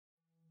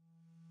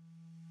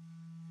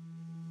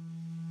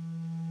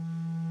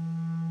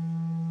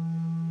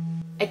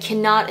I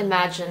cannot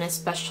imagine,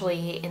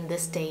 especially in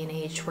this day and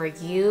age, where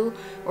you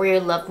or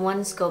your loved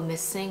ones go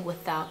missing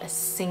without a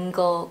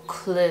single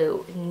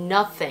clue.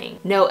 Nothing.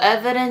 No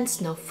evidence,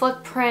 no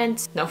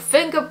footprints, no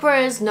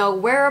fingerprints, no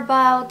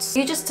whereabouts.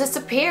 You just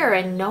disappear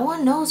and no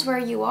one knows where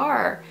you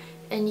are.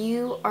 And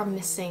you are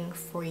missing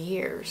for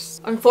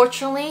years.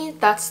 Unfortunately,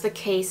 that's the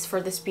case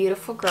for this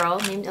beautiful girl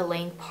named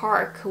Elaine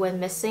Park, who went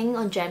missing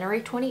on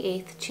January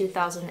 28th,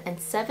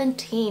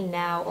 2017,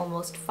 now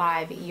almost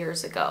 5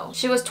 years ago.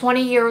 She was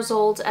 20 years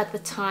old at the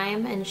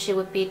time, and she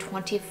would be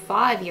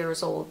 25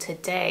 years old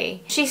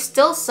today. She's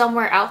still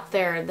somewhere out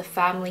there, the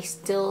family's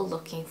still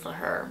looking for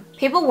her.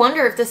 People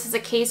wonder if this is a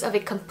case of a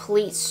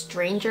complete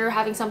stranger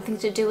having something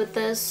to do with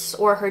this,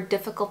 or her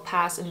difficult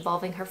past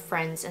involving her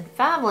friends and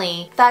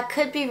family that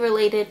could be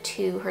related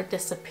to her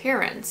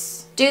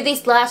disappearance. Do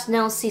these last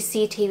known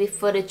CCTV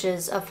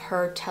footages of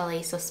her tell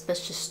a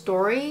suspicious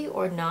story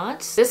or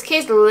not? This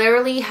case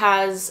literally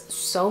has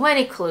so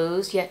many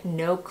clues, yet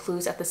no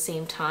clues at the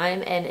same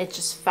time, and it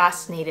just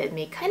fascinated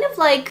me. Kind of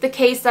like the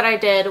case that I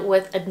did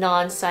with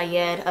Adnan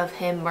Syed of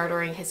him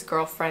murdering his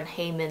girlfriend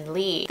Heyman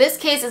Lee. This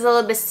case is a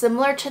little bit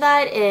similar to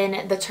that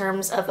in the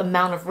terms of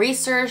amount of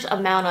research,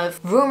 amount of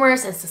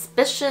rumors and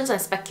suspicions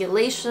and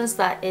speculations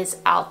that is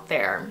out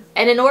there.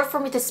 And in order for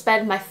me to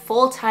spend my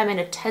full time and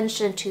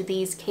attention to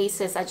these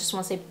cases, I just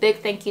want to say big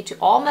thank you to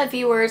all my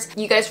viewers.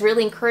 You guys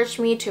really encouraged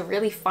me to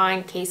really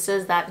find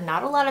cases that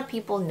not a lot of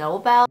people know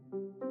about.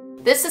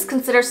 This is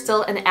considered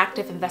still an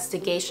active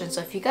investigation,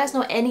 so if you guys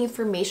know any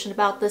information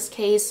about this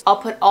case, I'll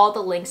put all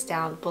the links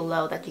down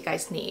below that you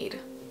guys need.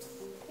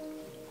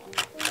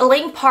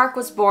 Elaine Park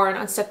was born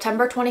on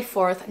September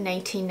 24th,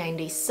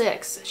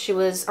 1996. She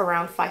was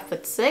around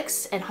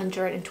 5'6" and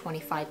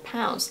 125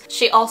 pounds.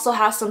 She also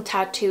has some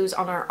tattoos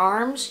on her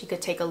arms. You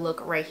could take a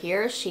look right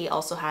here. She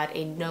also had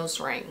a nose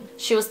ring.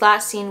 She was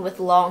last seen with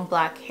long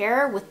black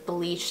hair with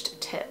bleached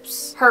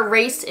tips. Her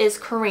race is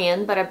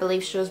Korean, but I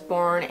believe she was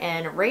born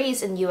and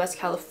raised in US,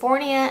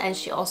 California, and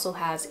she also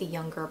has a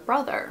younger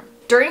brother.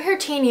 During her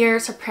teen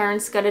years, her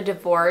parents got a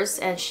divorce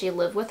and she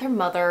lived with her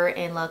mother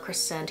in La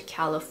Crescent,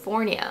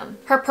 California.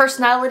 Her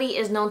personality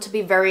is known to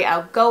be very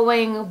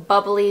outgoing,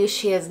 bubbly.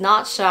 She is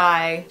not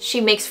shy. She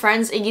makes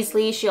friends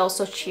easily. She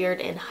also cheered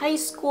in high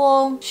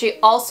school. She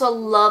also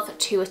loved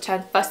to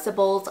attend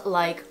festivals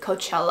like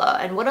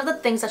Coachella, and one of the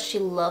things that she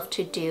loved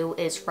to do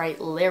is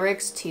write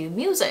lyrics to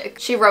music.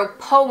 She wrote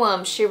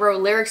poems, she wrote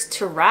lyrics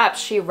to rap,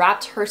 she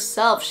rapped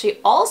herself, she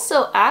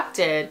also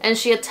acted, and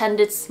she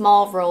attended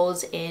small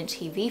roles in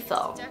TV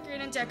films. Decorate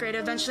and decorate,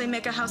 eventually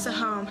make a house a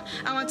home.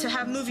 I want to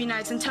have movie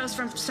nights and toast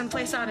from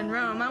someplace out in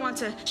Rome. I want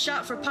to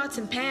shop for pots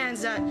and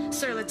pans at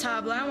Sur La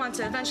Table. I want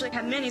to eventually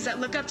have minis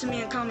that look up to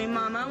me and call me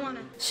mom.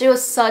 She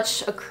was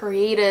such a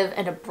creative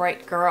and a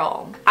bright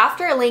girl.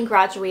 After Elaine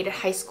graduated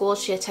high school,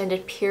 she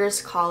attended Pierce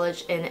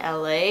College in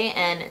LA,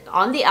 and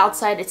on the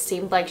outside it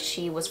seemed like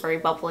she was very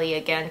bubbly,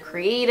 again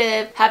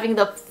creative, having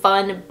the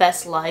fun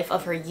best life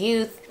of her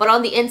youth. But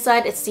on the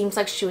inside it seems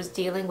like she was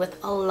dealing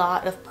with a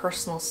lot of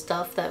personal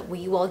stuff that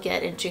we will get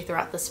into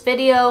throughout this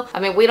video. I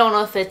mean, we don't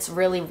know if it's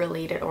really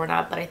related or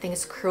not, but I think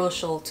it's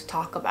crucial to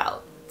talk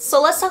about. So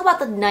let's talk about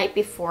the night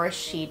before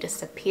she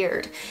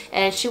disappeared.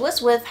 And she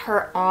was with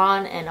her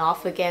on and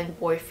off again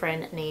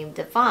boyfriend named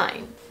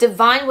Divine.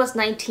 Divine was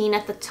 19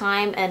 at the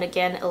time, and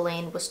again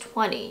Elaine was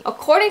 20.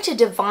 According to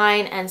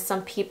Divine and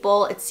some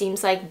people, it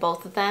seems like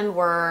both of them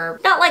were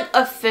not like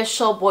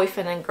official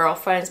boyfriend and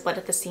girlfriends, but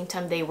at the same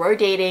time they were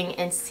dating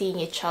and seeing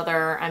each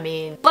other. I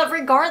mean, but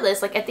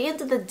regardless, like at the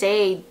end of the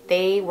day,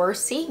 they were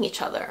seeing each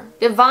other.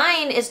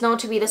 Divine is known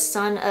to be the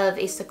son of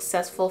a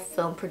successful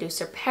film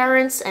producer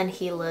parents, and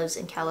he lives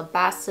in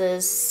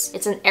Calabasas.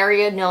 It's an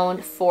area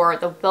known for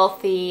the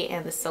wealthy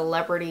and the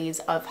celebrities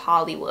of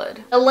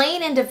Hollywood.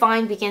 Elaine and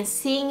Divine began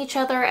seeing each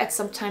other at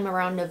some time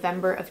around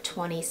November of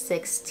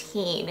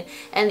 2016,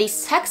 and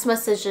these text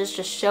messages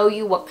just show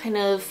you what kind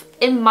of,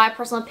 in my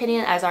personal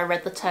opinion, as I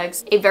read the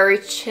text, a very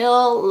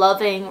chill,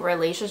 loving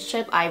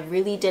relationship. I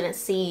really didn't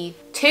see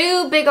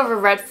too big of a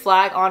red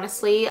flag,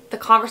 honestly. The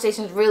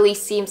conversations really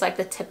seems like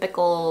the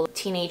typical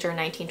teenager,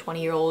 19,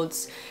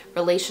 20-year-olds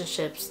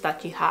relationships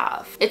that you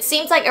have. It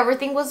seems like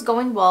everything was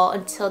going well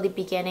until the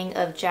beginning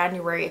of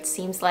January. It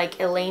seems like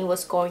Elaine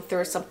was going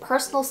through some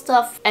personal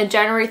stuff, and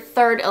January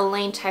 3rd,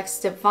 Elaine texts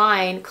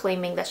Divine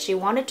claiming that she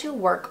wanted to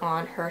work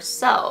on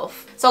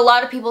herself. So a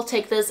lot of people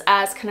take this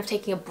as kind of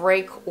taking a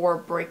break or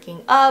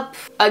breaking up.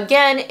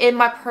 Again, in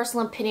my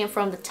personal opinion,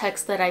 from the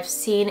text that I've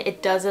seen,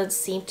 it doesn't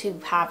seem to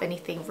have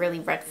anything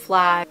really red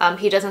flag.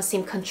 He doesn't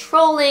seem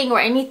controlling or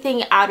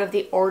anything out of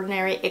the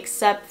ordinary,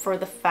 except for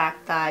the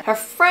fact that her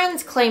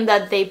friends claim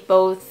that they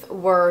both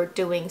were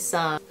doing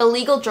some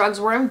illegal drugs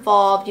were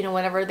involved, you know,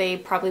 whenever they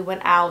probably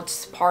went out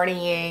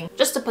partying,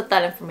 just to put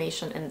that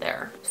information in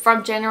there.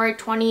 From January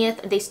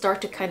 20th, they start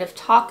to kind of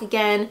talk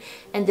again,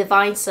 and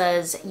Divine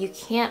says, you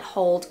can't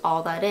hold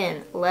all that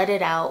in. Let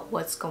it out,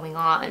 what's going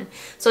on.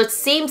 So it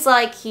seems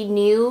like he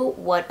knew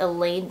what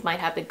Elaine might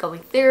have been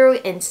going through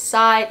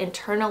inside,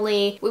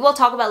 internally. We will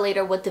talk about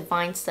later what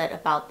Divine said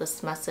about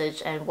this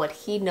message and what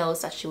he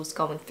knows that she was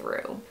going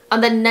through. On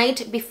the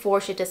night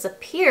before she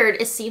disappeared,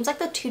 it seems like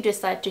the two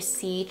decided to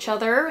see each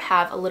other,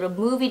 have a little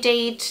movie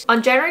date.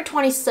 On January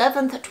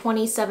 27th,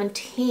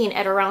 2017,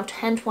 at around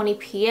 10:20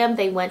 p.m.,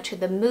 they went to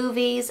the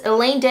movies.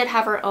 Elaine did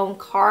have her own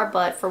car,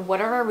 but for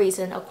whatever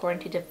reason,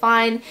 according to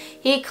Divine,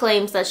 he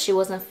claims that she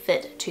wasn't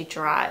fit to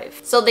drive.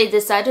 So they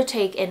decided to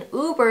take an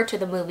Uber to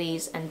the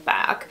movies and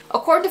back.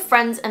 According to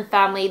friends and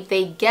family,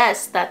 they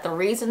guessed that the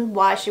reason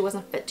why she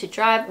wasn't fit to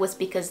drive was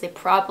because they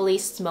probably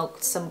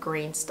smoked some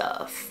green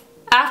stuff.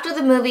 After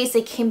the movies,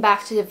 they came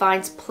back to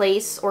Divine's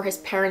place or his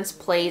parents'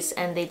 place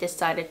and they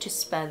decided to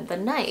spend the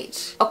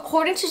night.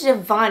 According to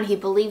Divine, he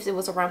believes it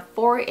was around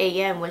 4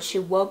 a.m. when she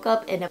woke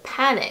up in a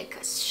panic,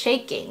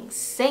 shaking,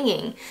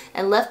 singing,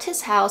 and left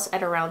his house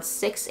at around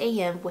 6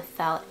 a.m.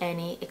 without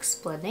any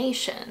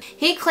explanation.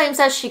 He claims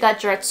that she got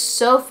dressed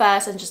so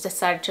fast and just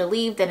decided to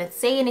leave, didn't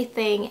say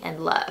anything,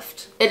 and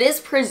left. It is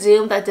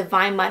presumed that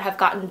Divine might have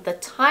gotten the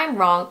time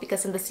wrong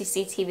because in the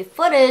CCTV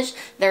footage,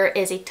 there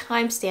is a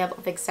timestamp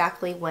of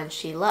exactly when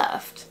she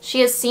left.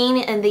 She is seen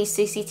in these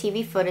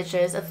CCTV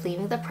footages of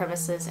leaving the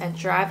premises and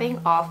driving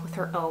off with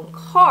her own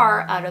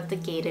car out of the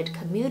gated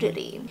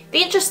community.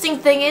 The interesting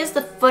thing is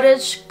the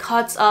footage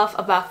cuts off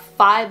about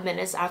 5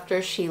 minutes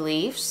after she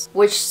leaves,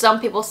 which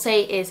some people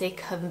say is a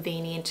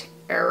convenient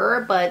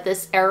error, but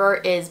this error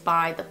is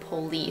by the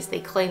police.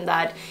 They claim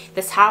that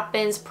this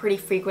happens pretty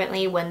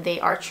frequently when they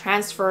are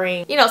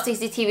transferring,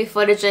 CCTV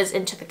footages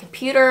into the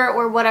computer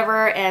or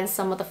whatever, and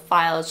some of the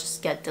files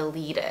just get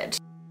deleted.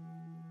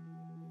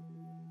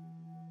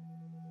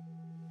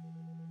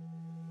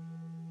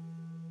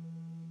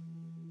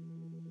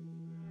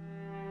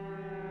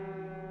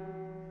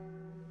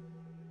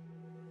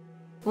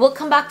 We'll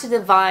come back to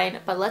Divine,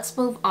 but let's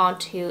move on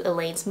to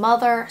Elaine's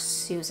mother,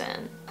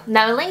 Susan.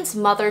 Now, Elaine's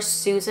mother,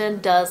 Susan,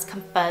 does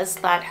confess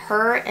that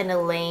her and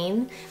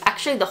Elaine,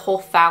 actually the whole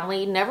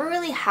family, never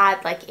really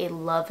had like a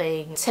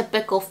loving,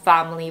 typical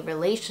family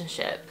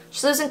relationship.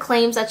 Susan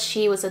claims that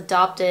she was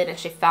adopted and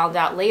she found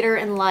out later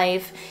in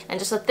life, and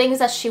just the things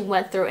that she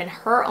went through in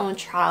her own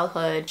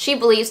childhood, she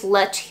believes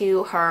led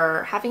to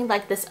her having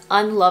like this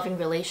unloving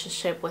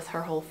relationship with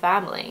her whole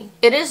family.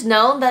 It is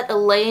known that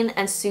Elaine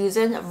and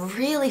Susan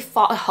really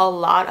fought a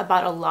lot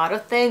about a lot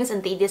of things,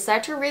 and they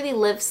decided to really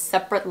live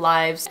separate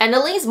lives. And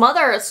Elaine's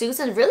mother,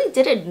 Susan, really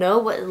didn't know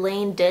what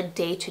Elaine did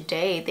day to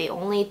day. They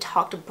only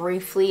talked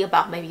briefly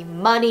about maybe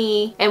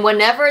money, and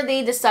whenever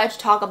they decided to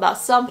talk about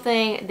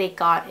something, they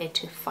got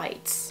into fights.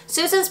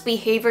 Susan's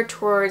behavior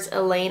towards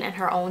Elaine and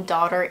her own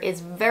daughter is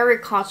very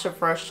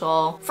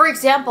controversial. For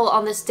example,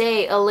 on this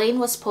day, Elaine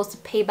was supposed to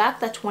pay back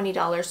that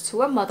 $20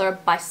 to her mother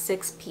by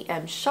 6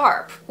 p.m.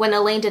 sharp. When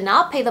Elaine did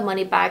not pay the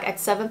money back at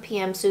 7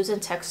 p.m., Susan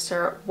texts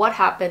her what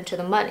happened to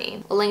the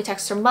money. Elaine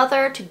texts her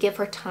mother to give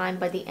her time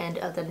by the end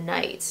of the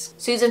night.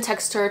 Susan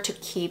texts her to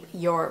keep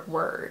your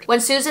word.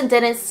 When Susan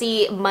didn't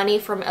see money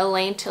from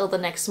Elaine till the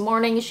next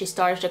morning, she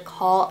started to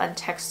call and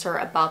text her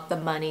about the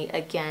money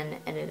again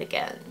and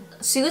again.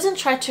 Susan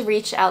tried to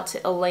reach out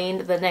to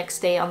Elaine the next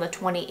day on the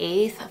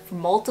 28th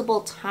multiple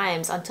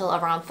times until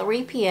around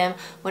 3 p.m.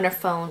 when her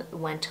phone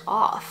went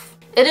off.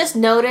 It is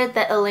noted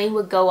that Elaine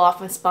would go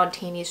off on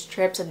spontaneous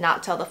trips and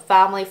not tell the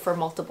family for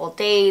multiple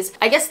days.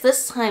 I guess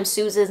this time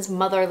Susan's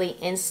motherly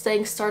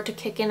instincts started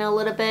to kick in a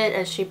little bit,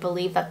 and she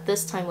believed that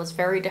this time was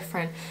very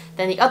different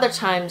than the other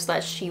times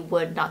that she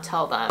would not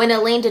tell them. When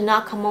Elaine did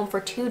not come home for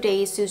 2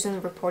 days,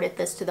 Susan reported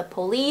this to the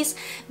police.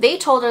 They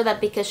told her that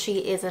because she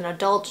is an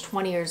adult,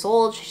 20 years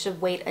old, she should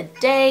wait a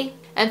day.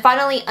 And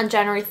finally, on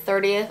January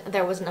 30th,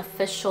 there was an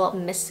official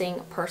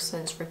missing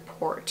persons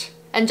report.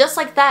 And just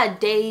like that,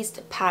 days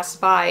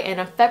passed by, and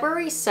on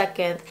February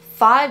 2nd,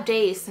 5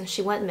 days since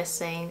she went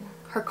missing,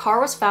 her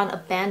car was found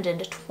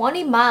abandoned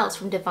 20 miles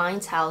from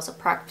Divine's house,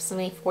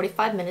 approximately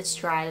 45 minutes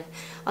drive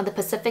on the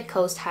Pacific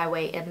Coast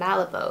Highway in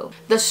Malibu.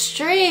 The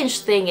strange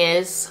thing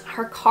is,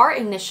 her car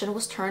ignition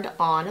was turned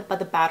on, but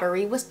the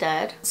battery was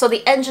dead. So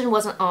the engine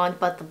wasn't on,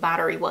 but the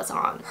battery was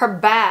on. Her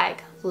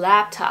bag,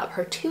 laptop,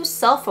 her 2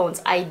 cell phones,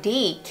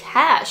 ID,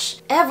 cash,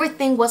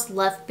 everything was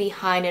left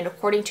behind, and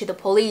according to the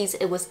police,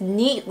 it was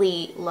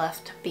neatly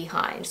left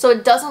behind. So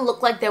it doesn't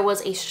look like there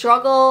was a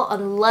struggle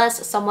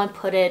unless someone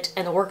put it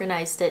and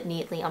organized it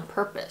neatly on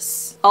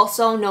purpose.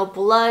 Also, no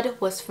blood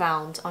was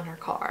found on her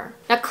car.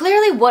 Now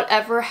clearly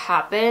whatever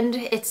happened,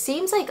 it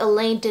seems like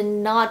Elaine did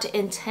not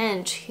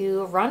intend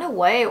to run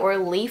away or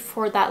leave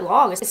for that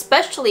long,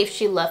 especially if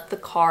she left the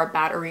car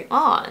battery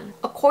on.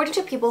 According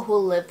to people who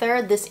live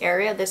there, this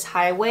area, this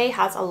highway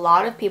has a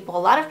lot of people, a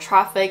lot of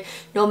traffic,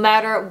 no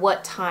matter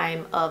what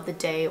time of the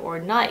day or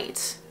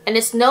night. And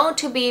it's known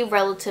to be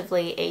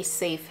relatively a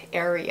safe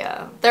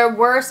area. There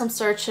were some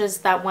searches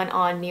that went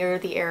on near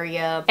the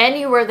area,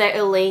 anywhere that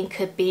Elaine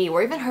could be,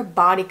 or even her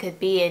body could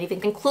be, and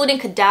even including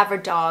cadaver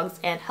dogs,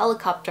 and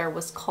helicopter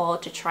was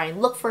called to try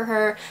and look for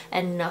her,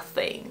 and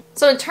nothing.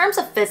 So in terms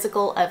of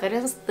physical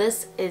evidence,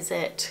 this is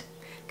it.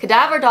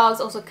 Cadaver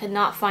dogs also could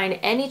not find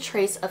any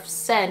trace of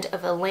scent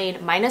of Elaine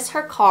minus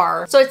her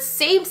car. So it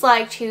seems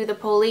like to the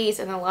police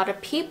and a lot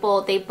of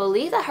people, they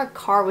believe that her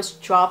car was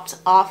dropped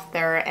off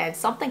there and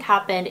something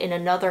happened in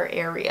another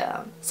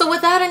area. So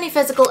without any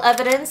physical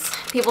evidence,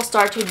 people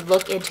start to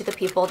look into the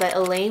people that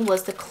Elaine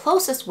was the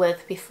closest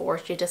with before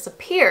she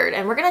disappeared.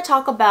 And we're going to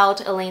talk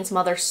about Elaine's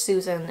mother,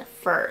 Susan,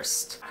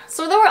 first.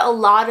 So there were a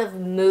lot of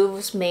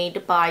moves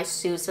made by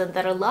Susan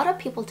that a lot of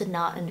people did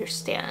not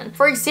understand.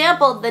 For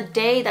example, the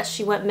day that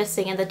she went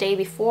missing and the day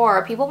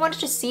before, people wanted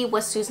to see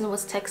what Susan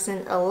was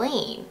texting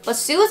Elaine. But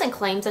Susan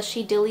claims that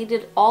she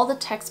deleted all the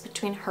texts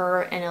between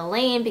her and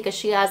Elaine because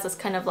she has this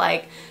kind of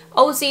like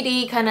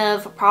OCD kind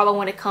of problem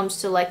when it comes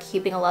to like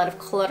keeping a lot of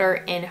clutter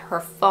in her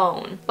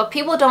phone. But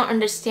people don't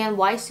understand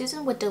why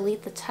Susan would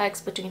delete the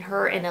text between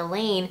her and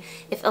Elaine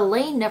if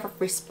Elaine never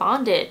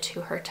responded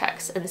to her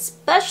text, and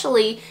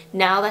especially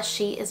now that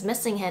she is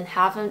missing and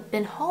haven't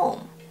been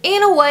home.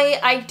 In a way,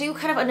 I do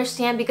kind of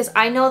understand because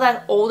I know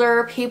that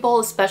older people,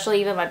 especially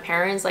even my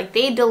parents, like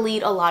they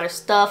delete a lot of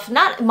stuff.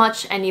 Not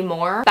much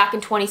anymore. Back in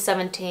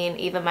 2017,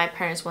 even my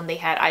parents, when they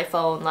had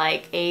iPhone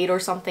like 8 or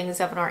something,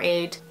 7 or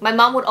 8, my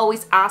mom would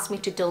always ask me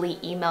to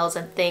delete emails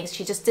and things.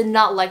 She just did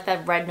not like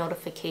that red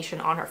notification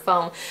on her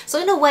phone.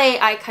 So in a way,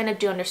 I kind of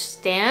do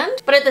understand.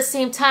 But at the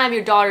same time,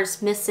 your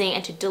daughter's missing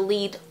and to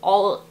delete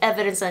all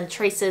evidence and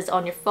traces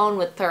on your phone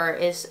with her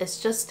is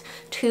just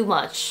too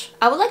much.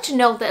 I would like to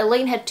note that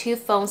Elaine had 2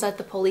 phones that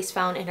the police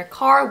found in her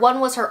car. One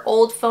was her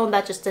old phone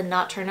that just did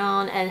not turn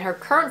on, and her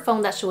current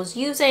phone that she was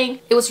using,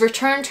 it was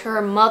returned to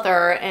her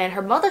mother, and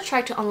her mother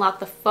tried to unlock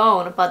the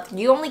phone, but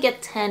you only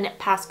get 10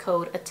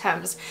 passcode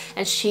attempts,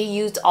 and she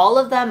used all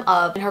of them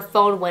up, and her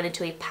phone went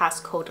into a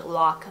passcode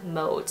lock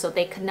mode, so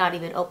they could not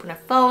even open her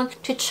phone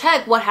to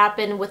check what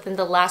happened within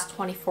the last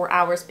 24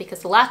 hours because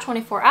the last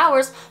 24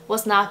 hours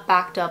was not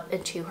backed up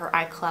into her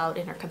iCloud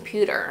in her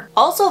computer.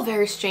 Also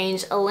very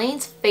strange,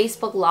 Elaine's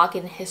Facebook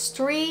login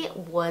history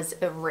was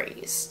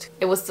erased.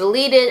 It was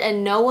deleted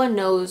and no one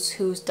knows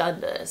who's done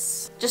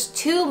this. Just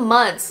 2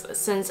 months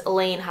since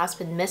Elaine has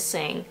been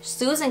missing,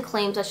 Susan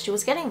claims that she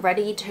was getting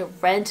ready to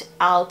rent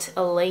out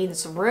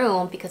Elaine's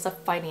room because of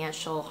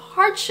financial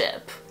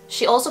hardship.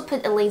 She also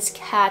put Elaine's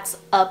cats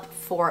up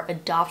for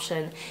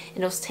adoption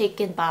and was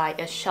taken by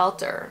a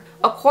shelter.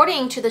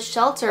 According to the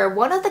shelter,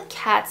 one of the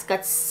cats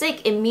got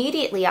sick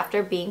immediately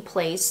after being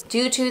placed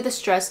due to the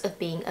stress of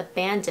being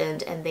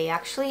abandoned, and they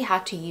actually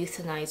had to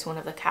euthanize one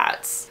of the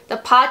cats. The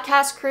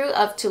podcast crew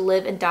of To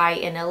Live and Die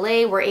in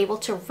LA were able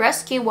to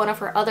rescue one of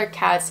her other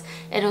cats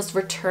and it was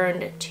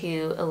returned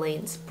to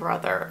Elaine's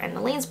brother. And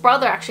Elaine's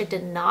brother actually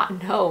did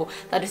not know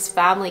that his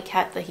family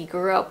cat that he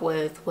grew up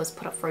with was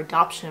put up for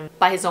adoption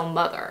by his own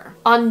mother.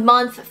 On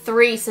month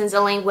 3 since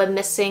Elaine went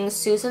missing,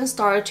 Susan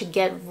started to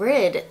get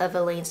rid of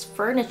Elaine's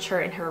furniture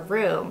in her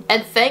room.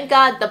 And thank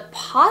God the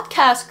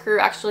podcast crew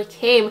actually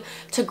came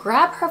to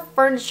grab her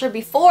furniture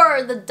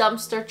before the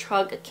dumpster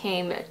truck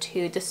came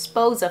to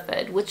dispose of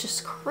it, which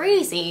is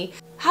crazy.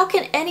 How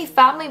can any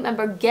family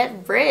member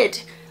get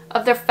rid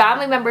of their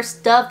family member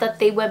stuff that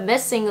they went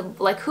missing?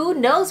 Like, who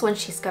knows when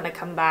she's gonna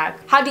come back?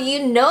 How do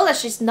you know that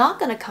she's not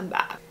gonna come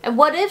back? And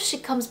what if she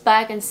comes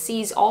back and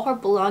sees all her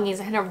belongings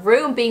in her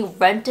room being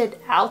rented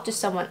out to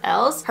someone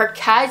else? Her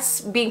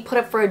cats being put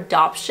up for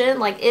adoption?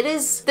 Like,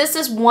 this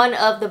is one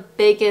of the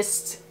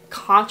biggest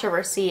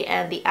controversy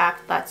and the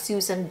act that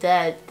Susan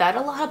did that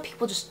a lot of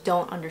people just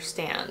don't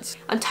understand.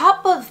 On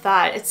top of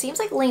that, it seems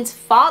like Elaine's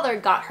father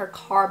got her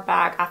car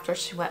back after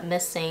she went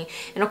missing,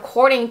 and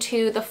according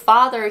to the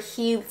father,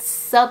 he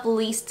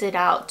subleased it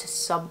out to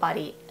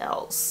somebody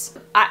else.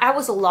 I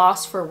was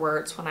lost for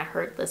words when I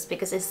heard this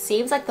because it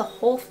seems like the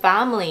whole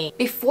family,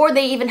 before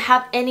they even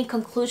have any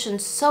conclusion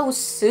so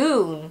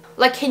soon.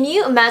 Like, can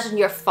you imagine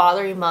your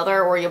father, your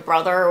mother, or your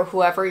brother, or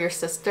whoever, your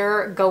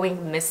sister,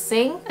 going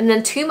missing? And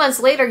then 2 months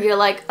later, you're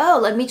like, oh,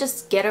 let me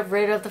just get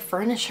rid of the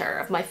furniture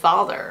of my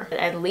father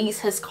and lease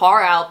his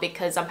car out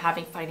because I'm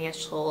having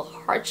financial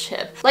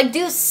hardship. Like,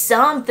 do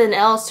something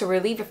else to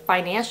relieve your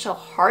financial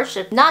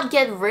hardship, not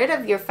get rid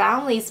of your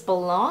family's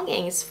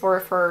belongings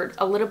for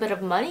a little bit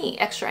of money,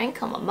 extra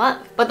income a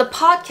month. But the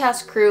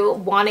podcast crew,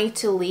 wanting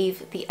to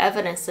leave the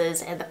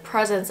evidences and the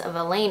presence of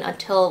Elaine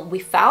until we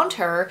found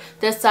her,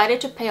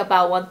 decided to pay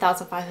about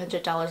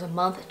 $1,500 a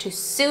month to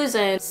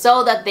Susan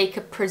so that they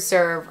could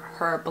preserve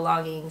her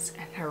belongings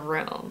in her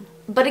room.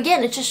 But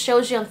again, it just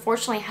shows you,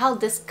 unfortunately, how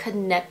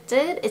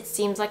disconnected it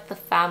seems like the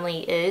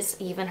family is,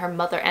 even her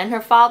mother and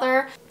her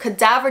father.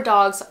 Cadaver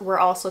dogs were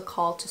also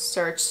called to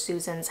search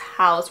Susan's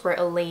house where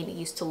Elaine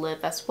used to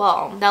live as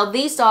well. Now,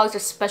 these dogs are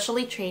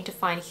specially trained to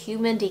find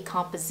human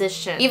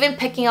decomposition, even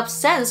picking up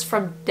scents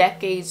from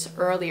decades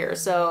earlier.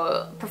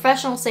 So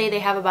professionals say they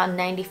have about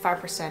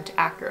 95%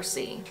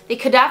 accuracy. The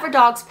cadaver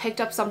dogs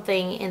picked up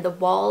something in the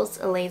walls,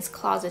 Elaine's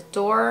closet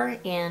door,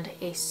 and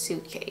a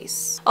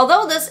suitcase.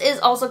 Although this is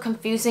also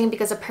confusing because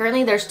because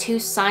apparently there's two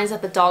signs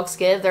that the dogs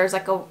give. There's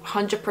like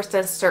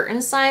 100%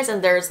 certain signs,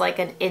 and there's like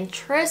an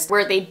interest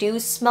where they do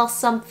smell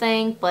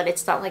something, but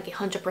it's not like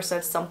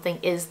 100% something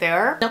is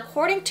there. And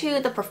according to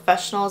the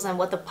professionals and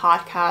what the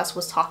podcast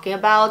was talking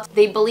about,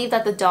 they believe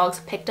that the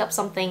dogs picked up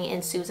something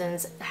in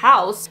Susan's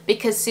house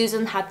because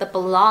Susan had the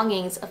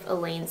belongings of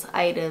Elaine's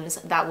items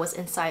that was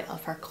inside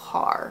of her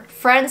car.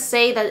 Friends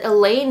say that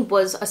Elaine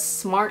was a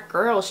smart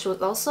girl. She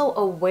was also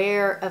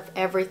aware of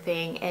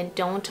everything and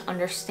don't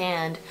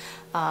understand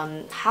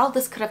how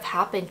this could have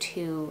happened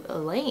to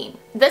Elaine.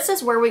 This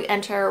is where we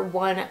enter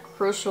one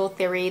crucial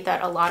theory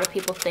that a lot of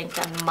people think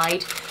that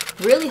might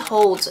really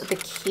hold the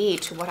key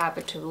to what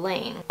happened to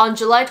Elaine. On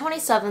July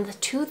 27th,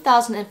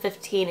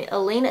 2015,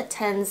 Elaine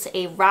attends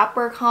a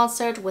rapper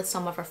concert with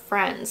some of her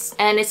friends.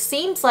 And it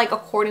seems like,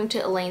 according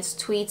to Elaine's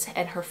tweets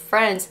and her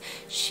friends,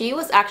 she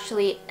was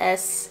actually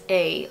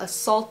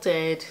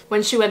assaulted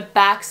when she went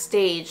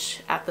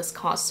backstage at this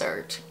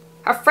concert.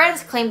 Her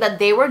friends claimed that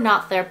they were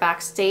not there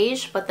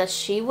backstage, but that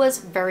she was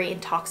very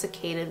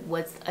intoxicated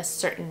with a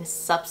certain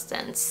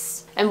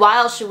substance. And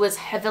while she was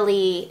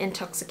heavily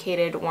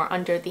intoxicated or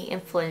under the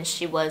influence,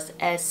 she was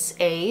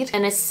SA'd.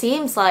 And it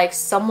seems like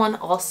someone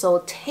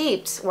also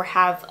taped or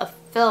have a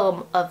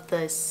film of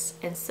this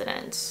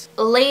incident.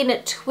 Elaine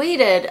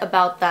tweeted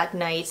about that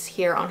night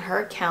here on her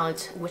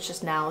account, which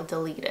is now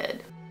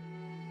deleted.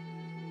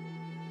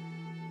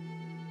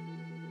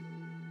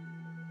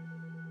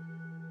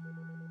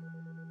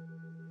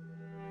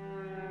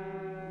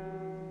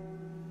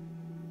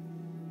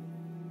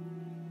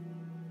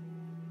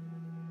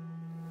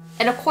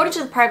 And according to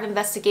the private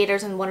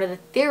investigators and one of the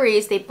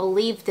theories, they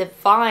believe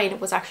Divine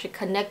was actually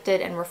connected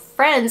and were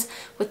friends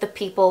with the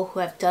people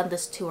who have done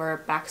this to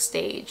her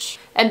backstage.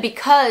 And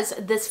because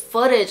this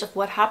footage of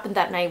what happened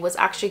that night was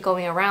actually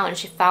going around and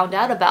she found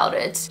out about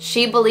it,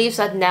 she believes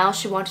that now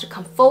she wanted to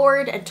come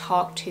forward and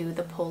talk to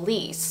the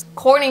police.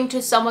 According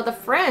to some of the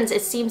friends,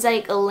 it seems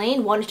like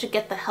Elaine wanted to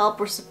get the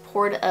help or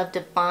support of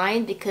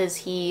Divine because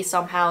he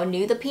somehow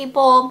knew the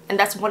people. And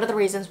that's one of the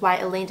reasons why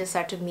Elaine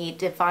decided to meet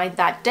Divine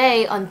that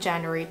day on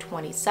January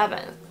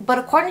 27th. But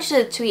according to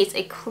the tweets,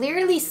 it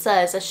clearly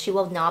says that she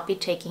will not be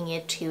taking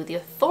it to the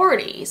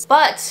authorities.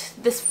 But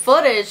this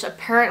footage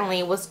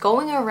apparently was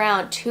going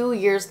around 2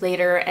 years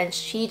later and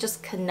she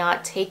just could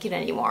not take it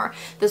anymore.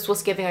 This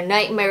was giving her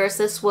nightmares.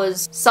 This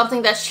was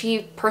something that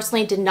she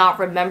personally did not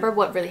remember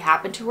what really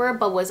happened to her,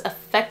 but was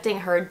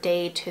affecting her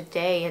day to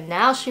day. And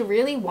now she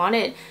really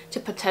wanted to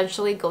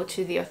potentially go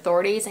to the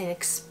authorities and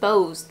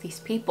expose these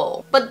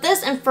people. But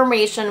this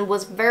information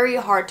was very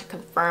hard to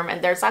confirm,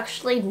 and there's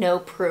actually no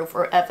proof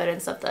or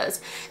evidence of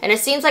this. And it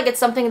seems like it's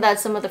something that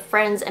some of the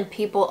friends and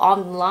people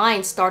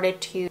online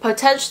started to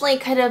potentially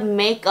kind of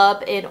make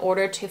up in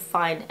order to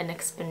find an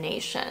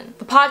explanation.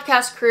 The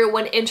podcast crew,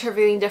 when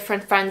interviewing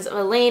different friends of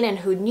Elaine and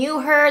who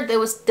knew her, there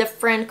was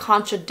different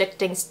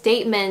contradicting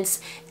statements,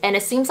 and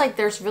it seems like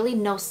there's really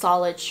no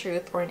solid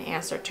truth or an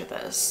answer to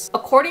this.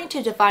 According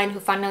to Divine, who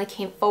finally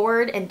came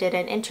forward and did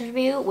an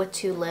interview with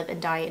To Live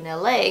and Die in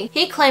LA,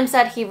 he claims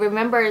that he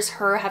remembers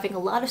her having a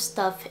lot of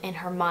stuff in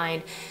her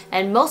mind,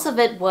 and most of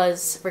it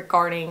was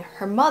regarding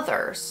her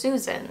mother,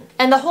 Susan.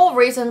 And the whole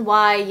reason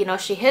why, you know,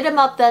 she hit him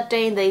up that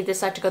day and they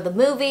decided to go to the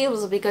movie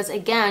was because,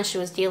 again, she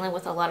was dealing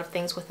with a lot of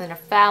things within her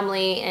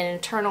family and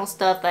internal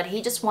stuff that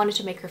he just wanted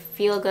to make her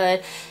feel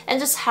good and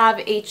just have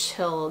a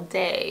chill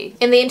day.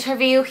 In the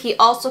interview, he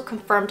also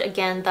confirmed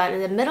again that in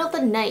the middle of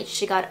the night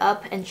she got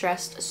up and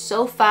dressed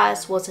so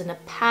fast, was in a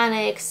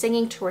panic,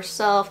 singing to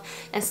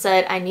herself, and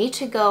said, I need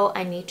to go,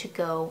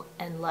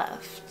 and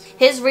left.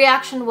 His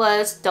reaction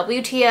was,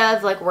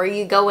 WTF, like, where are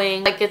you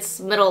going? Like, it's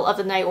middle of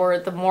the night or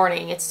the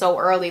morning, it's so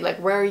early, like,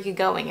 where are you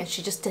going? And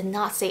she just did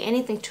not say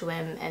anything to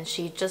him, and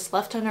she just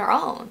left on her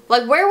own.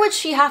 Like, where would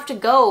she have to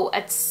go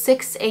at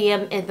 6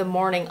 a.m. in the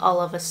morning all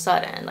of a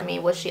sudden? I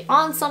mean, was she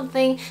on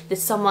something? Did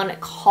someone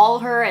call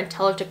her and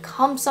tell her to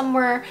come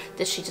somewhere?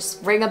 Did she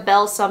just ring a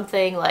bell,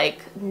 something? Like,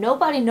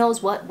 nobody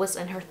knows what was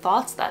in her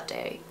thoughts that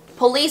day.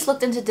 Police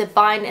looked into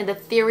Divine and the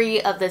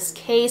theory of this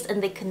case,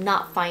 and they could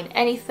not find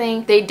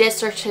anything. They did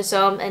search his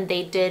home and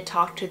they did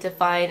talk to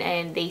Divine,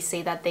 and they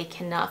say that they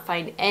cannot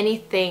find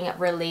anything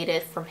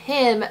related from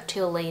him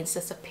to Elaine's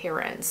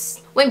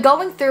disappearance. When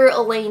going through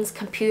Elaine's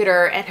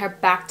computer and her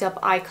backed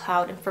up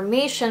iCloud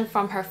information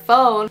from her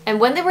phone, and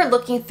when they were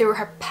looking through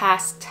her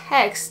past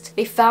texts,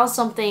 they found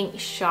something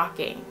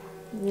shocking.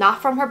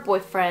 Not from her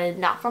boyfriend,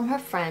 not from her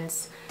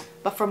friends,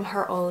 but from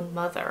her own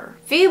mother.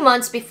 Few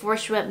months before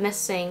she went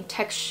missing,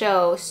 texts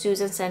show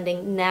Susan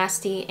sending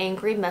nasty,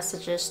 angry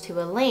messages to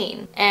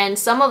Elaine. And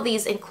some of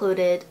these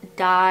included,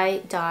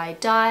 die, die,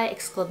 die,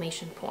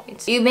 exclamation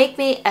points. You make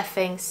me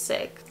effing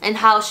sick. And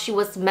how she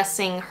was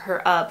messing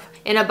her up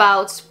in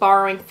about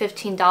borrowing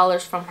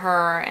 $15 from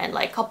her and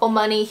like couple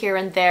money here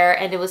and there.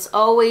 And it was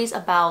always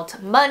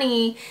about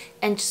money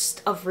and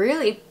just a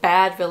really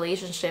bad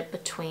relationship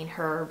between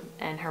her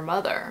and her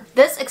mother.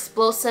 This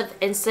explosive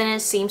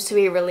incident seems to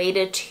be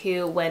related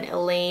to when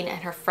Elaine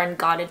and her friend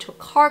got into a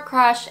car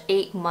crash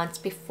 8 months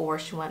before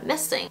she went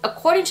missing.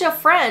 According to her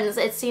friends,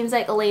 it seems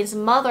like Elaine's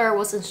mother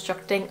was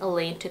instructing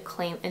Elaine to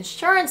claim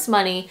insurance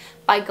money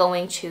by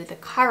going to the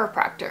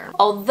chiropractor.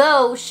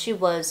 Although she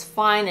was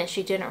fine and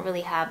she didn't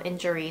really have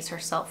injuries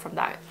herself from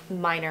that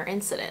minor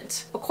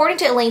incident. According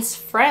to Elaine's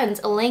friends,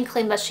 Elaine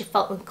claimed that she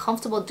felt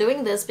uncomfortable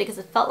doing this because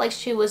it felt like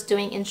she was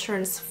doing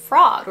insurance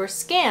fraud or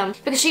scam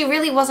because she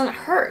really wasn't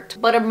hurt.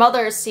 But her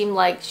mother seemed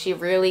like she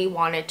really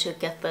wanted to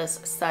get this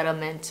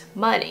settlement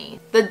money.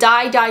 The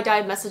die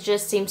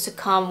messages seems to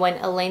come when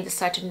Elaine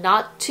decided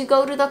not to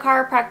go to the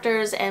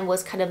chiropractors and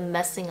was kind of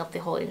messing up the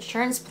whole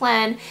insurance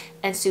plan,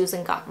 and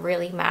Susan got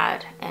really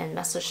mad and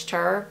messaged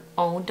her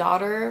own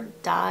daughter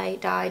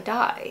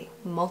die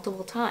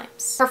multiple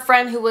times. Her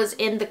friend who was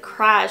in the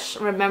crash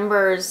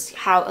remembers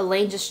how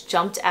Elaine just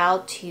jumped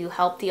out to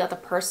help the other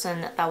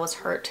person that was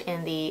hurt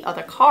in the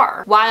other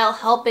car. While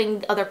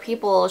helping other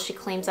people, she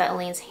claims that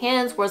Elaine's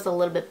hands was a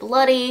little bit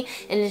bloody,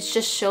 and it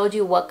just showed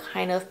you what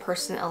kind of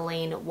person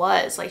Elaine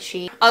was.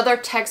 Other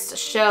texts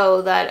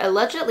show that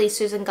allegedly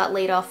Susan got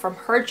laid off from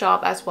her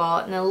job as well,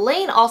 and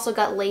Elaine also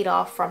got laid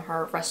off from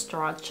her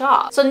restaurant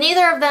job. So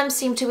neither of them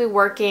seem to be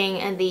working,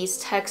 and these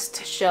texts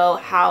show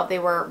how they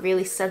were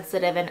really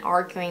sensitive and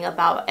arguing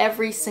about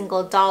every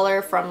single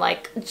dollar, from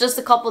like just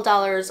a couple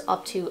dollars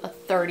up to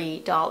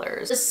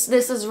 $30.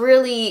 This is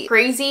really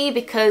crazy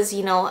because,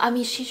 you know, I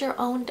mean, she's your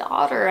own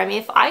daughter. I mean,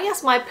 if I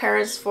asked my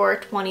parents for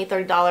 $20,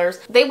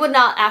 $30, they would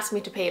not ask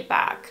me to pay it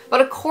back.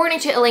 But according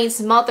to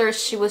Elaine's mother,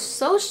 she was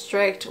so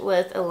strict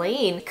with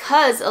Elaine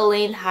because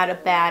Elaine had a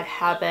bad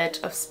habit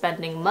of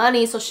spending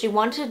money, so she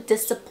wanted to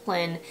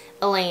discipline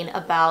Elaine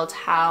about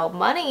how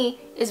money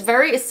is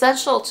very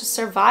essential to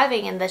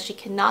surviving and that she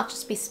cannot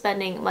just be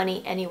spending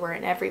money anywhere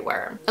and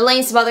everywhere.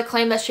 Elaine's mother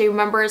claimed that she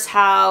remembers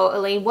how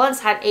Elaine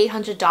once had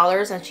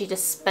 $800 and she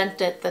just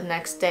spent it the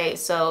next day,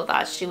 so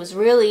that she was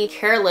really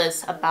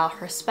careless about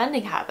her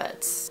spending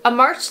habits. On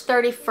March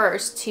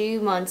 31st,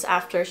 2 months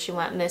after she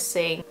went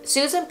missing,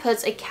 Susan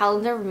puts a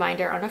calendar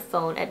reminder on her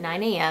phone at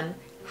 9 a.m.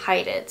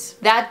 hide it.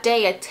 That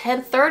day at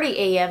 10:30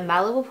 a.m.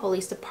 Malibu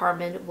Police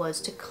Department was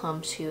to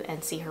come to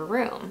and see her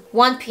room.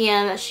 1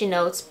 p.m. she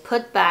notes,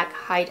 put back,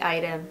 hide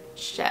item,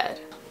 shed.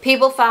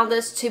 People found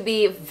this to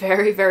be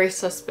very, very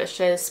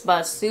suspicious,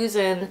 but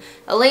Susan,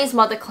 Elaine's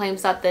mother,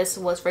 claims that this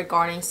was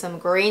regarding some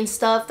green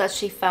stuff that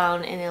she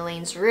found in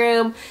Elaine's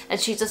room, and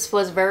she just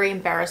was very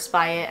embarrassed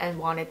by it and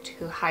wanted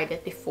to hide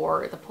it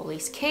before the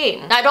police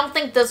came. I don't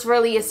think this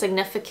really is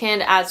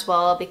significant as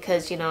well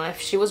because, you know, if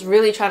she was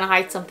really trying to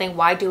hide something,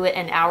 why do it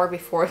an hour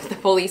before the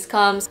police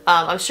comes?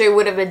 I'm sure it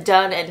would have been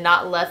done and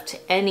not left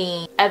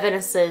any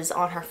evidences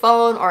on her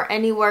phone or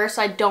anywhere,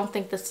 so I don't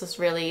think this is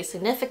really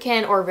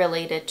significant or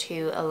related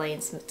to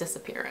Elaine's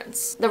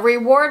disappearance. The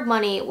reward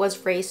money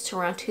was raised to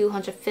around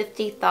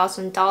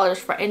 $250,000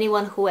 for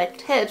anyone who had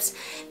tips,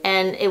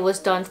 and it was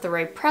done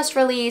through a press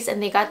release,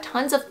 and they got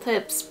tons of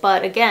tips,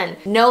 but again,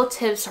 no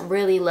tips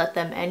really led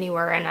them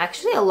anywhere. And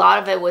actually a lot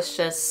of it was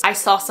just, I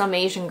saw some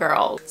Asian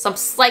girl, some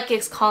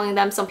psychics calling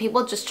them, some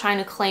people just trying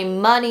to claim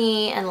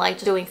money and like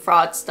doing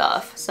fraud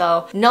stuff.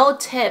 So no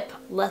tip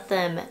led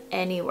them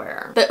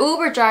anywhere. The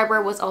Uber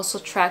driver was also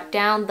tracked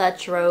down that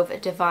drove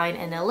Divine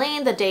and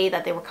Elaine the day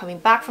that they were coming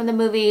back from the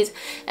movies,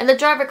 and the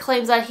driver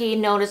claims that he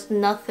noticed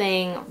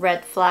nothing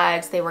red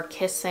flags. They were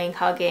kissing,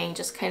 hugging,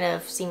 just kind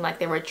of seemed like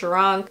they were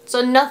drunk,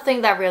 so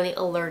nothing that really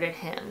alerted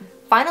him.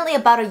 Finally,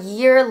 about a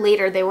year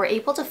later, they were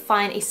able to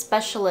find a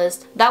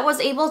specialist that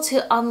was able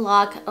to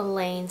unlock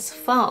Elaine's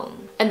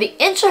phone. And the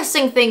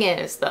interesting thing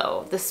is,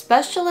 though, the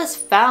specialist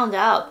found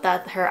out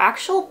that her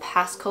actual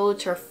passcode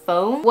to her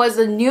phone was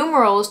the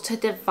numerals to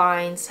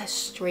Divine's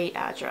street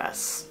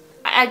address.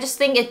 I just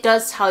think it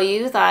does tell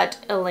you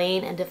that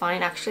Elaine and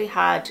Divine actually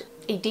had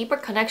a deeper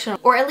connection,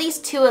 or at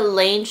least to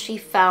Elaine, she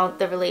found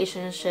the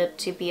relationship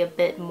to be a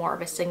bit more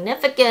of a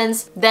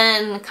significance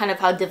than kind of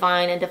how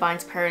Divine and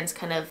Divine's parents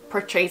kind of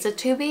portrays it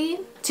to be.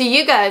 To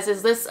you guys,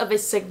 is this of a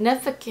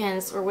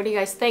significance, or what do you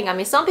guys think? I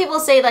mean, some people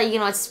say that, you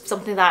know, it's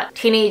something that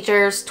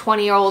teenagers,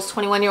 20-year-olds,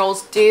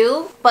 21-year-olds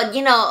do, but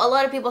you know, a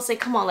lot of people say,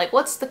 come on, like,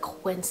 what's the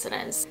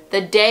coincidence? The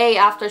day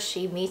after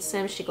she meets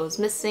him, she goes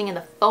missing, and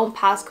the phone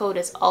passcode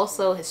is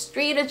also his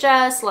street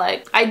address.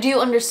 Like, I do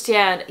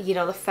understand, you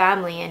know, the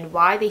family and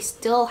why they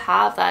still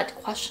have that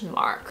question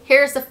mark.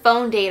 Here's the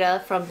phone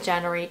data from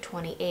January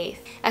 28th.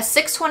 At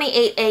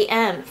 6:28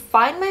 a.m.,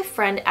 Find My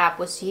Friend app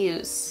was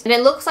used, and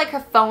it looks like her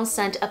phone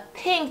sent a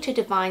ping to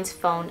Divine's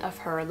phone of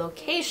her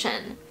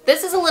location.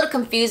 This is a little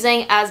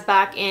confusing, as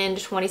back in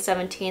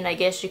 2017, I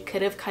guess you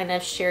could have kind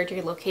of shared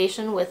your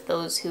location with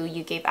those who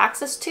you gave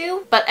access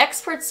to, but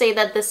experts say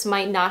that this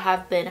might not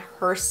have been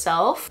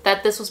herself,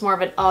 that this was more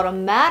of an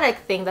automatic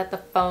thing that the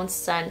phone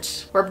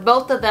sent, where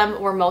both of them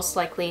were most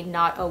likely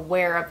not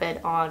aware of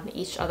it on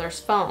each other's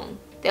phone.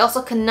 They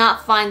also could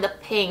not find the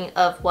ping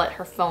of what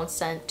her phone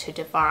sent to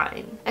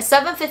Divine. At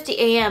 7:50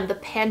 a.m., the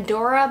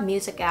Pandora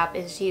music app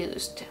is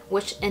used,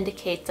 which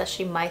indicates that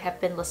she might have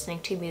been listening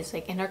to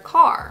music in her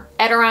car.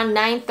 At around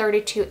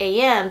 9:32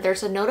 a.m.,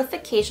 there's a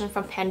notification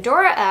from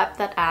Pandora app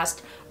that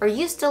asked, "Are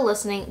you still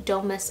listening?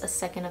 Don't miss a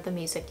second of the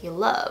music you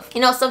love."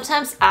 You know,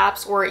 sometimes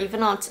apps or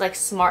even on like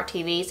smart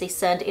TVs, they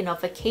send a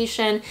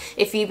notification.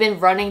 If you've been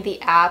running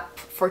the app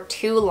for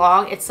too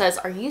long, it says,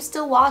 "Are you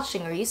still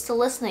watching? Are you still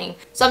listening?"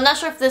 So I'm not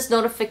sure if this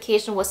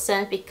notification was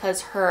sent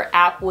because her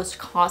app was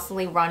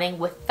constantly running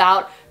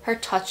without her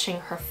touching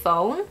her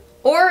phone,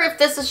 or if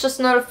this is just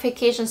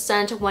notification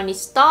sent when you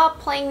stop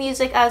playing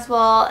music as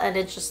well, and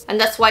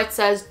that's why it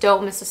says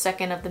don't miss a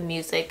second of the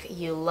music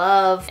you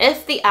love.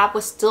 If the app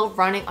was still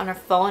running on her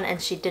phone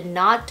and she did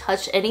not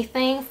touch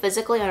anything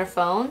physically on her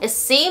phone, it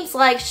seems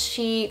like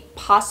she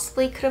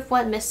possibly could have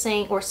went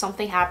missing or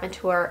something happened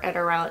to her at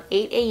around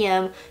 8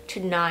 a.m. to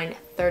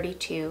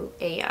 9:32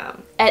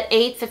 a.m. At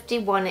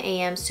 8:51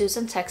 a.m.,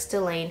 Susan texts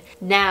Elaine,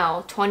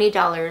 "Now,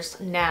 $20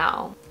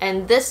 now."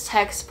 And this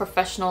text,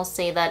 professionals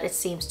say that it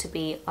seems to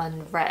be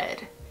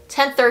unread.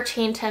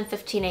 10:13,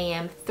 10:15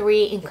 a.m.,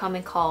 3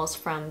 incoming calls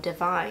from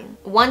Divine.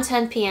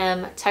 1:10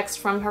 p.m., text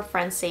from her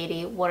friend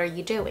Sadie, "What are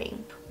you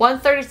doing?"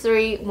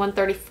 1:33,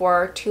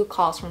 1:34, 2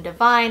 calls from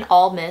Divine,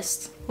 all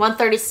missed.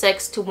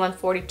 1:36 to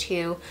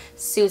 1:42,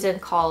 Susan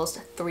calls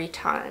 3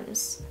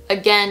 times.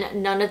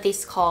 Again, none of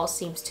these calls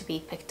seems to be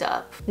picked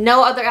up.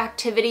 No other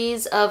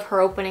activities of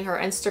her opening her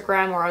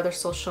Instagram or other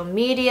social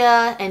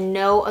media, and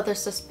no other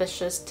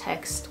suspicious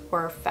texts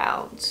were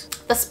found.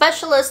 The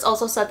specialist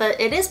also said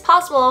that it is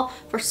possible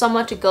for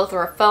someone to go through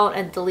her phone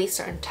and delete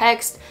certain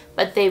texts,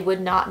 but they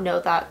would not know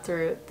that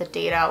through the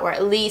data, or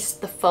at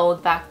least the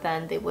phone back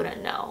then they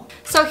wouldn't know.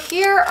 So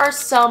here are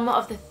some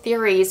of the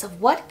theories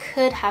of what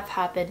could have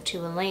happened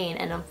to Elaine,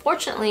 and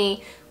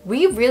unfortunately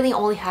we really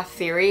only have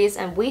theories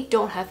and we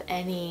don't have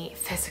any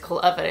physical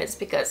evidence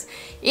because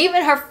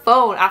even her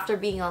phone after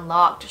being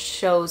unlocked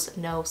shows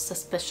no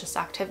suspicious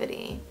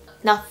activity.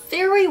 Now,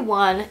 theory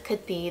 1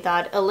 could be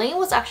that Elaine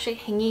was actually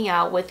hanging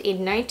out with a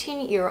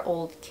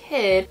 19-year-old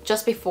kid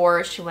just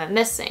before she went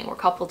missing, or a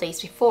couple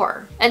days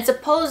before. And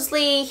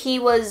supposedly he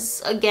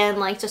was, again,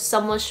 like just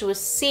someone she was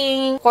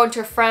seeing. According to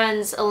her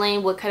friends,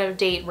 Elaine would kind of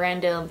date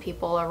random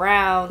people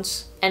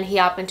around, and he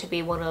happened to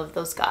be one of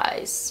those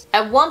guys.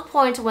 At one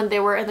point when they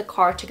were in the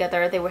car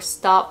together, they were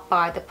stopped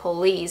by the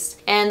police,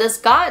 and this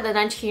guy, the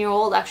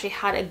 19-year-old, actually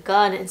had a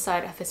gun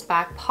inside of his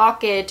back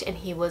pocket, and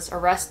he was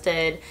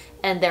arrested,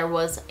 and there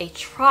was a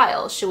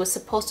trial. She was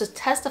supposed to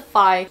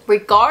testify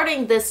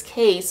regarding this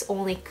case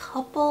only a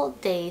couple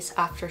days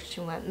after she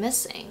went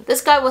missing.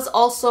 This guy was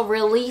also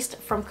released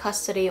from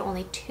custody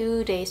only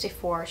 2 days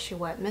before she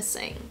went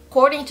missing.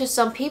 According to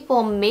some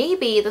people,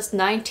 maybe this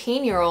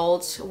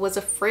 19-year-old was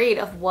afraid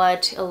of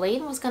what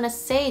Elaine was gonna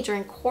say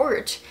during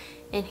court,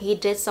 and he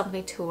did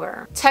something to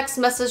her. Text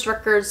message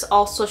records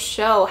also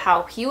show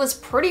how he was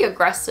pretty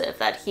aggressive,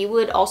 that he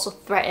would also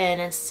threaten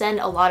and send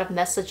a lot of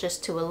messages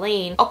to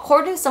Elaine.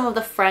 According to some of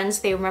the friends,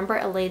 they remember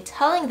Elaine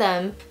telling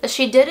them that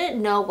she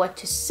didn't know what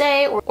to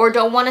say or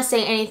don't want to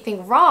say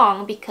anything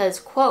wrong because,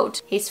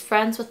 quote, he's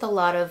friends with a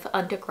lot of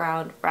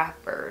underground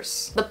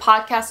rappers. The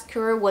podcast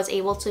crew was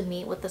able to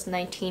meet with this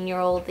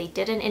 19-year-old. They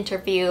did an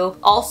interview.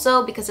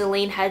 Also, because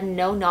Elaine had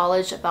no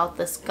knowledge about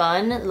this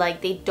gun,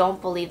 like they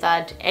don't believe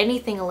that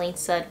anything Elaine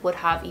said would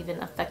have even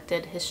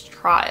affected his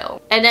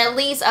trial. And at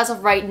least as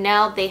of right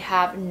now, they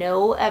have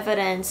no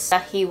evidence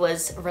that he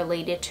was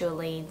related to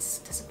Elaine's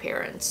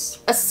disappearance.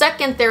 A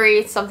second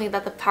theory, something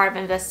that the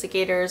private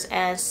investigators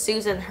and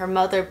Susan, her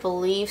mother,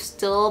 believe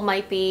still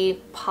might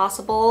be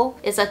possible,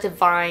 is that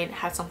Divine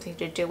had something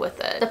to do with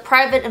it. The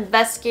private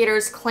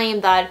investigators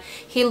claim that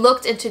he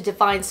looked into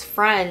Divine's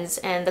friends,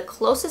 and the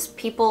closest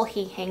people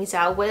he hangs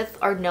out with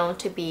are known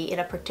to be in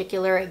a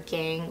particular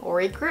gang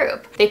or a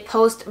group. They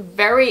post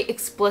very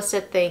explicit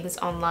things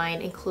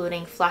online,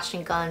 including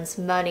flashing guns,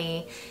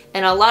 money,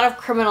 and a lot of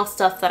criminal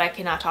stuff that I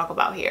cannot talk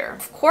about here.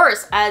 Of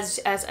course, as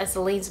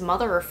Elaine's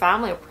mother or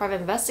family or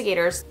private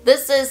investigators,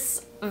 this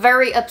is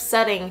very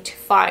upsetting to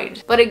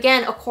find. But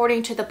again,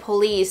 according to the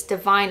police,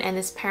 Divine and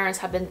his parents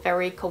have been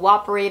very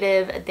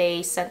cooperative.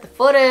 They sent the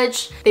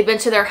footage, they've been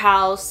to their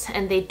house,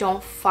 and they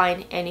don't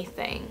find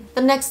anything.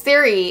 The next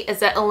theory is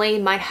that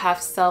Elaine might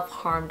have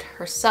self-harmed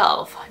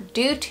herself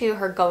due to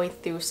her going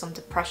through some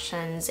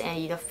depressions and,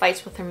 you know,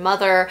 fights with her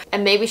mother,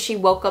 and maybe she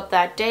woke up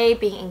that day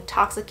being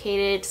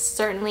intoxicated,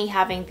 certainly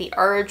having the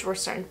urge or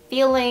certain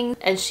feeling,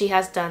 and she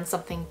has done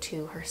something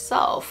to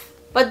herself.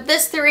 But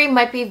this theory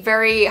might be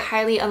very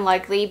highly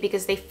unlikely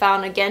because they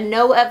found, again,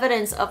 no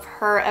evidence of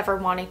her ever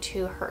wanting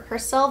to hurt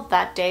herself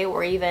that day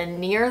or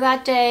even near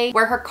that day.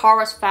 Where her car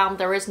was found,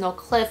 there is no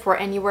cliff or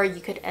anywhere you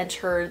could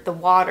enter the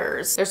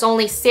waters. There's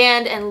only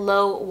sand and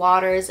low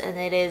waters, and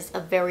it is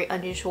a very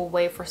unusual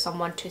way for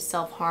someone to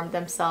self-harm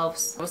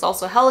themselves. There was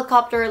also a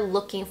helicopter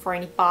looking for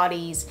any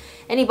bodies,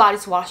 any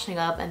bodies washing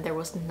up, and there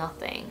was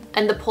nothing.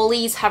 And the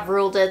police have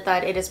ruled it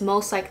that it is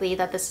most likely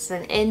that this is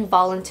an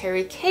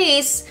involuntary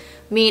case,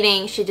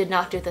 meaning she did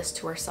not do this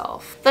to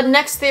herself. The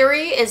next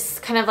theory is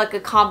kind of like a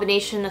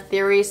combination of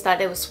theories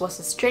that it was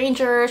a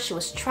stranger, she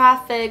was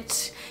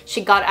trafficked,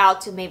 she got out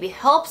to maybe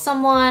help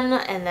someone,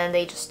 and then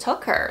they just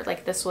took her.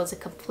 Like this was a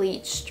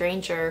complete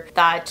stranger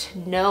that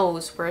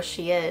knows where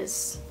she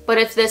is. But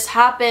if this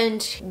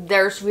happened,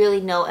 there's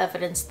really no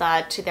evidence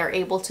that they're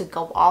able to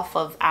go off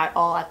of at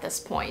all at this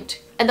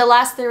point. And the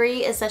last theory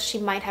is that she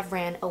might have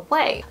ran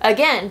away.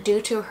 Again, due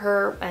to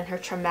her and her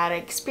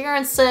traumatic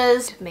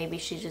experiences, maybe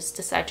she just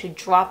decided to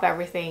drop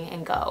everything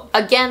and go.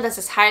 Again, this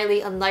is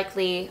highly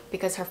unlikely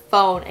because her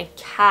phone and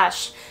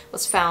cash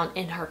was found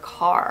in her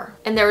car.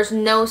 And there was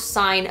no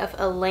sign of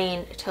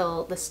Elaine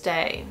till this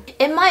day.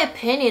 In my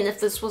opinion, if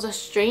this was a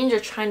stranger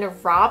trying to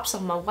rob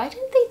someone, why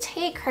didn't they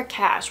take her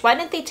cash? Why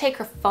didn't they take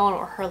her phone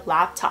or her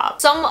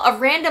laptop? A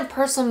random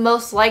person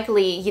most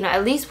likely, you know,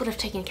 at least would have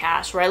taken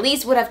cash, or at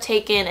least would have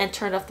taken and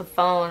turned off the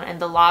phone and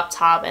the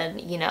laptop,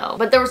 and you know,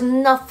 but there was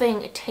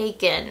nothing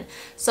taken.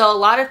 So a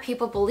lot of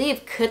people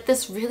believe, could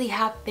this really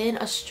have been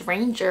a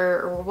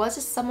stranger, or was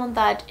it someone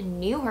that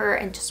knew her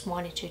and just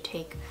wanted to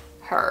take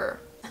her?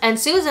 And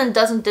Susan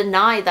doesn't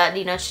deny that,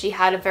 you know, she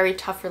had a very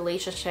tough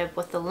relationship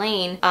with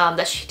Elaine,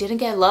 that she didn't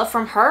get love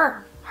from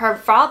her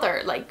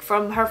father, like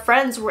from her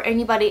friends or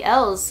anybody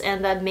else,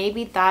 and that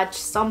maybe that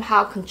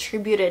somehow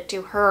contributed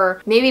to her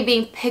maybe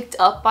being picked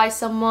up by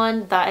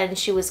someone, and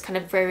she was kind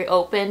of very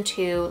open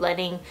to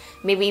letting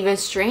maybe even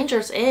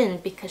strangers in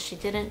because she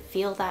didn't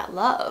feel that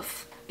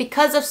love.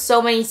 Because of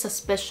so many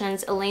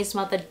suspicions, Elaine's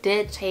mother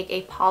did take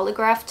a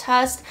polygraph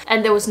test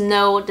and there was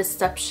no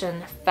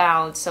deception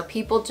found. So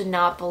people do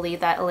not believe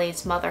that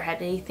Elaine's mother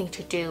had anything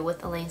to do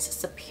with Elaine's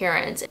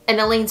disappearance. And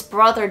Elaine's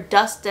brother,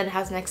 Dustin,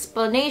 has an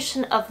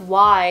explanation of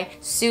why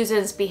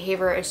Susan's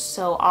behavior is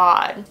so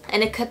odd.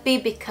 And it could be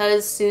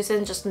because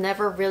Susan just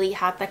never really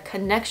had that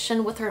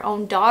connection with her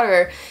own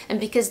daughter,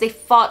 and because they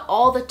fought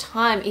all the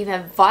time,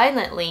 even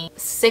violently.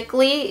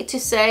 Sickly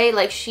to say,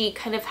 like she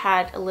kind of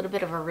had a little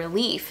bit of a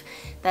relief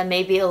that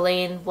maybe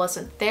Elaine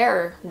wasn't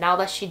there now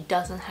that she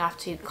doesn't have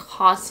to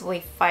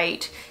constantly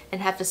fight and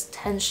have this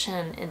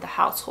tension in the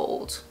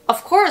household.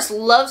 Of course,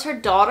 loves her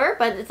daughter,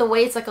 but the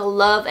way it's like a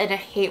love and a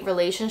hate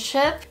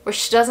relationship where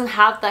she doesn't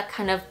have that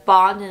kind of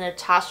bond and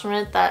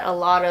attachment that a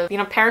lot of, you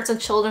know, parents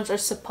and children are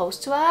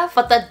supposed to have.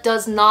 But that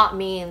does not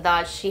mean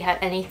that she had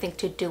anything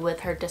to do with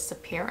her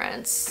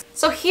disappearance.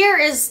 So here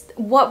is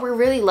what we're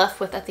really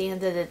left with at the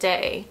end of the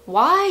day.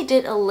 Why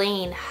did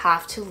Elaine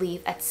have to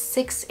leave at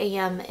 6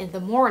 a.m. in the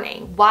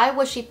morning? Why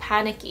was she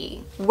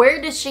panicky? Where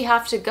did she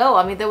have to go?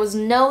 I mean, there was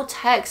no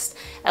text,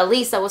 at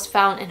least that was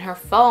found in her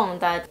phone,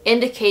 that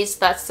indicates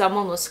that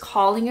someone was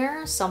calling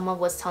her, someone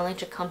was telling her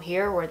to come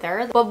here or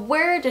there. But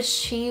where does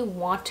she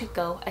want to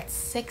go at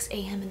 6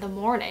 a.m. in the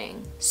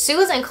morning?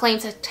 Susan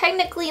claims that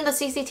technically in the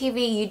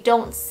CCTV you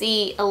don't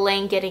see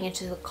Elaine getting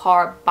into the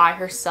car by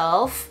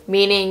herself,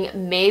 meaning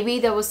maybe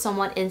there was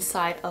someone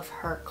inside of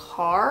her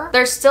car.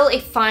 There's still a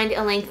Find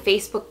Elaine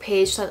Facebook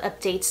page that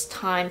updates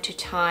time to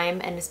time,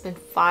 and it's been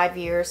 5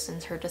 years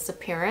since her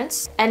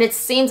disappearance. And it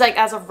seems like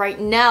as of right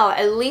now,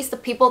 at least the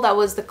people that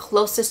was the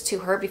closest to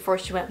her before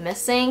she went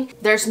missing,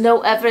 there's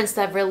no evidence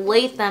that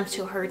relate them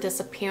to her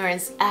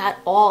disappearance at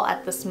all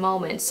at this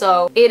moment.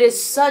 So it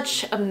is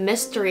such a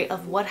mystery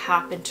of what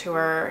happened to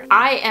her.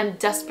 I am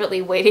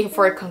desperately waiting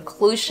for a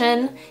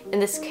conclusion in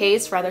this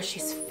case, whether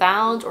she's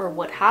found or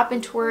what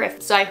happened to her.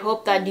 So I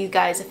hope that you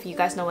guys, if you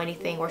guys know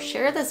anything, or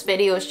share this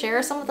video,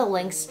 share some of the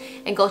links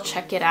and go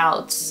check it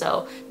out.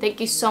 So thank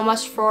you so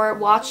much for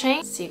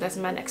watching. See you guys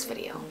in my next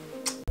video.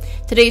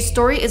 Today's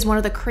story is one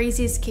of the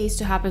craziest cases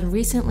to happen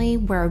recently,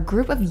 where a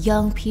group of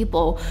young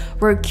people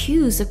were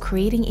accused of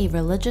creating a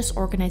religious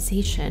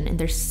organization in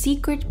their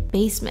secret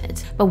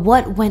basement. But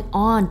what went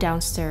on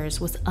downstairs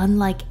was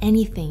unlike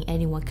anything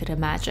anyone could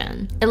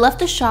imagine. It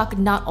left a shock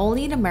not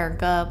only in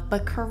America,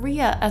 but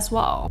Korea as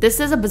well.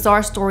 This is a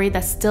bizarre story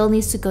that still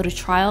needs to go to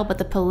trial, but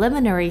the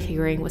preliminary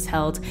hearing was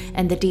held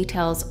and the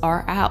details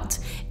are out.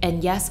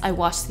 And yes, I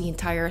watched the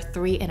entire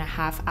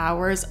 3.5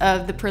 hours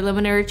of the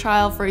preliminary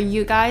trial for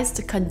you guys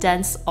to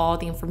condense all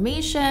the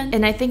information,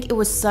 and I think it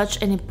was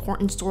such an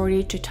important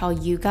story to tell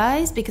you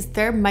guys because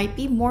there might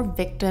be more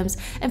victims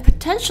and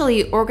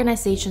potentially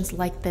organizations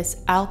like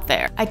this out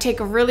there. I take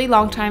a really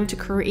long time to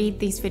create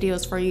these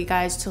videos for you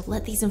guys to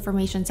let these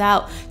informations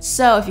out,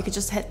 so if you could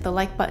just hit the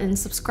like button,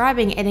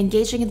 subscribing, and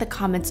engaging in the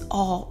comments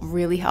all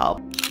really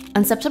help.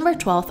 On September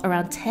 12th,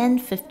 around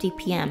 10:50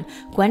 p.m.,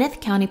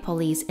 Gwinnett County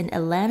Police in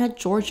Atlanta,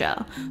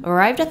 Georgia,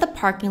 arrived at the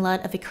parking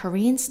lot of a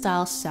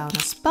Korean-style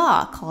sauna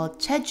spa called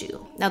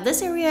Jeju. Now,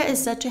 this area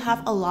is said to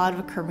have a lot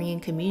of Korean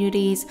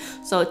communities,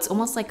 so it's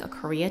almost like a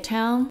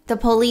Koreatown. The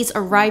police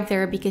arrived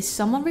there because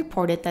someone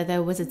reported that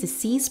there was a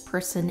deceased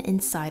person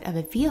inside of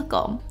a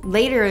vehicle.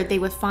 Later, they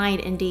would find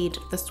indeed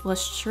this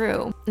was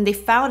true. And they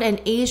found an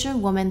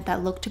Asian woman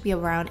that looked to be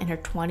around in her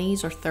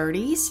 20s or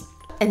 30s.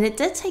 And it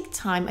did take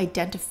time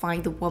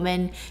identifying the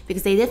woman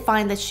because they did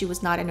find that she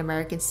was not an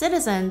American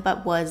citizen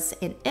but was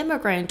an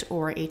immigrant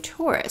or a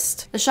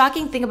tourist. The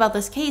shocking thing about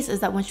this case is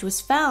that when she was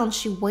found,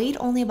 she weighed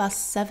only about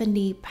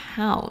 70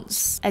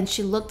 pounds and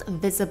she looked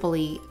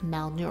visibly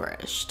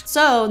malnourished.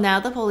 So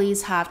now the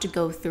police have to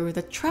go through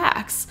the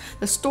tracks.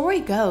 The story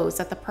goes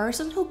that the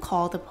person who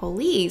called the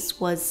police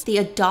was the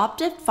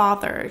adopted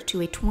father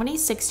to a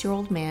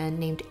 26-year-old man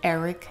named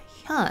Eric.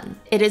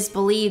 It is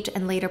believed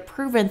and later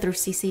proven through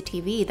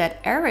CCTV that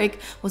Eric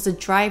was the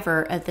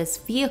driver of this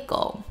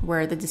vehicle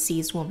where the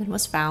deceased woman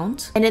was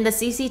found. And in the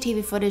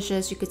CCTV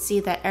footages, you could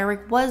see that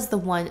Eric was the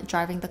one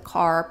driving the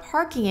car,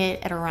 parking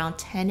it at around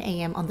 10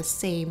 a.m. on the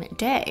same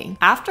day.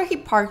 After he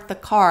parked the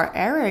car,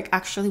 Eric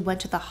actually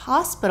went to the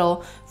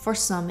hospital for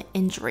some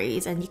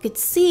injuries, and you could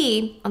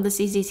see on the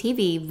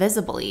CCTV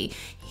visibly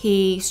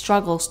he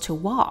struggles to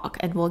walk,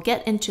 and we'll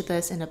get into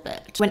this in a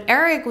bit. When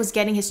Eric was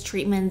getting his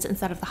treatments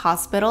inside of the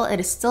hospital,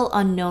 it is still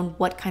unknown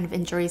what kind of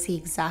injuries he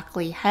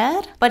exactly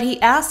had, but he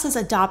asked his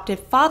adopted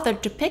father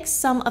to pick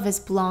some of his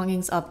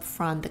belongings up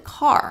from the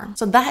car.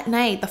 So that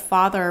night, the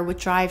father would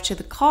drive to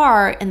the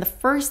car, and the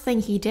first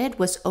thing he did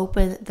was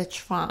open the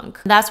trunk.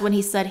 That's when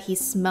he said he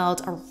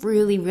smelled a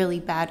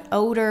really bad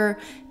odor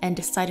and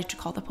decided to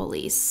call the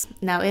police.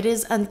 Now, it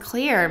is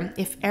unclear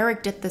if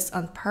Eric did this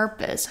on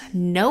purpose,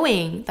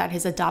 knowing that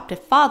his adopted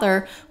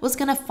father was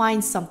gonna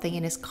find something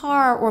in his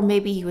car, or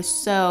maybe he was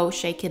so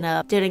shaken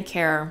up, didn't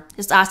care,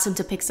 just asked him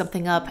to pick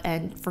something up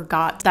and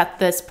forgot that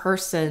this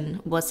person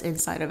was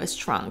inside of his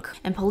trunk.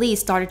 And police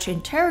started to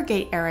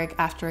interrogate Eric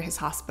after his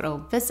hospital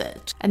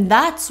visit. And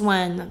that's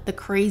when the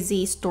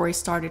crazy story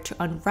started to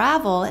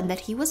unravel, and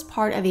that he was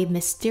part of a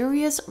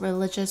mysterious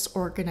religious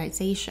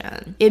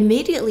organization.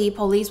 Immediately,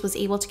 police was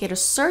able to get a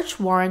search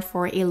warrant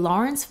for a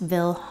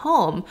Lawrenceville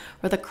home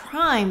where the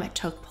crime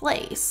took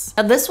place.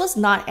 Now, this was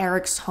not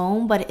Eric's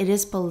home, but it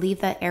is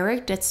believed that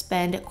Eric did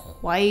spend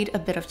quite a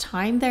bit of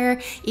time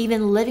there,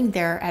 even living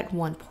there at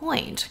one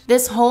point.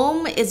 This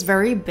home is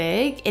very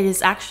big. It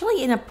is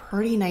actually in a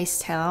pretty nice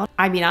town.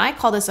 I mean, I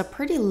call this a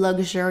pretty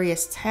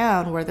luxurious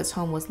town where this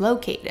home was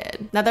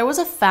located. Now, there was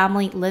a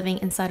family living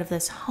inside of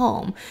this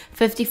home,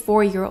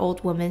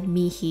 54-year-old woman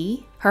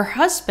Mihi, her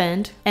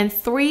husband, and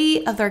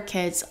 3 of their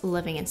kids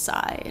living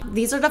inside.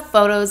 These are the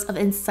photos of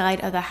inside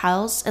of the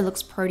house. It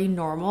looks pretty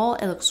normal.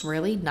 It looks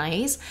really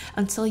nice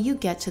until you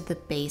get to the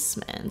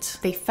basement.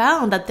 They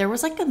found that there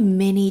was like a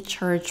mini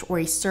church or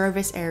a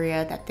service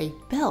area that they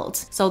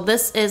built. So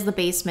this is the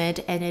basement,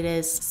 and it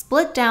is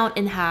split down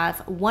in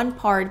half, one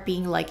part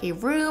being like a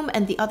room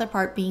and the other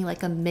part being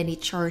like a mini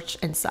church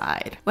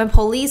inside. When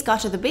police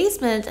got to the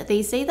basement,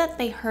 they say that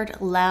they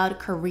heard loud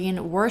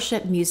Korean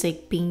worship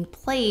music being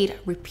played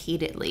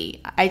repeatedly.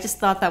 I just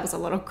thought that was a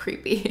little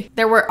creepy.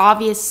 There were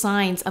obvious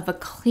signs of a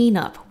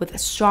cleanup with a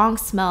strong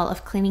smell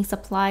of cleaning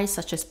supplies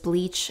such as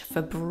bleach,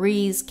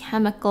 Febreze,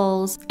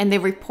 chemicals, and they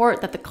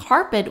report that the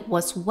carpet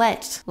was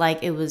wet,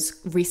 like it was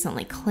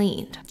recently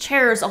cleaned.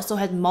 Chairs also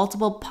had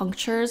multiple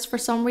punctures for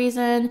some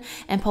reason,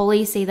 and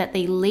police say that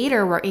they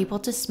later were able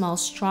to smell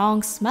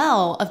strong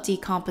smell of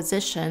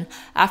decomposition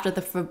after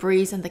the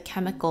Febreze and the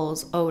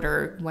chemicals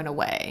odor went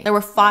away. There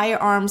were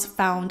firearms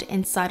found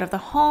inside of the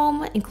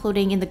home,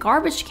 including in the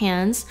garbage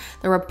can.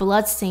 There were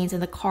blood stains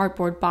in the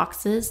cardboard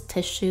boxes,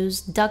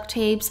 tissues, duct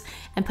tapes,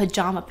 and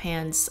pajama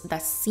pants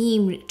that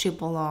seemed to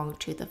belong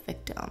to the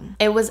victim.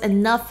 It was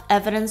enough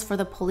evidence for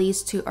the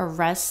police to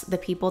arrest the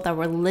people that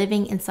were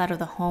living inside of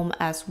the home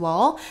as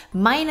well,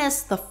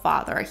 minus the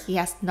father. He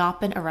has not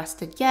been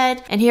arrested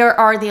yet. And here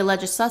are the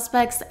alleged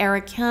suspects: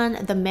 Eric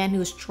Hyun, the man who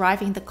was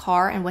driving the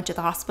car and went to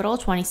the hospital,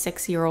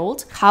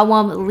 26-year-old;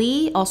 Kawam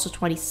Lee, also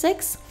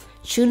 26;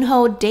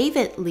 Chunho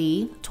David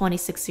Lee,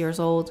 26 years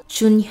old;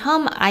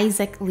 Chunhyum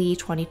Isaac Lee,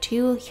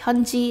 22;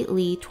 Hyunji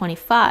Lee,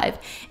 25,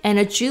 and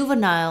a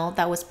juvenile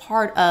that was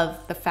part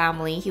of the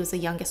family. He was the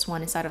youngest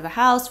one inside of the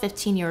house,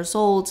 15 years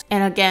old.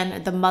 And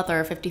again, the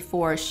mother,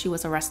 54, she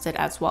was arrested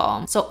as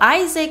well. So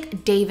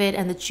Isaac, David,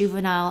 and the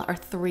juvenile are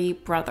 3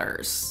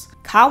 brothers.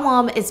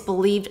 Kawam is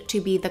believed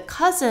to be the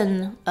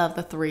cousin of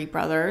the 3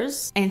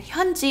 brothers, and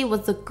Hyunji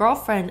was the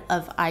girlfriend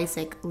of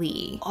Isaac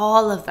Lee.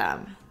 All of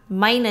them,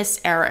 minus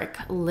Eric,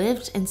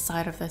 lived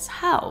inside of this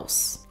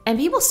house. And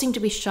people seem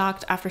to be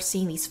shocked after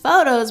seeing these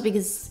photos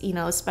because, you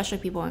know, especially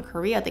people in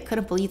Korea, they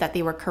couldn't believe that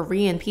they were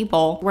Korean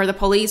people, where the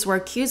police were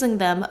accusing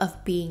them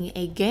of being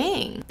a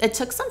gang. It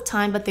took some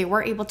time, but they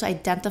were able to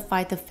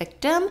identify the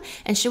victim,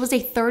 and she was a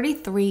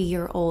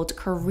 33-year-old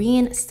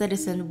Korean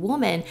citizen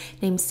woman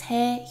named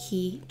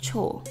Se-hee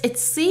Cho. It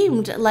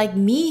seemed like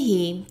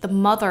Mihi, the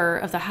mother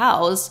of the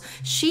house,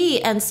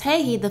 she and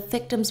Se-hee, the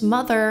victim's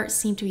mother,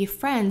 seemed to be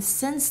friends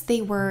since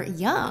they were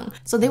young.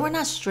 So they were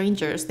not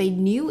strangers. They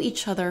knew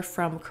each other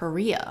from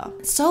Korea.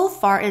 So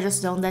far, it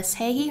is known that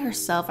Sae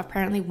herself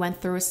apparently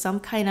went through some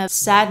kind of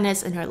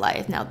sadness in her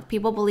life. Now,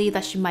 people believe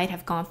that she might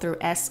have gone through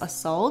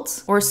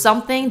assault or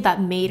something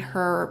that made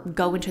her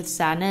go into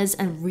sadness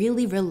and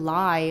really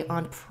rely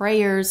on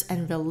prayers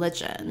and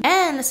religion.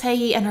 And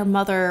Sae and her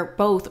mother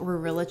both were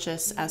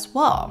religious as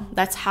well.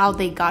 That's how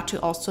they got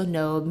to also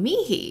know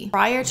Mihi.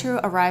 Prior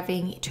to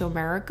arriving to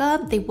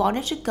America, they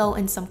wanted to go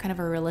in some kind of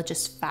a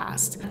religious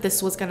fast.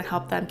 This was going to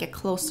help them get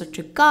closer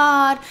to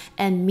God,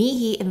 and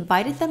Mihi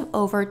invited them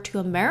over to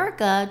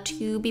America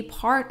to be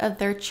part of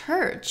their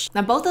church.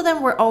 Now, both of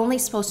them were only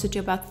supposed to do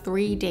about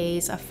 3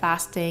 days of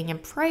fasting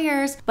and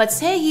prayers, but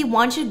Sae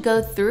wanted to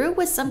go through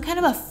with some kind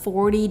of a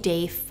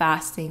 40-day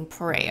fasting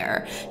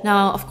prayer.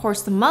 Now, of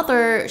course, the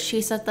mother,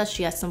 she said that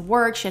she had some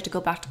work, she had to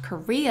go back to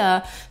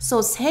Korea,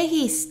 so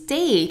Sae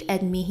stayed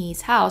at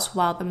Mihi's house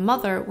while the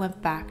mother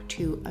went back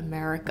to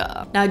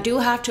America. Now, I do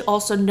have to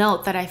also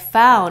note that I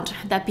found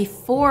that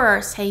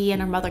before Sae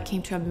and her mother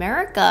came to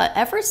America,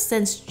 ever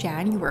since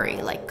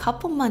January, like a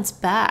couple months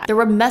back, there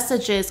were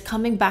messages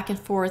coming back and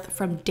forth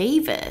from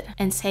David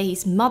and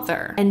Sae's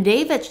mother. And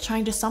David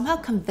trying to somehow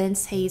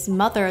convince Sae's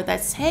mother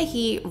that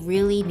Sae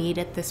really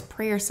needed this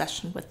prayer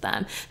session with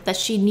them, that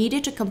she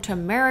needed to come to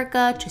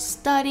America to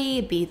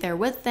study, be there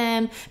with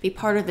them, be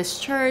part of this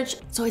church.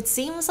 So it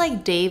seems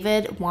like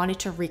David wanted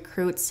to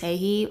recruit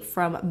Sae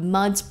from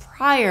months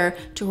prior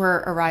to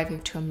her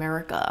arriving to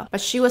America.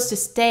 But she was to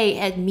stay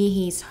at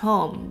Mihi's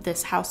home,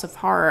 this house of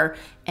horror,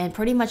 and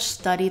pretty much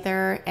study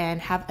there and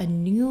have a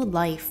new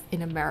life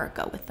in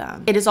America with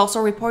them. It is also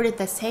reported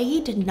that Sae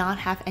did not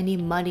have any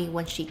money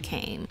when she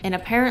came. And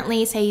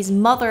apparently Sae's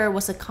mother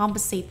was to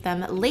compensate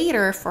them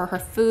later for her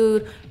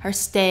food, her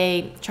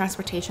stay,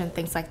 transportation,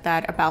 things like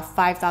that. About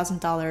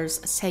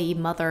 $5,000 Sae's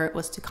mother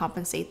was to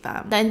compensate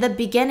them. Now, in the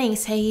beginning,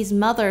 Sae's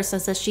mother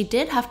says that she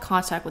did have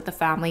contact with the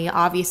family,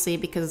 obviously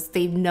because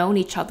they've known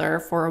each other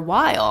for a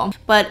while.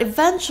 But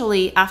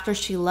eventually, after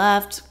she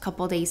left, a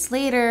couple days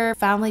later,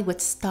 family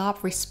would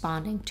stop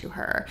responding to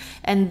her.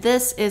 And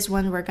this is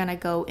when we're gonna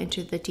go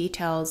into the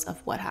details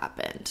of what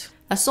happened.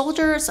 The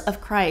Soldiers of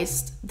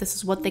Christ, this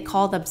is what they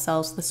call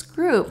themselves, this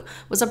group,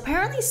 was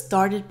apparently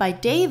started by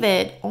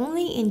David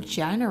only in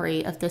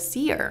January of this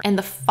year. And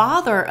the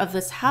father of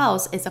this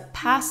house is a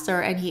pastor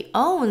and he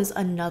owns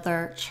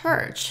another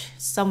church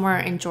somewhere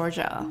in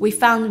Georgia. We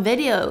found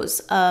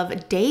videos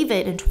of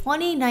David in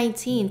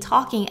 2019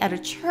 talking at a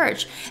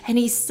church, and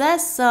he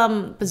says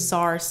some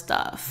bizarre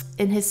stuff.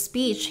 In his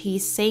speech,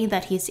 he's saying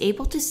that he's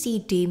able to see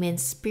demon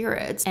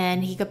spirits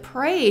and he could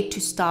pray to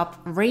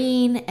stop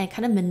rain and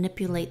kind of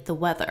manipulate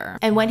the weather.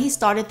 And when he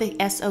started the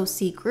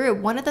SOC group,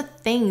 one of the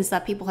things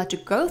that people had to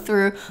go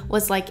through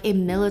was like a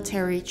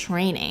military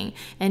training,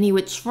 and he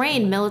would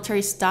train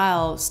military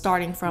style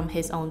starting from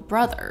his own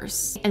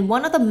brothers. And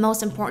one of the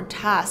most important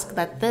tasks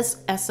that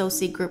this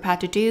SOC group had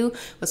to do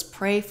was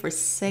pray for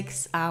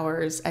 6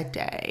 hours a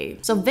day.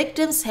 So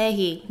victim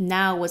Sae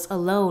now was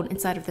alone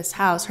inside of this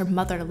house. Her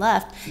mother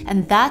left,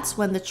 and that's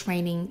when the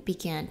training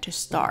began to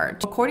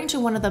start. According to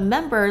one of the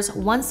members,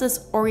 once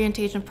this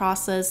orientation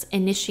process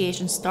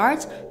initiation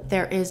starts,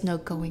 there is no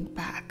going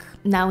back.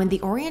 Now, in the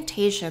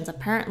orientations,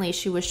 apparently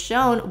she was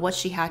shown what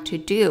she had to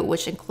do,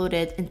 which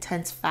included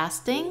intense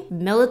fasting,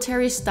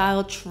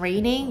 military-style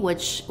training,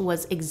 which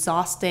was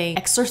exhausting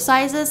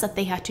exercises that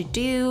they had to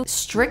do,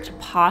 strict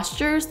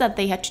postures that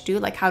they had to do,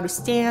 like how to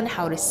stand,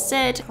 how to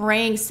sit,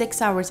 praying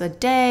 6 hours a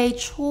day,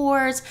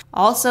 chores.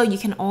 Also, you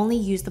can only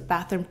use the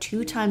bathroom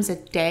 2 times a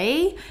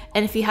day,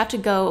 and if you had to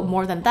go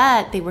more than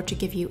that, they were to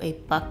give you a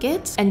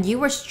bucket, and you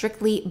were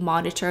strictly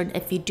monitored.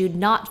 If you do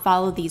not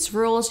follow these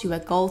rules, you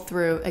would go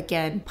through,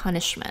 again,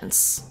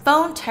 punishments.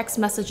 Phone text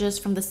messages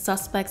from the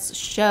suspects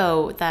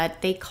show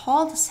that they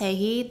called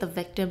Sae, the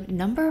victim,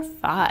 number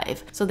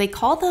 5. So they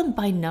called them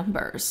by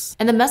numbers.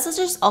 And the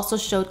messages also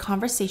showed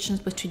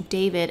conversations between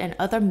David and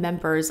other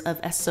members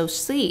of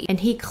SOC. And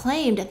he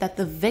claimed that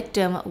the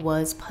victim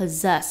was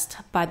possessed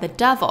by the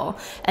devil.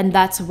 And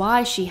that's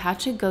why she had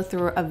to go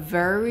through a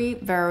very,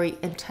 very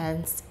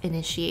intense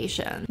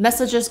initiation.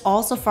 Messages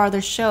also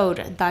further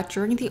showed that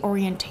during the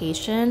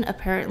orientation,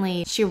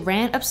 apparently she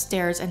ran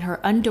upstairs in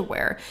her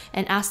underwear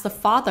and asked the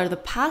father, the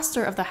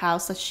pastor of the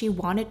house, that she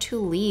wanted to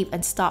leave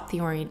and stop the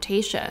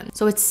orientation.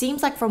 So it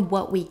seems like from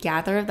what we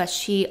gather that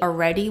she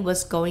already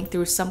was going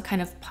through some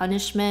kind of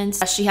punishment,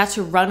 that she had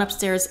to run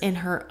upstairs in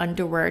her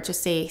underwear to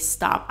say,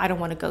 stop, I don't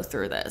want to go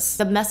through this.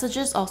 The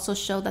messages also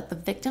show that the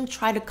victim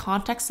tried to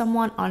contact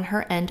someone on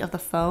her end of the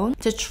phone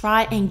to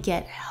try and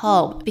get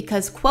help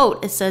because,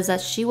 quote, it says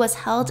that she was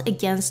held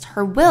against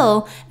her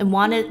will and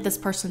wanted this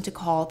person to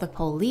call the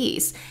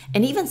police,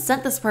 and even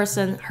sent this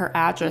person her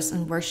address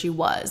and where she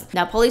was. was.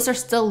 Now, police are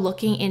still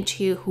looking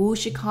into who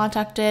she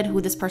contacted,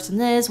 who this person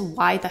is,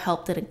 why the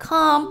help didn't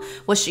come,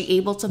 was she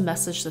able to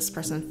message this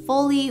person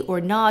fully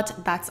or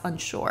not, that's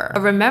unsure.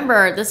 But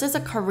remember, this is a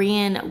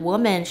Korean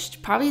woman. She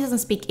probably doesn't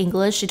speak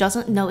English. She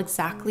doesn't know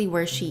exactly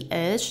where she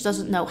is. She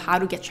doesn't know how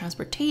to get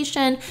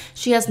transportation.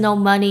 She has no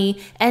money,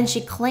 and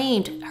she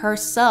claimed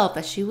herself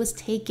that she was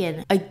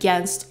taken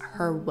against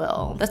her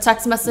will. The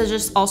text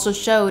messages also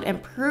showed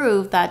and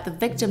proved that the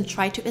victim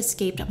tried to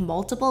escape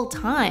multiple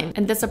times,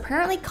 and this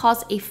apparently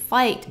caused a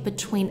fight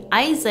between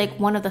Isaac,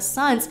 one of the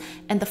sons,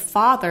 and the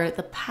father,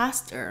 the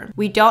pastor.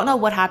 We don't know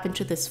what happened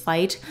to this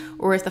fight,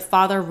 or if the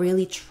father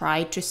really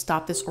tried to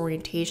stop this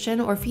orientation,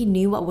 or if he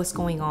knew what was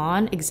going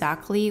on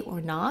exactly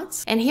or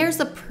not. And here's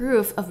the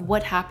proof of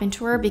what happened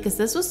to her, because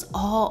this was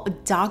all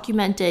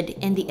documented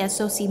in the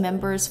SOC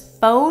members'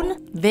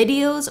 phone,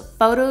 videos,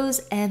 photos,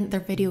 and their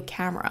video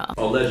camera.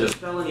 Alleged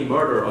felony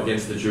murder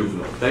against the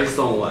juvenile. Based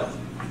on what?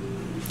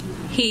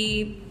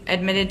 He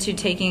admitted to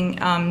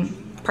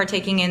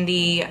partaking in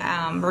the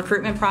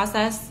recruitment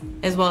process,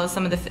 as well as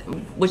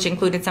which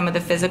included some of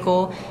the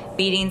physical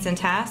beatings and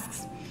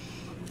tasks.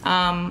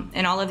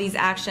 And all of these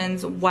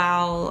actions,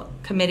 while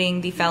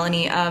committing the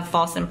felony of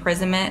false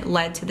imprisonment,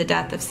 led to the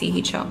death of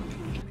Si-hee Cho.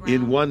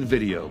 In one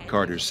video,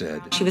 Carter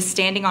said, she was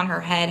standing on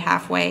her head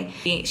halfway.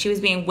 She was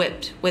being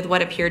whipped with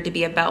what appeared to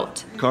be a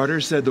belt.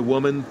 Carter said the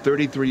woman,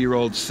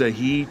 33-year-old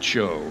Si-hee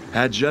Cho,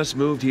 had just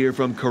moved here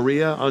from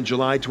Korea on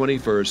July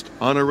 21st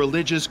on a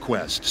religious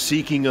quest,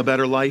 seeking a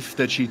better life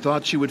that she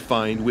thought she would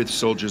find with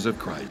soldiers of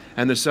Christ.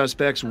 And the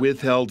suspects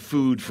withheld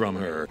food from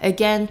her.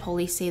 Again,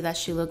 police say that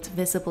she looked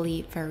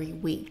visibly very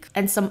weak.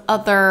 And some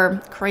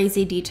other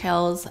crazy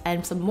details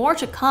and some more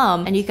to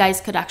come. And you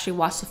guys could actually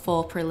watch the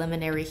full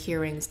preliminary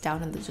hearings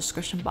down in the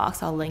description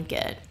box. I'll link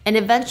it. And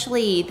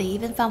eventually, they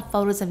even found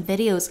photos and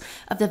videos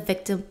of the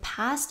victim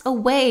passed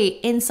away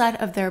inside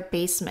of their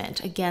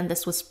basement. Again,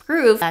 this was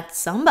proof that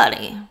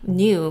somebody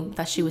knew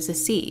that she was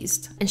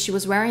deceased. And she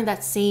was wearing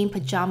that same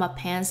pajama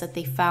pants that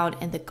they found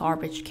in the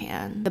garbage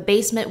can. The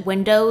basement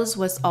windows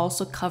was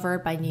also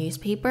covered by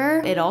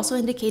newspaper. It also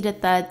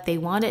indicated that they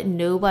wanted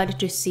nobody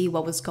to see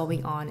what was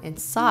going on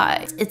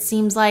inside. It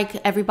seems like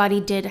everybody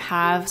did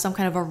have some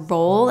kind of a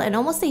role and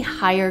almost a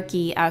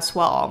hierarchy as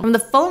well. From the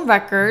phone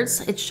records,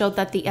 it showed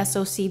that the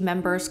SOC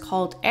members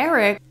called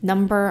Eric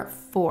number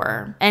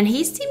 4. And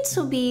he seemed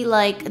to be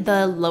like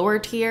the lower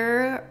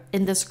tier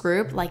in this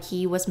group, like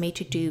he was made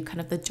to do kind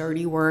of the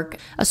dirty work.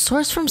 A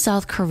source from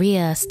South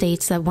Korea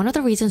states that one of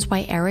the reasons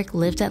why Eric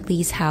lived at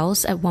Lee's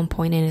house at one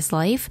point in his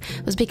life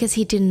was because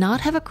he did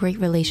not have a great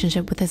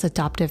relationship with his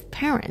adoptive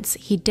parents.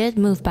 He did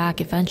move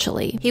back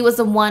eventually. He was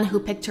the one who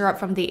picked her up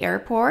from the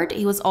airport.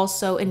 He was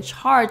also in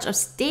charge of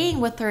staying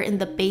with her in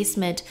the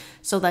basement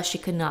so that she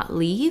could not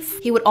leave.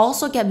 He would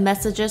also get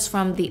messages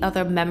from the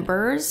other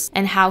members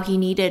and how he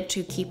needed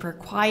to keep her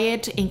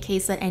quiet in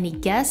case that any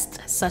guests,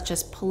 such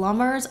as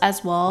plumbers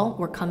as well,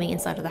 were coming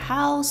inside of the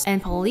house.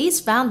 And police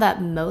found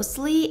that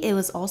mostly it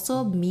was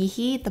also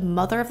Mihi, the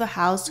mother of the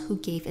house, who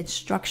gave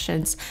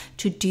instructions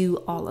to do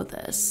all of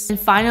this. And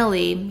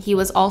finally, he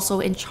was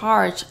also in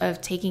charge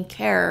of taking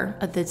care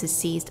of the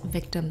deceased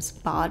victim's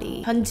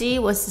body. Hyunji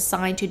was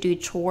assigned to do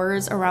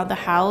chores around the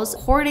house.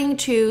 According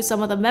to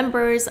some of the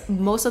members,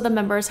 most of the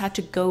members had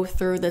to go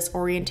through this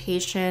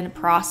orientation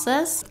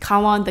process.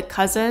 Kawon, the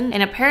cousin,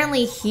 and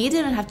apparently he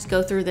didn't have to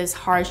go through this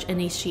harsh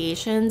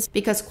initiations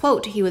because,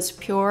 quote, he was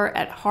pure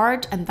at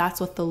heart, and that's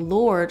what the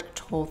Lord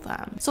told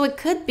them. So it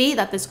could be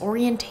that this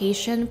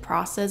orientation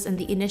process and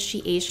the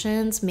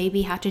initiations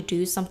maybe had to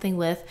do something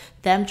with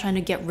them trying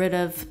to get rid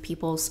of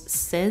people's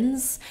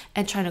sins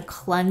and trying to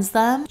cleanse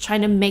them,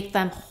 trying to make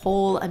them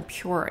whole and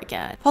pure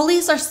again.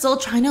 Police are still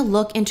trying to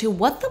look into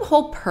what the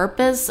whole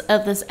purpose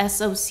of this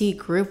SOC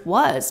group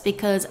was,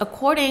 because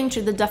according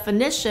to the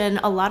definition,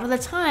 a lot of the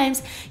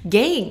times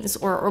gangs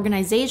or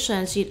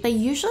organizations, they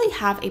usually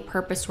have a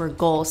purpose or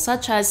goal,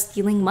 such as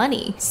stealing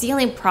money,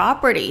 stealing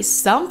property,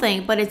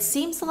 something. But it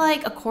seems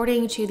like,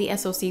 according to the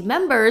SOC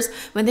members,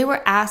 when they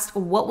were asked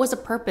what was the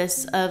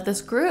purpose of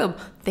this group,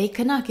 they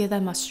could not give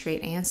them a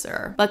straight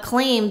answer, but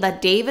claimed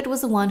that David was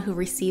the one who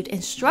received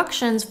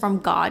instructions from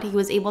God. He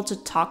was able to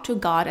talk to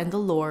God and the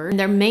Lord, and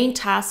their main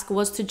task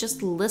was to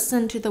just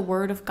listen to the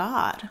word of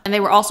God. And they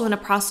were also in a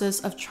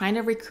process of trying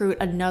to recruit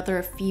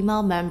another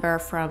female member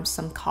from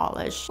some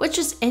college, which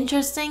is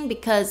interesting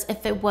because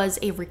if it was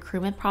a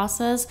recruitment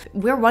process,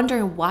 we're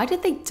wondering, why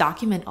did they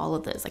document all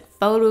of this, like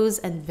photos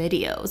and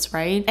videos,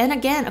 right? And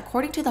again,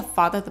 according to the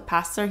father, the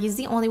pastor, he's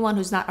the only one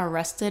who's not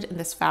arrested in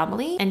this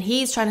family, and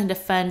he's trying to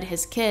defend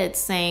his kids,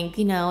 saying,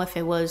 you know, if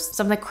it was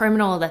something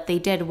criminal that they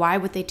did, why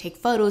would they take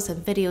photos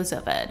and videos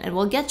of it? And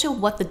we'll get to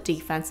what the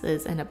defense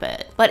is in a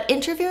bit. But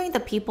interviewing the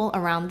people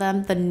around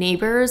them, the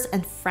neighbors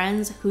and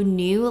friends who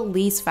knew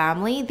Lee's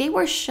family, they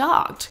were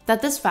shocked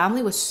that this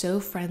family was so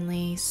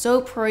friendly,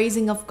 so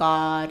praising of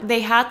God.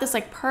 They had this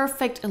like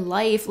perfect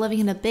life, living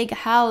in a big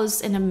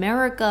house in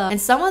America, and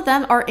some of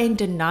them are in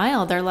denial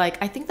denial. They're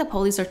like, I think the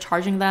police are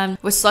charging them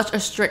with such a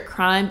strict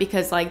crime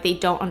because like they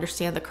don't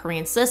understand the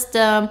Korean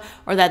system,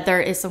 or that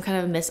there is some kind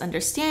of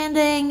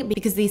misunderstanding,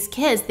 because these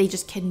kids, they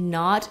just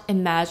cannot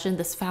imagine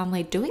this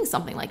family doing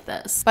something like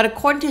this. But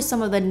according to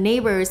some of the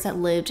neighbors that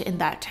lived in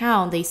that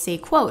town, they say,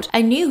 quote,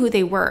 I knew who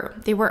they were.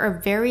 They were a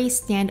very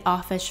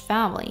standoffish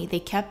family. They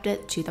kept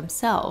it to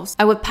themselves.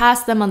 I would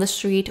pass them on the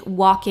street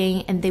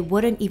walking and they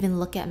wouldn't even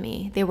look at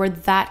me. They were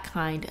that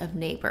kind of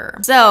neighbor.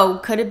 So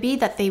could it be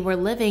that they were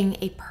living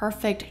a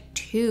perfect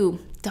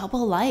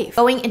double life?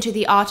 Going into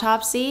the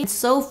autopsy,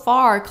 so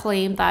far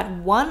claimed that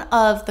one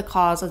of the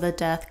cause of the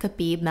death could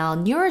be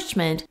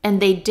malnourishment,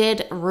 and they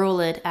did rule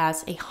it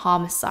as a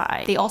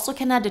homicide. They also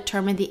cannot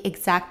determine the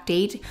exact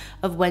date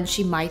of when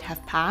she might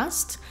have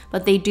passed,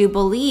 but they do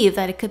believe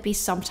that it could be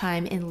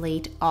sometime in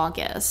late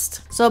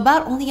August. So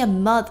about only a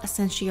month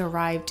since she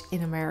arrived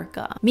in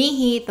America.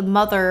 Mi-hee, the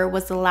mother,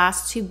 was the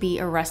last to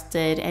be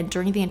arrested, and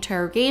during the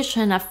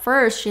interrogation, at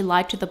first she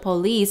lied to the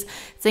police,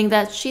 saying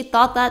that she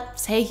thought that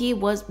Tae-hee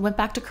went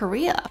back to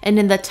Korea. And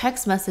in the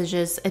text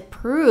messages, it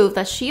proved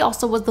that she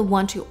also was the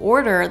one to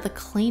order the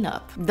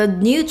cleanup. The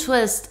new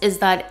twist is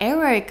that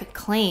Eric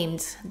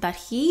claimed that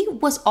he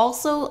was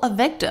also a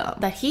victim,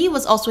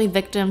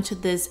 to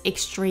this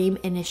extreme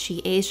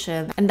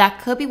initiation. And that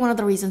could be one of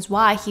the reasons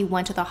why he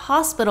went to the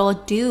hospital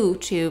due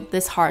to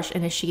this harsh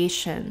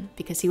initiation,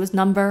 because he was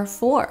number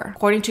 4.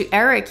 According to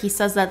Eric, he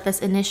says that this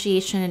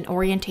initiation and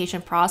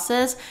orientation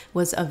process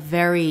was a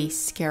very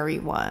scary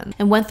one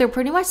and went through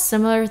pretty much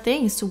similar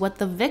things to what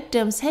the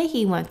victim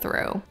Tae-hee went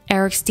through.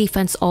 Eric's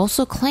defense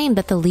also claimed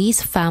that the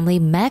Lee's family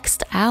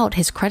maxed out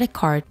his credit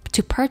card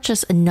to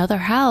purchase another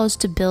house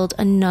to build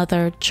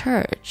another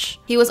church.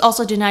 He was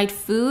also denied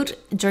food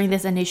during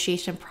this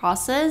initiation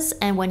process,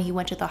 and when he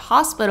went to the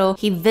hospital,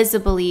 he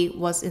visibly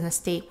was in a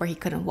state where he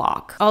couldn't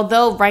walk.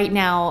 Although right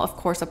now, of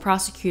course, the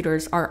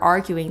prosecutors are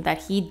arguing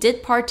that he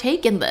did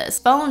partake in this.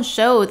 Phones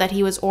show that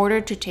he was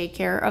ordered to take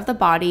care of the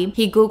body.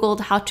 He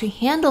Googled how to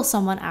handle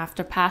someone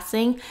after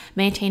passing,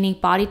 maintaining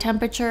body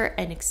temperature,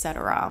 and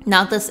etc.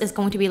 Now, this is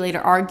going to be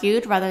later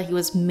argued whether he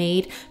was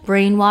made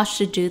brainwashed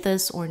to do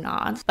this or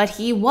not. But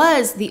he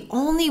was the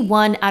only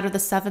one out of the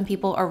 7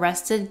 people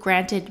arrested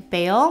granted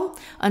bail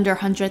under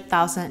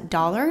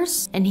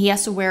 $100,000, and he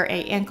has to wear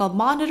an ankle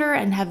monitor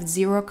and have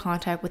 0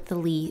 contact with the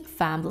Lee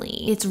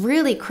family. It's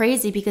really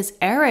crazy because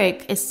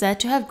Eric is said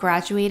to have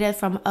graduated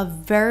from a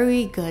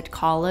very good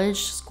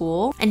college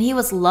school, and he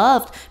was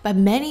loved by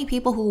many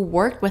people who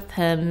worked with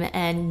him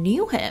and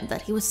knew him,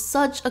 that he was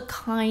such a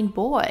kind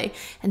boy,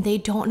 and they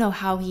don't know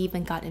how he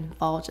even got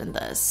involved in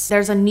this.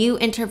 There's a new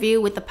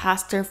interview with the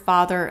pastor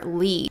Father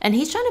Lee, and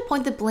he's trying to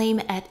point the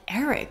blame at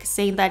Eric,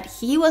 saying that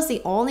he was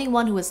the only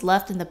one who was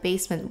left in the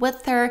basement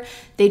with her.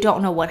 They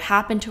don't know what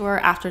happened to her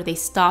after they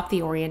stopped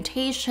the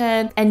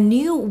orientation. A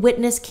new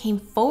witness came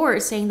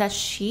forward saying that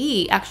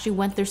she actually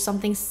went through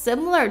something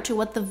similar to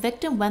what the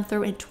victim went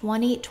through in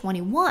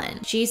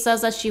 2021. She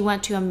says that she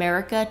went to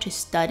America to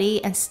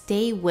study and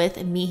stay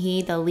with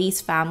Mi-hee, the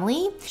Lee's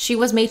family. She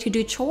was made to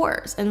do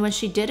chores, and when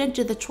she didn't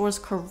do the chores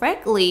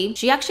correctly,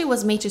 she actually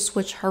was made to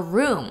switch her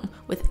room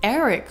with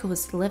Eric, who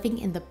was living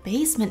in the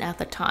basement at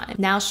the time.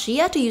 Now she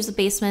had to use the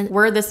basement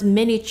where this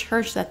mini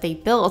church that they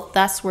built.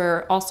 That's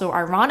where also,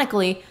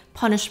 ironically,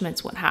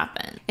 punishments would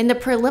happen. In the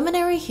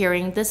preliminary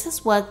hearing, this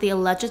is what the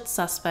alleged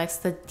suspects,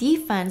 the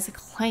defense,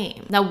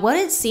 claim. Now, what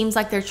it seems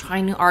like they're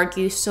trying to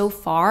argue so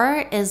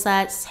far is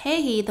that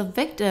Tae-hee, the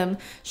victim,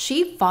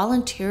 she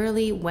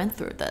voluntarily went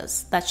through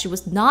this, that she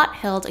was not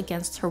held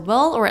against her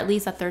will, or at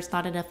least that there's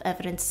not enough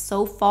evidence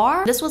so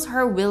far. This was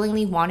her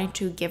willingly wanting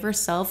to give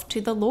herself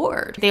to the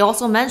Lord. They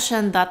also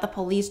mentioned that the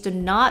police do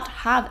not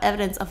have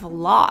evidence of a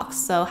lock,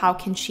 so how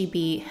can she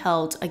be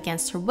held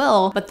against her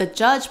will? But the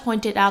judge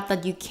pointed out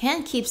that you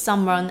can't keep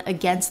someone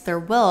against their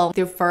will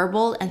through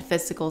verbal and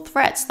physical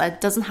threats. That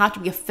doesn't have to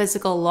be a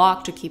physical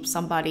lock to keep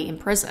somebody in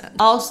prison.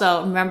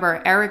 Also,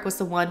 remember, Eric was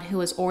the one who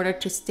was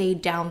ordered to stay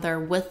down there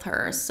with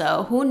her.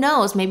 So who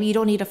knows, maybe you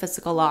don't need a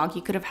physical lock.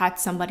 You could have had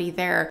somebody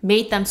there,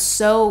 made them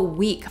so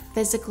weak,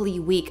 physically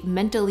weak,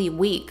 mentally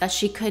weak, that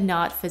she could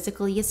not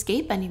physically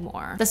escape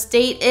anymore. The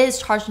state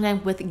is charging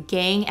them with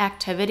gang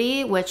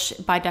activity, which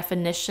by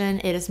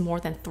definition, it is more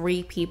than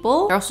 3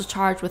 people. They're also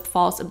charged with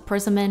false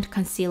imprisonment,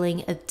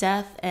 concealing a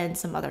death, and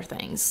some other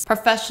things.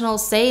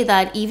 Professionals say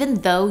that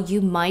even though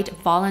you might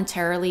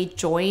voluntarily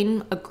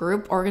join a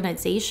group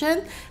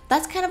organization,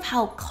 that's kind of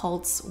how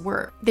cults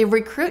work. They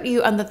recruit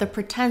you under the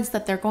pretense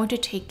that they're going to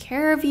take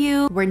care of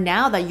you, where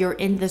now that you're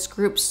in this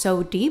group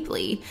so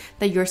deeply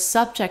that you're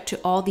subject to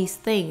all these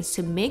things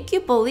to make you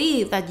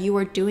believe that you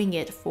are doing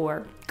it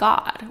for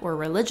God or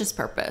religious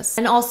purpose.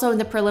 And also in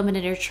the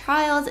preliminary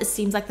trials, it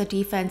seems like the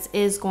defense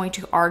is going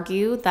to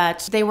argue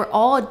that they were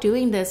all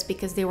doing this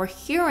because they were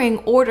hearing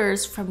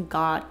orders from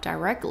God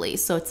directly.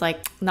 So it's like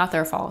not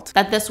their fault.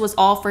 That this was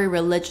all for a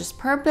religious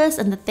purpose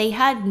and that they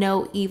had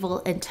no evil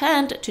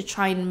intent to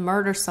try and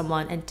murder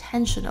someone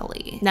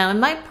intentionally. Now, in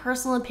my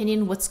personal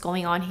opinion, what's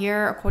going on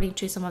here, according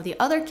to some of the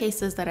other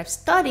cases that I've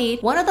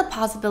studied, one of the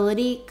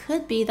possibility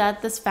could be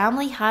that this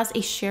family has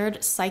a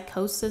shared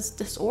psychosis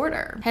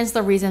disorder. Hence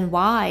the reason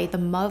why the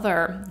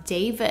mother,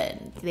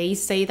 David, they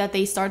say that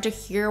they start to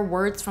hear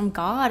words from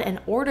God and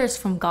orders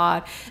from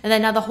God. And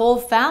then now the whole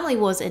family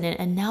was in it,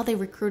 and now they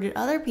recruited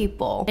other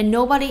people. And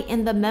nobody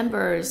in the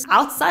members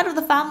outside of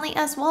the family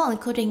as well,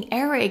 including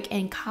Eric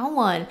and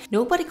Kawan,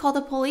 nobody called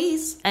the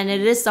police. And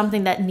it is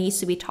something that needs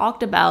to be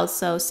talked about.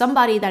 So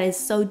somebody that is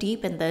so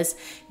deep in this,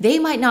 they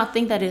might not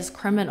think that it is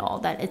criminal,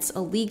 that it's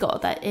illegal,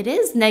 that it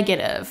is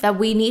negative, that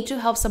we need to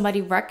help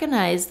somebody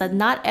recognize that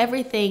not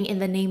everything in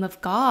the name of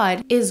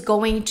God is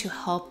going to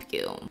help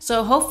you.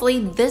 So hopefully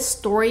this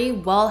story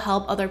will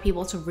help other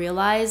people to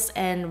realize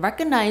and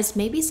recognize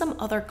maybe some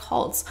other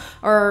cults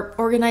or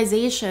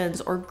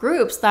organizations or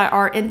groups that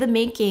are in the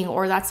making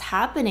or that's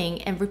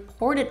happening, and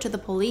report it to the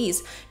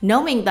police,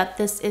 knowing that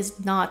this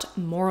is not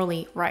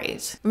morally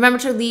right. Remember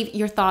to leave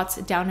your thoughts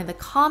down in the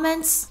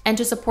comments, and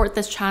to support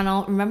this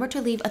channel, remember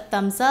to leave a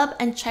thumbs up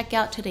and check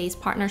out today's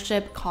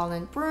partnership,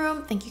 Colin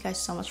Broom. Thank you guys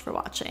so much for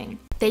watching.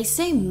 They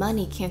say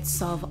money can't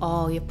solve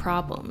all your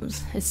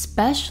problems,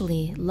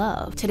 especially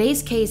love.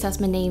 Today's case has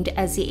been named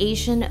as the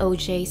Asian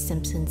O.J.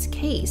 Simpson's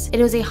case.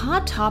 It was a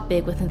hot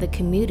topic within the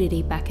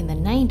community back in the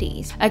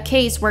 90s, a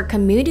case where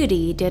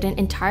community didn't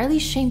entirely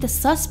shame the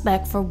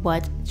suspect for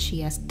what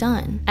she has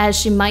done, as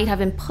she might have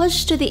been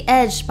pushed to the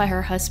edge by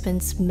her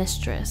husband's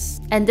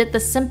mistress. And did the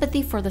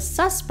sympathy for the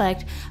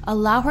suspect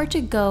allow her to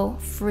go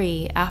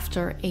free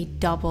after a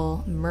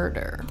double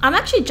murder? I'm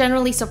actually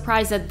generally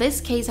surprised that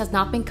this case has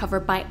not been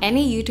covered by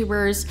any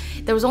YouTubers.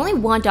 There was only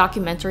one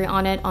documentary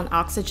on it on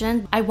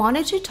Oxygen. I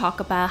wanted to talk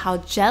about how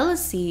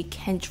jealousy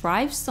can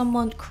drive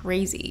someone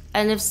crazy.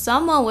 And if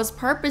someone was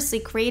purposely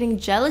creating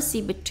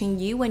jealousy between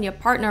you and your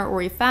partner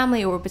or your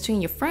family or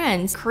between your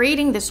friends,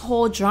 creating this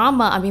whole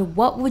drama, I mean,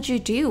 what would you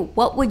do?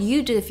 What would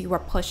you do if you were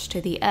pushed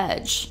to the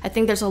edge? I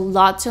think there's a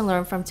lot to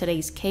learn from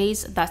today's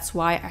case. That's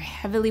why I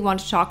heavily want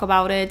to talk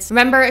about it.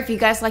 Remember, if you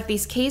guys like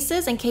these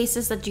cases and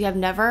cases that you have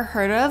never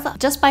heard of,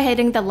 just by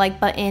hitting the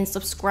like button,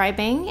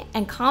 subscribing,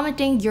 and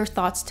commenting your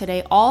thoughts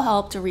today all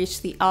help to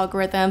reach the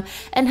algorithm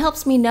and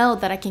helps me know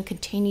that I can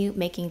continue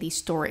making these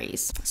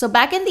stories. So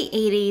back in the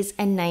 80s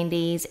and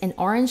 90s in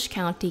Orange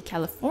County,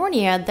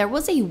 California, there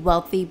was a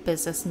wealthy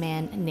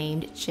businessman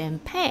named Jim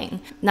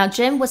Pang. Now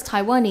Jim was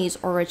Taiwanese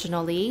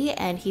originally,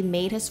 and he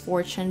made his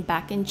fortune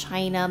back in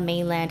China,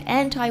 mainland,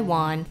 and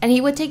Taiwan. And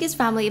he would take his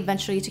family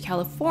eventually to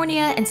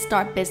California and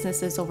start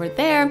businesses over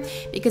there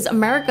because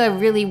America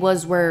really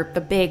was where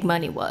the big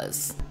money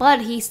was.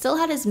 But he still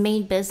had his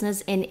main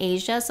business in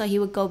Asia, so he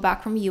would go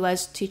back from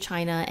US to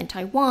China and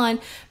Taiwan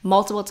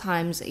multiple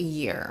times a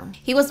year.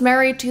 He was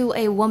married to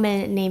a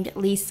woman named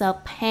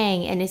Lisa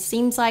Pang, and it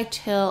seems like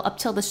up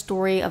till the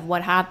story of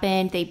what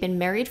happened, they've been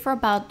married for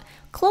about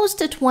close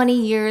to 20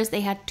 years.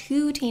 They had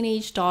 2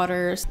 teenage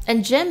daughters,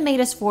 and Jim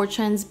made his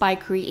fortunes by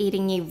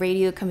creating a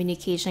radio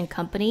communication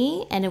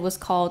company, and it was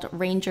called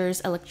Rangers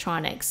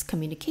Electronics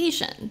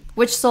Communication,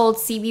 which sold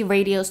CB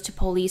radios to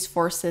police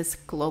forces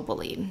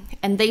globally.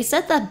 And they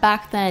said that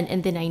back then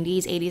in the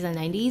 90s, 80s and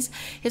 90s,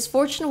 his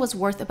fortune was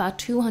worth about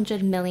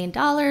 $200 million.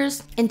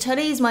 In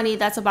today's money,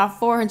 that's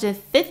about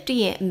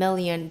 $450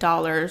 million.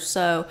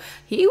 So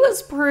he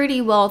was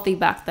pretty wealthy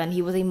back then.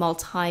 He was a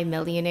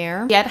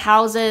multi-millionaire. He had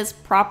houses,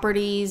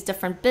 property,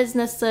 different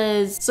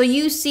businesses. So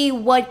you see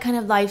what kind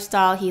of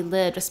lifestyle he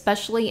lived,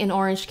 especially in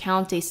Orange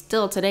County.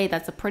 Still today,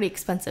 that's a pretty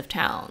expensive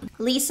town.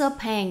 Lisa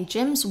Pang,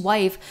 Jim's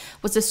wife,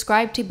 was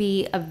described to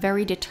be a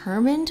very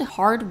determined,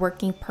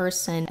 hardworking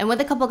person. And when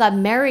the couple got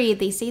married,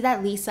 they say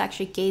that Lisa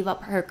actually gave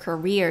up her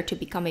career to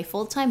become a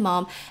full-time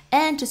mom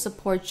and to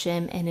support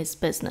Jim in his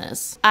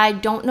business. I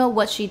don't know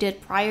what she did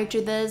prior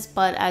to this,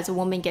 but as a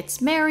woman gets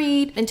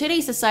married, in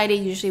today's society,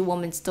 usually a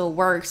woman still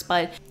works,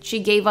 but she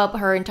gave up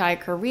her entire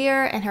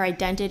career and her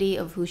identity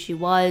of who she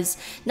was,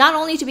 not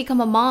only to become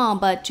a mom,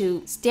 but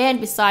to stand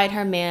beside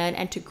her man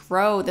and to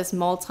grow this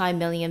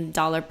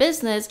multi-million-dollar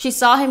business. She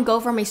saw him go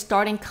from a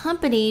starting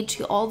company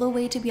to all the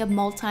way to be a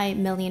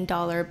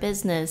multi-million-dollar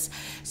business.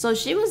 So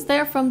she was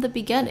there from the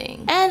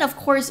beginning. And of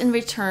course, in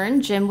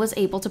return, Jim was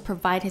able to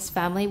provide his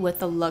family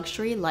with a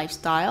luxury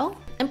lifestyle.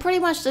 And pretty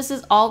much this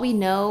is all we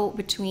know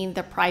between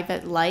their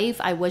private life.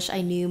 I wish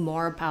I knew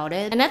more about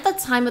it. And at the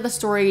time of the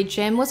story,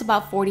 Jim was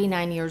about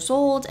 49 years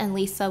old and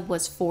Lisa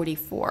was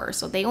 44.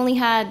 So they only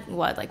had,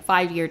 what, like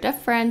 5-year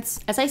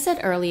difference. As I said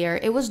earlier,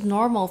 it was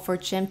normal for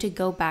Jim to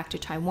go back to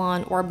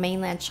Taiwan or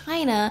mainland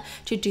China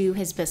to do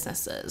his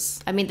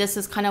businesses. I mean, this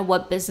is kind of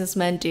what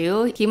businessmen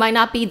do. He might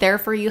not be there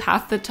for you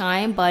half the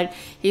time, but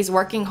he's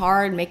working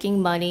hard,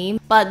 making money.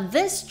 But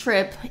this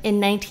trip in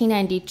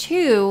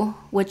 1992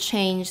 would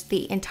change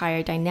the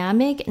entire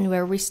dynamic and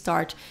where we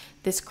start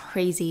this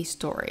crazy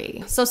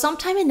story. So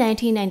sometime in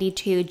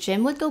 1992,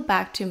 Jim would go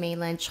back to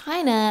mainland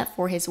China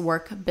for his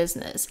work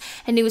business,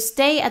 and he would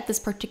stay at this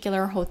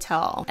particular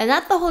hotel. And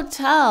at the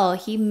hotel,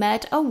 he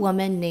met a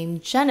woman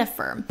named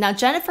Jennifer. Now,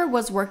 Jennifer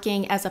was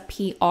working as a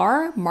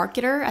PR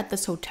marketer at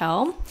this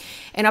hotel,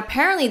 and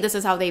apparently this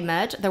is how they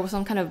met. There was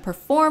some kind of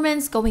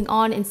performance going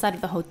on inside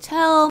of the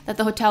hotel that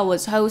the hotel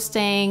was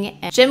hosting,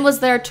 and Jim was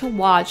there to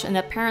watch, and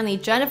apparently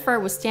Jennifer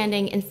was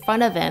standing in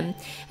front of him.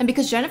 And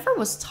because Jennifer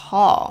was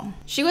tall,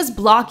 she was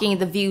blocking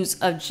the views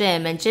of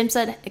Jim, and Jim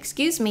said,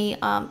 "Excuse me,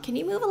 can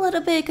you move a little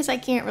bit because I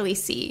can't really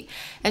see?"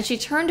 And she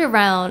turned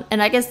around,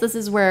 and I guess this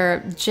is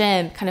where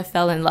Jim kind of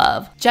fell in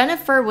love.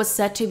 Jennifer was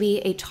said to be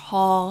a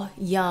tall,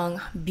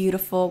 young,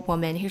 beautiful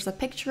woman. Here's a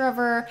picture of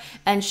her,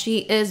 and she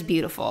is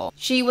beautiful.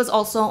 She was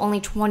also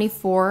only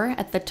 24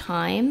 at the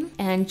time,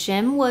 and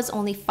Jim was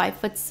only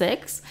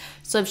 5'6".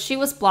 So if she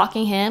was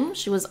blocking him,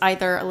 she was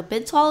either a little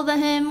bit taller than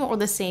him or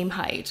the same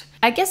height.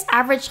 I guess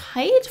average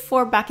height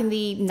for back in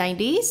the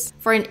 90s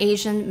for an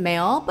Asian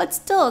male, but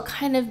still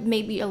kind of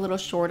maybe a little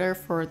shorter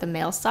for the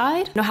male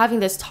side. You know, having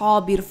this tall,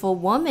 beautiful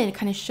woman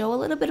kind of show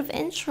a little bit of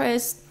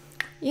interest,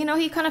 you know,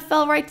 he kind of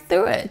fell right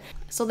through it.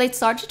 So they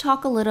started to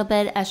talk a little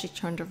bit as she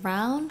turned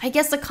around. I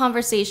guess the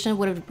conversation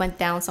would have went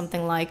down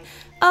something like,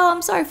 "Oh,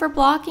 I'm sorry for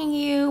blocking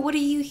you. What are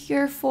you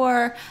here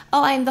for?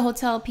 Oh, I'm the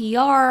hotel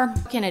PR.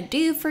 What can I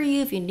do for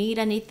you if you need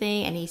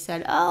anything?" And he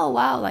said, "Oh,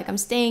 wow, like I'm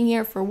staying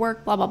here for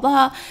work, blah, blah,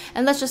 blah."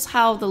 And that's just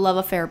how the love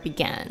affair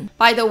began.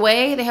 By the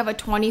way, they have a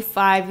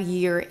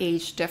 25-year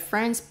age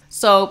difference.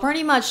 So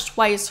pretty much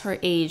twice her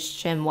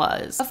age Jim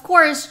was. Of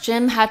course,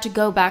 Jim had to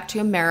go back to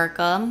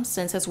America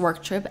since his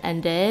work trip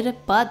ended,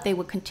 but they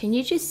would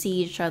continue to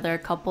see each other a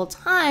couple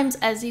times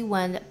as he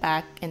went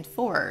back and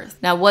forth.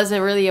 Now, was it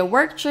really a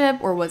work trip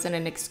or was it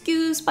an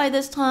excuse by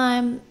this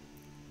time?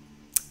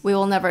 We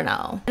will never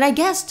know. And I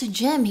guess to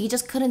Jim, he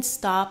just couldn't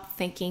stop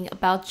thinking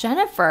about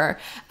Jennifer.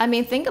 I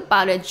mean, think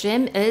about it.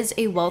 Jim is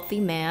a wealthy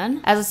man.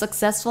 As a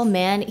successful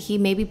man, he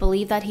maybe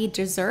believed that he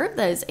deserved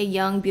this, a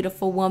young,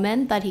 beautiful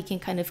woman that he can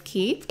kind of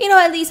keep. You know,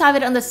 at least have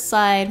it on the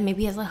side,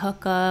 maybe as a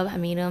hookup. I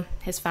mean,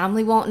 his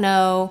family won't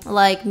know.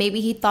 Like,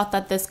 maybe he thought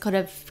that this could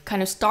have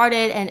kind of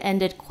started and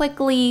ended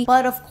quickly.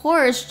 But of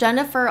course,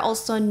 Jennifer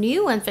also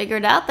knew and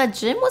figured out that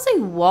Jim was a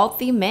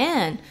wealthy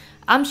man.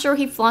 I'm sure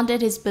he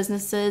flaunted his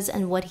businesses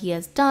and what he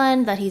has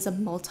done, that he's a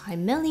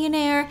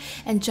multi-millionaire,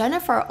 and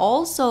Jennifer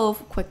also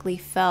quickly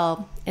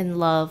fell in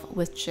love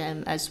with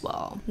Jim as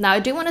well. Now, I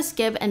do want to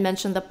skip and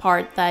mention the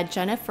part that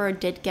Jennifer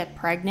did get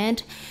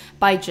pregnant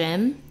by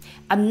Jim.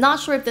 I'm not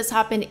sure if this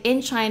happened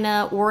in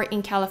China or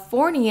in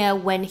California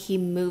when he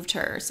moved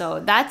her. So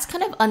that's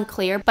kind of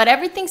unclear, but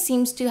everything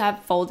seems to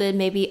have folded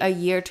maybe a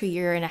year to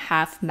year and a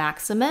half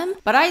maximum.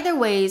 But either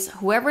ways,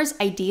 whoever's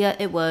idea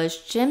it was,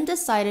 Jim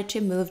decided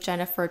to move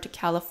Jennifer to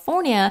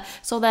California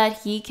so that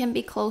he can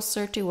be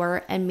closer to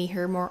her and meet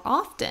her more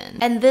often.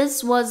 And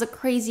this was the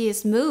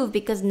craziest move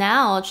because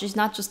now she's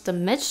not just a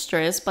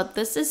mistress, but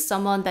this is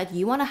someone that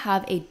you want to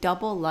have a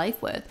double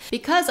life with.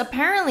 Because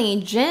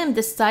apparently Jim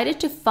decided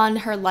to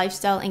fund her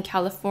lifestyle in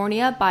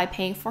California by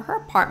paying for her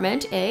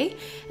apartment, A,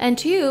 and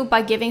 2,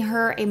 by giving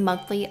her a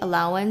monthly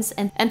allowance,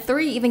 and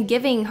 3, even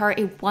giving her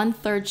a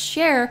 1/3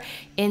 share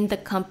in the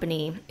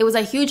company. It was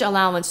a huge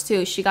allowance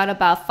too. She got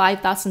about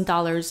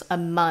 $5,000 a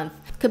month.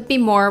 Could be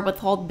more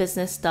with all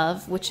business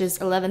stuff, which is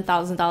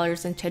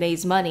 $11,000 in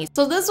today's money.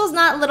 So this was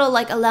not little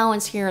like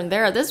allowance here and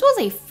there. This was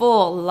a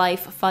full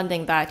life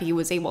funding that he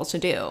was able to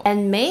do.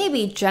 And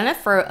maybe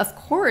Jennifer, of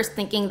course,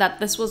 thinking that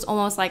this was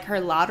almost like her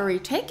lottery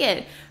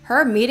ticket,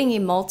 her meeting a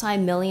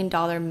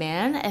multi-million-dollar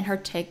man and her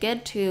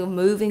ticket to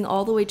moving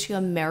all the way to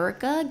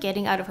America,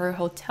 getting out of her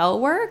hotel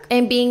work,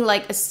 and being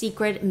like a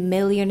secret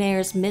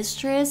millionaire's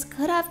mistress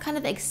could have kind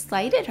of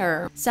excited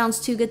her. Sounds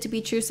too good to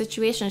be true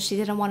situation. She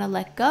didn't want to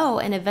let go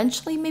and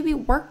eventually maybe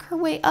work her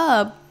way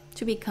up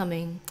to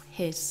becoming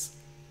his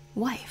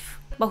wife.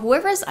 But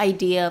whoever's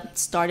idea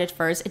started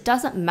first, it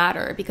doesn't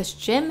matter because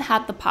Jim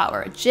had the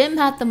power. Jim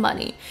had the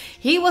money.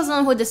 He was the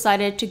one who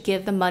decided to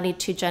give the money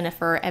to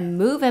Jennifer and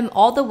move him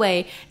all the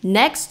way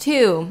next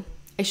to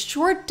a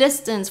short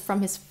distance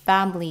from his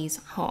family's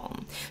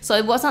home. So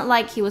it wasn't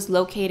like he was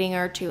locating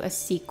her to a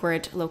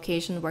secret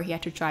location where he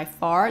had to drive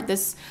far.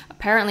 This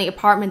apparently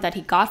apartment that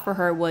he got for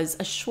her was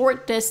a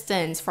short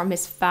distance from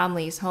his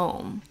family's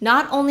home.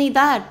 Not only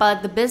that,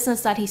 but the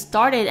business that he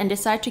started and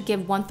decided to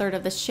give 1/3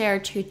 of the share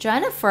to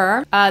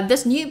Jennifer,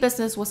 this new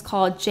business was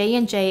called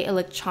J&J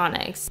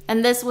Electronics.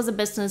 And this was a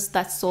business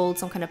that sold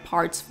some kind of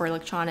parts for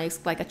electronics,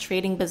 like a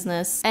trading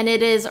business. And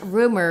it is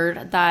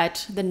rumored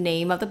that the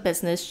name of the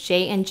business,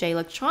 J&J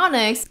Electronics,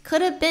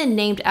 could have been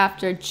named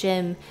after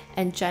Jim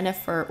and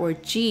Jennifer, or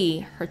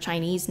G, her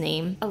Chinese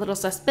name. A little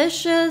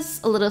suspicious,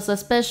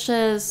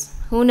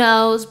 who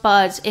knows?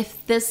 But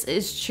if this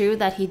is true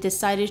that he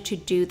decided to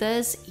do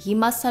this, he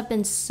must have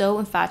been so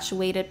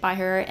infatuated by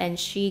her and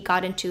she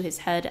got into his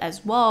head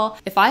as well.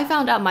 If I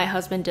found out my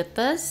husband did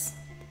this,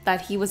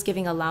 that he was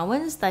giving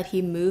allowance, that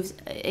he moves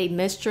a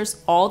mistress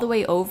all the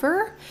way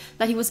over,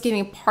 that he was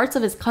giving parts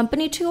of his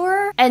company to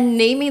her and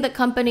naming the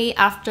company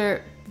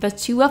after the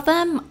two of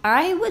them,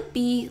 I would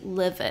be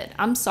livid.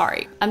 I'm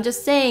sorry. I'm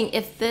just saying,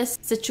 if this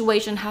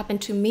situation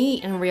happened to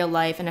me in real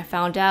life and I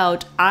found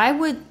out, I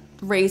would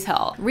raise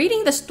hell.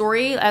 Reading the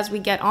story as we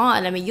get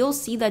on, I mean, you'll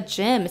see that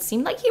Jim, it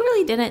seemed like he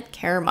really didn't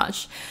care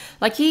much.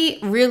 Like, he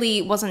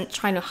really wasn't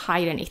trying to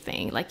hide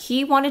anything. Like,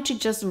 he wanted to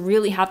just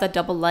really have that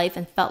double life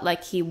and felt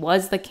like he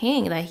was the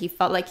king, that he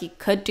felt like he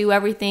could do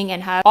everything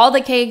and have all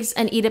the cakes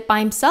and eat it by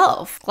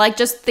himself. Like,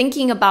 just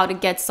thinking about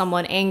it gets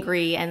someone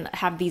angry and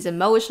have these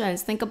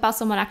emotions. Think about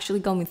someone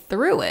actually going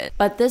through it.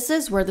 But this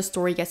is where the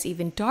story gets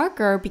even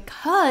darker,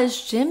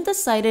 because Jim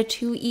decided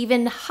to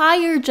even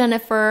hire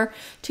Jennifer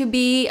to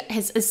be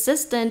his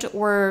assistant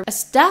or a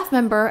staff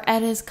member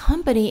at his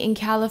company in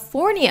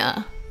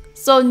California.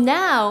 So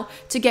now,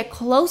 to get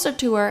closer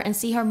to her and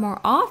see her more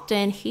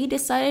often, he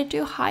decided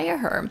to hire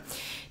her.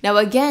 Now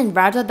again,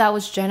 rather that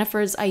was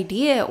Jennifer's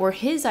idea or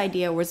his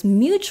idea was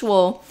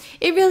mutual,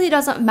 it really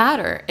doesn't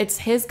matter. It's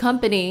his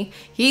company.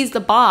 He's the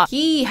boss.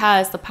 He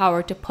has the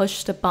power to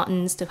push the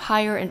buttons to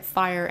hire and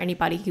fire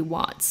anybody he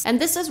wants.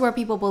 And this is where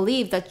people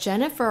believe that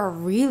Jennifer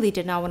really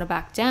did not want to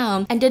back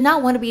down and did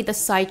not want to be the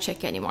side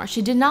chick anymore.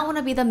 She did not want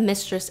to be the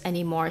mistress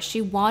anymore. She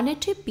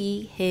wanted to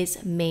be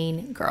his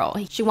main girl.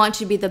 She wanted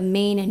to be the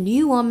main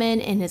new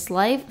woman in his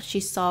life. She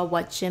saw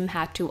what Jim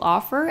had to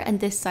offer and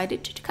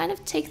decided to kind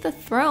of take the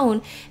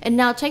throne and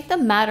now take the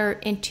matter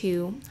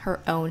into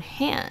her own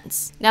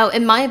hands. Now,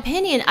 in my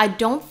opinion, I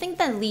don't think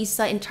that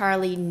Lisa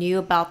entirely knew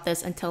about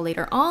this until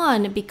later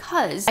on,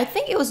 because I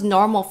think it was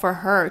normal for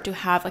her to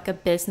have like a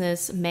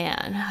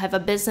businessman, have a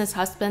business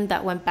husband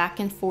that went back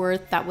and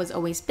forth, that was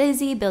always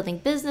busy building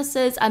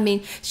businesses. I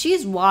mean,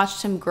 she's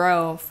watched him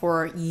grow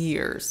for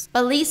years.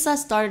 But Lisa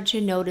started to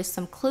notice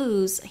some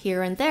clues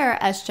here and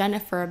there as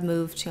Jennifer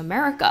moved to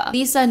America.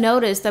 Lisa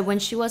noticed that when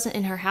she wasn't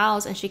in her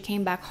house and she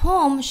came back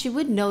home, she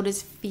would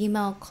notice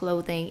female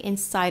clothing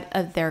inside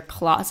of their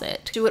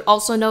closet. She would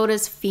also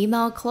notice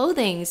female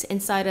clothing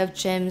inside of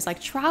Jim's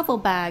like travel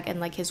bag and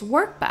like his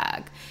work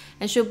bag.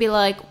 And she'll be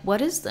like,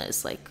 what is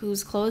this? Like,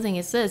 whose clothing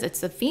is this?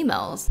 It's the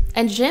females.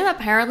 And Jim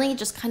apparently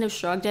just kind of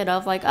shrugged it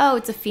off like, oh,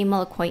 it's a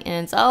female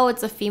acquaintance. Oh,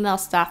 it's a female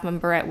staff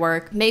member at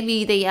work.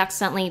 Maybe they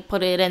accidentally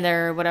put it in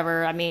there or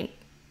whatever. I mean,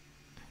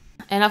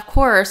 and of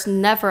course,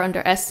 never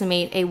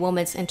underestimate a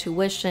woman's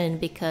intuition,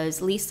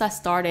 because Lisa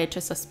started to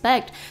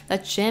suspect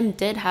that Jim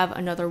did have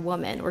another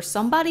woman or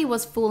somebody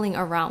was fooling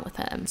around with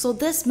him. So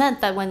this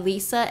meant that when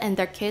Lisa and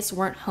their kids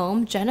weren't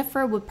home,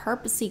 Jennifer would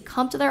purposely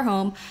come to their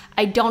home.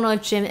 I don't know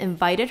if Jim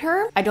invited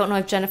her. I don't know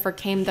if Jennifer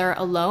came there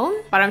alone,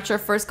 but I'm sure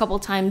first couple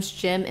times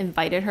Jim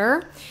invited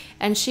her.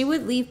 And she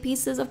would leave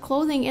pieces of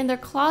clothing in their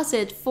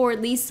closet for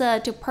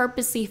Lisa to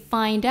purposely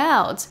find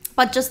out.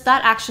 But just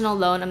that action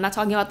alone, I'm not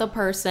talking about the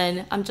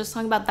person, I'm just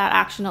talking about that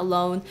action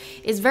alone,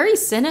 is very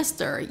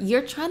sinister.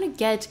 You're trying to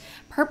get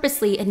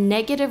purposely a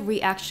negative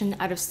reaction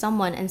out of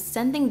someone and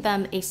sending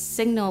them a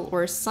signal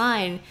or a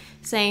sign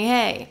saying,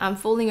 hey, I'm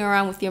fooling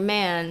around with your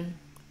man.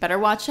 Better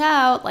watch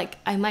out, like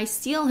I might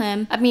steal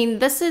him. I mean,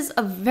 this is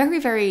a very,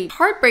 very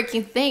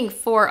heartbreaking thing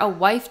for a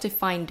wife to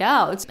find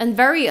out, and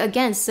very,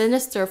 again,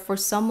 sinister for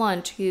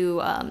someone to,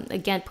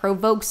 again,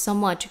 provoke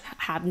someone to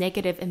have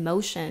negative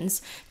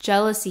emotions,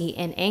 jealousy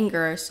and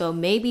anger. So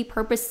maybe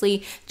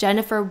purposely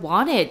Jennifer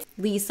wanted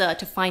Lisa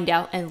to find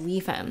out and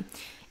leave him.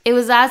 It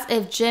was as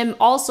if Jim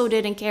also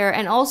didn't care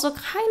and also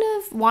kind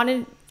of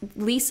wanted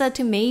Lisa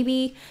to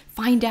maybe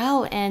find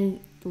out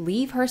and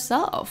leave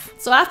herself.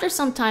 So after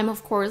some time,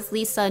 of course,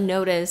 Lisa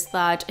noticed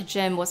that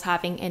Jim was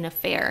having an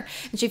affair,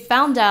 and she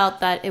found out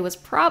that it was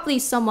probably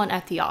someone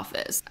at the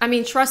office. I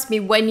mean, trust me,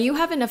 when you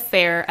have an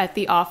affair at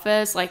the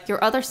office, like,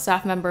 your other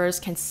staff members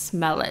can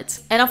smell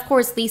it. And of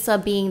course, Lisa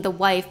being the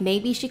wife,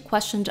 maybe she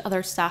questioned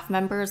other staff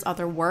members,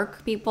 other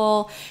work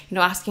people, you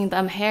know, asking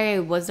them, hey,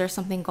 was there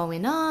something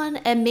going on?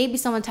 And maybe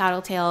someone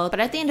tattletaled. But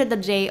at the end of the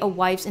day, a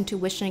wife's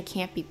intuition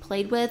can't be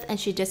played with, and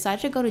she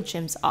decided to go to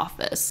Jim's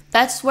office.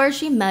 That's where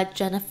she met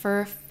Jennifer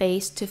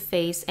face to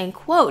face and,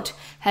 quote,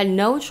 had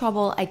no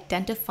trouble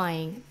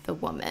identifying the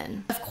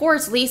woman. Of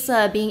course,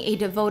 Lisa, being a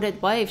devoted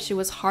wife, she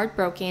was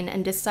heartbroken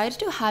and decided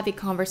to have a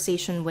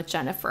conversation with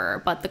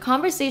Jennifer. But the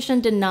conversation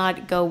did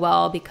not go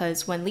well,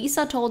 because when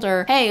Lisa told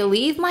her, hey,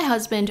 leave my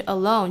husband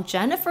alone,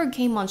 Jennifer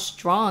came on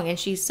strong and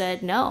she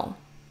said, no,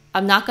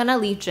 I'm not gonna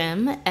leave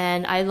Jim,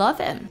 and I love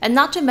him. And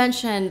not to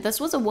mention, this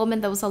was a woman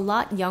that was a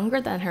lot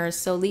younger than her,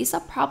 so Lisa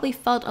probably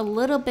felt a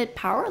little bit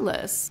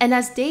powerless. And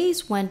as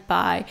days went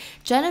by,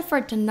 Jennifer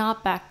did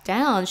not back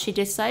down. She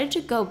decided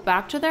to go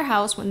back to their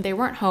house when they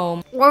weren't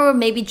home, or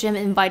maybe Jim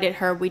invited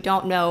her, we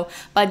don't know,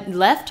 but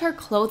left her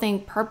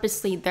clothing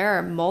purposely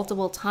there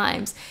multiple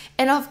times.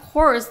 And of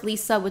course,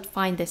 Lisa would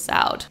find this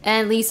out.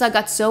 And Lisa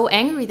got so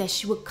angry that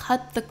she would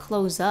cut the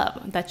clothes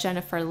up that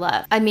Jennifer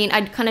left. I mean,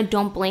 I kind of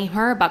don't blame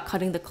her about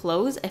cutting the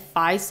clothes. If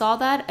I saw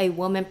that, a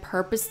woman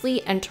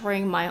purposely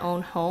entering my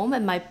own home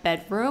and my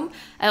bedroom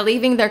and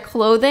leaving their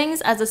clothing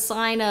as a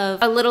sign of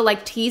a little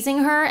like teasing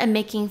her and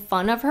making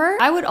fun of her,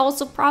 I would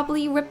also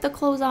probably rip the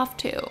clothes off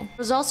too. There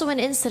was also an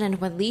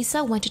incident when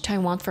Lisa went to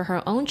Taiwan for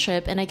her own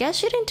trip, and I guess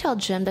she didn't tell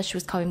Jim that she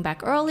was coming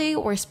back early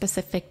or a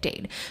specific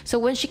date. So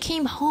when she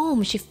came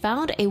home, she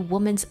found a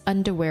woman's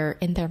underwear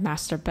in their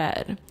master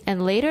bed.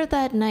 And later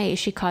that night,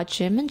 she caught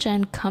Jim and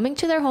Jen coming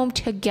to their home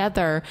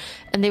together,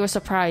 and they were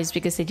surprised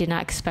because they did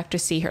not expect to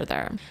see her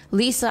there.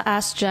 Lisa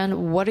asked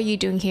Jen, "What are you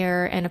doing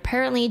here?" And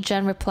apparently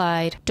Jen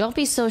replied, "Don't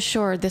be so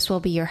sure this will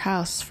be your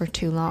house for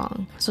too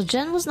long." So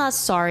Jen was not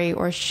sorry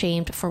or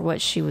ashamed for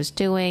what she was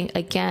doing.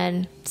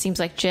 Again, seems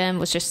like Jim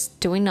was just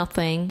doing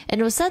nothing. And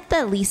it was said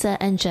that Lisa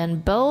and Jen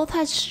both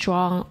had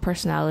strong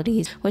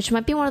personalities, which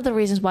might be one of the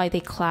reasons why they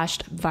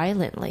clashed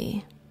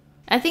violently.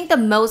 I think the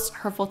most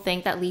hurtful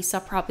thing that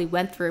Lisa probably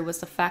went through was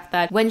the fact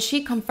that when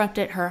she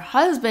confronted her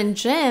husband,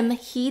 Jim,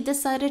 he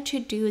decided to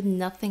do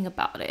nothing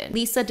about it.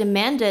 Lisa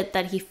demanded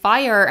that he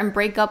fire and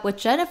break up with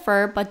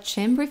Jennifer, but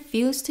Jim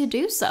refused to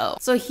do so.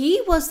 So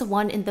he was the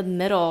one in the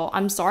middle,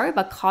 I'm sorry,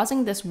 about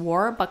causing this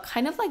war, but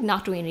kind of like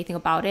not doing anything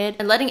about it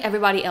and letting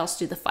everybody else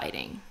do the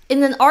fighting.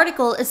 In an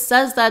article, it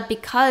says that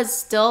because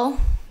still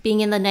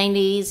being in the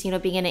 90s, you know,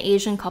 being an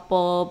Asian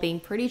couple,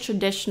 being pretty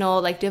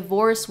traditional, like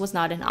divorce was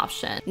not an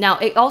option. Now,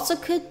 it also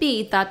could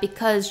be that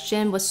because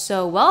Jim was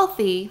so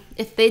wealthy,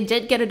 if they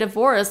did get a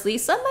divorce,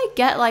 Lisa might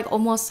get like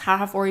almost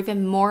half or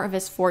even more of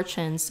his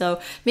fortune. So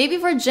maybe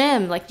for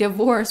Jim, like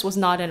divorce was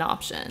not an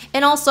option.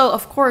 And also,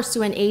 of course,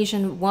 to an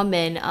Asian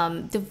woman,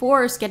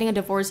 getting a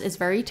divorce is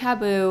very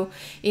taboo.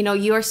 You know,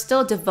 you are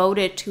still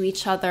devoted to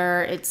each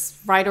other. It's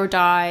ride or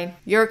die.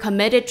 You're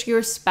committed to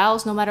your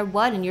spouse no matter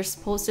what, and you're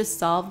supposed to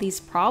solve these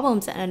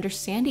problems and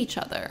understand each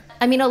other.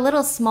 I mean, a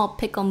little small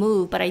pickle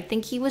move, but I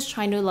think he was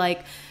trying to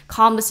like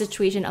calm the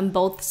situation on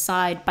both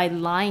sides by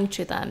lying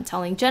to them,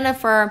 telling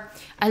Jennifer,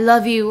 "I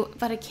love you,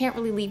 but I can't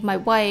really leave my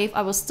wife.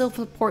 I will still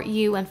support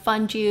you and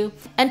fund you."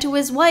 And to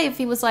his wife,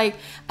 he was like,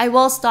 "I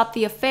will stop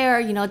the affair,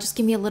 you know, just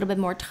give me a little bit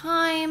more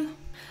time.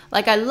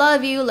 Like, I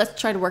love you,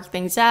 let's try to work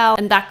things out."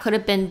 And that could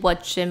have been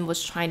what Jim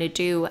was trying to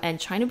do and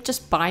trying to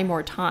just buy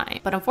more time.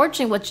 But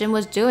unfortunately, what Jim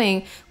was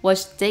doing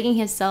was digging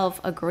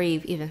himself a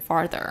grave even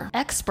farther.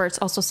 Experts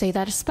also say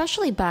that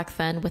especially back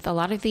then, with a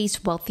lot of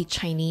these wealthy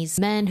Chinese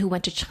men who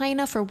went to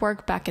China for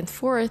work back and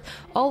forth,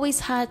 always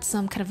had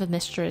some kind of a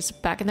mistress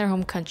back in their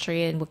home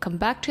country and would come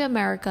back to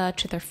America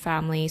to their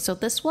family. So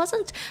this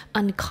wasn't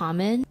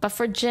uncommon. But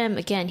for Jim,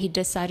 again, he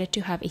decided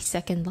to have a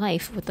second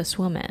life with this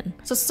woman.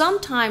 So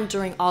sometime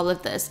during all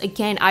of this,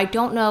 again, I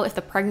don't know if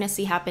the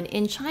pregnancy happened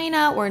in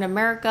China or in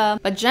America,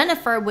 but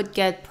Jennifer would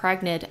get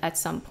pregnant at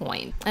some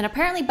point. And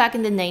apparently back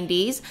in the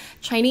 90s,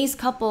 Chinese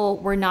couple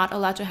were not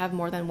allowed to have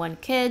more than one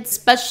kid,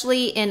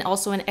 especially in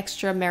also an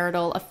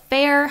extramarital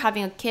affair.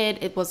 Having a kid,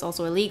 it was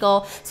also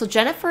illegal. So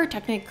Jennifer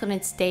technically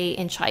couldn't stay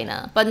in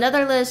China. But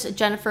nevertheless,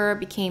 Jennifer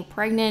became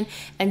pregnant,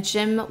 and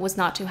Jim was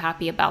not too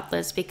happy about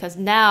this because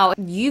now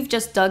you've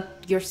just dug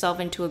yourself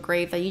into a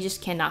grave that you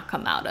just cannot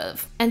come out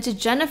of. And to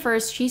Jennifer,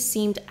 she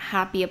seemed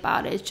happy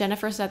about it.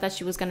 Jennifer said that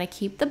she was gonna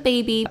keep the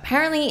baby.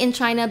 Apparently in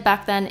China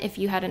back then, if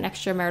you had an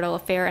extramarital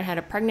affair and had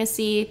a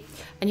pregnancy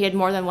and you had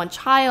more than one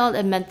child,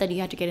 it meant that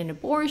you had to get an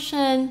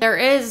abortion. There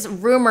is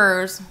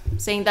rumors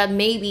saying that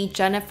maybe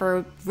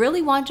Jennifer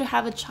really wanted to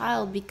have a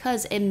child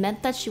because it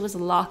meant that she was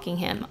locking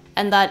him,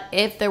 and that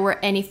if there were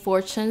any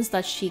fortunes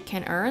that she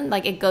can earn,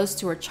 like it goes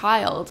to her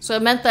child. So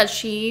it meant that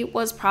she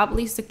was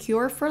probably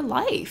secure for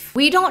life.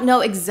 We don't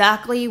know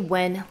exactly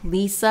when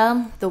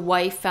Lisa, the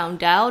wife,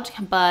 found out,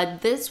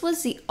 but this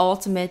was the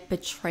ultimate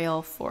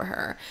betrayal for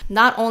her.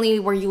 Not only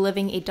were you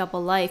living a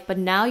double life, but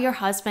now your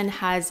husband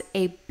has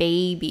a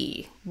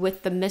baby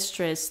with the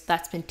mistress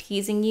that's been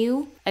teasing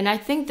you. And I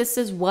think this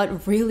is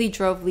what really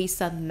drove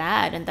Lisa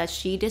mad, and that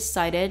she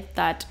decided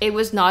that it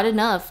was not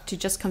enough to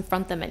just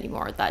confront them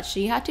anymore, that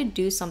she had to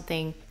do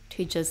something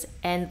to just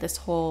end this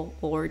whole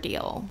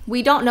ordeal.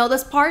 We don't know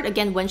this part,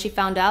 again, when she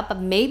found out, but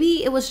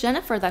maybe it was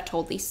Jennifer that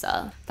told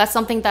Lisa. That's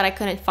something that I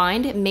couldn't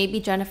find. Maybe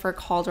Jennifer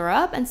called her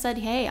up and said,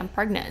 "Hey, I'm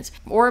pregnant."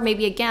 Or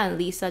maybe again,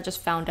 Lisa just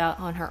found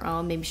out on her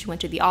own. Maybe she went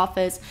to the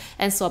office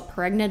and saw a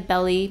pregnant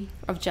belly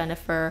of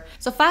Jennifer.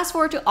 So fast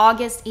forward to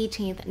August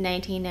 18th,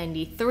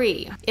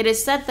 1993. It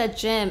is said that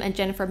Jim and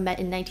Jennifer met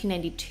in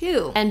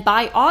 1992. And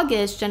by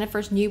August,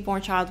 Jennifer's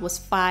newborn child was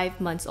 5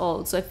 months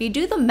old. So if you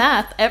do the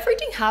math,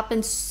 everything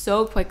happened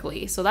so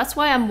quickly. So that's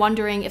why I'm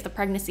wondering if the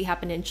pregnancy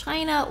happened in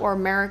China or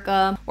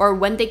America, or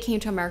when they came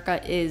to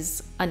America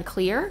is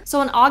unclear. So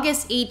on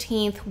August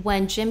 18th,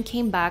 when Jim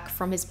came back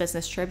from his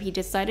business trip, he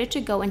decided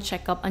to go and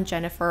check up on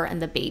Jennifer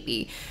and the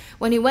baby.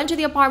 When he went to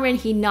the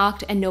apartment, he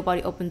knocked and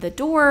nobody opened the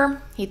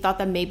door. He thought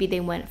that maybe they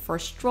went for a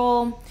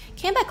stroll.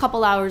 Came back a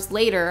couple hours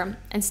later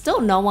and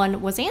still no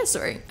one was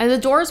answering. And the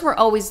doors were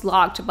always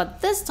locked, but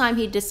this time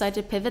he decided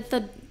to pivot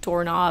the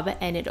doorknob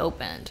and it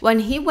opened. When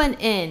he went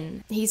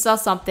in, he saw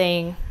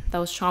something that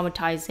was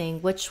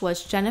traumatizing, which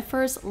was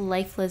Jennifer's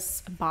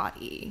lifeless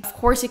body. Of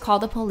course, he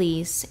called the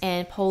police,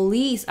 and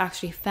police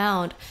actually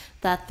found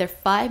that their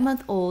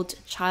 5-month-old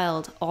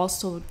child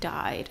also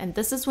died. And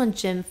this is when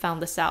Jim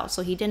found this out,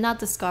 so he did not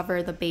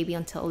discover the baby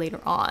until later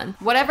on.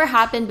 Whatever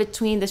happened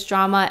between this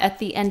drama, at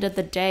the end of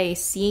the day,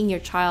 seeing your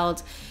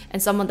child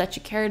and someone that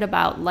you cared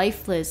about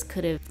lifeless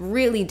could have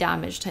really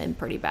damaged him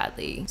pretty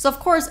badly. So of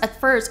course, at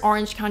first,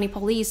 Orange County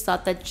police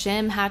thought that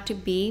Jim had to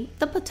be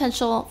the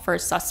potential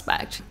first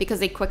suspect, because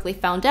they quickly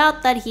found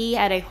out that he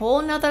had a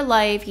whole nother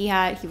life. He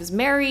was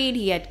married,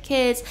 he had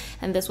kids,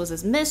 and this was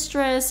his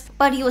mistress.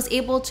 But he was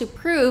able to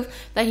prove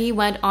that he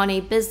went on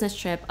a business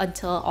trip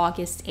until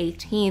August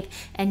 18th,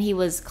 and he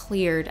was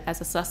cleared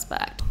as a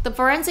suspect. The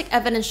forensic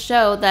evidence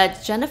showed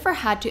that Jennifer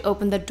had to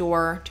open the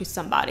door to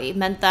somebody. It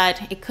meant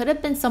that it could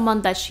have been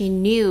someone that she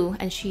knew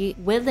and she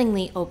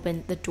willingly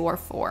opened the door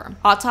for.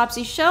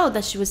 Autopsy showed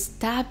that she was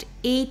stabbed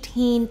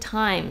 18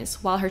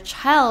 times while her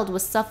child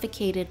was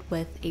suffocated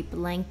with a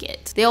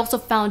blanket. They also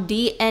found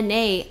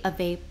DNA of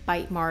a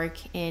bite mark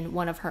in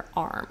one of her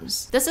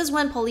arms. This is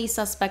when police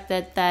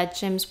suspected that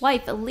Jim's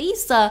wife,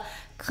 Lisa,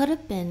 could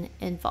have been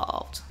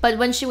involved. But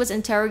when she was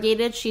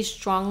interrogated, she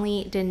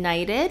strongly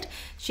denied it.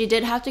 She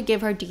did have to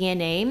give her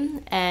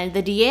DNA, and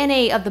the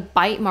DNA of the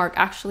bite mark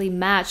actually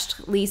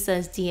matched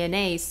Lisa's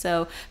DNA,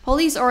 so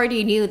police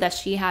already knew that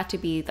she had to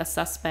be the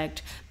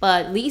suspect,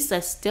 but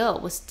Lisa still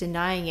was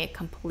denying it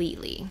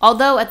completely.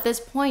 Although at this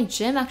point,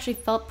 Jim actually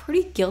felt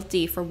pretty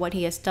guilty for what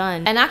he has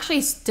done and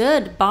actually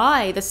stood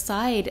by the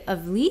side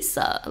of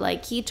Lisa.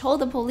 Like, he told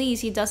the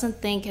police he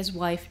doesn't think his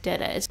wife did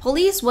it.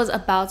 Police was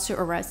about to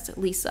arrest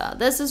Lisa.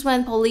 This is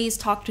when police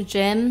talked to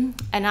Jim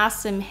and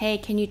asked him, hey,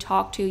 can you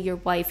talk to your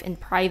wife in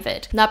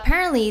private? Now,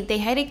 apparently, they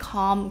had a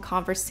calm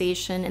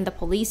conversation in the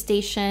police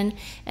station,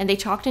 and they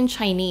talked in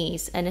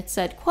Chinese, and it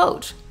said,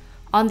 quote,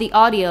 on the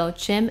audio,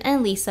 Jim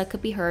and Lisa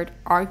could be heard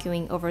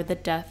arguing over the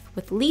death,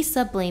 with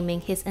Lisa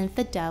blaming his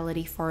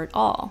infidelity for it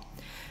all.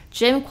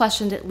 Jim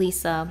questioned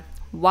Lisa,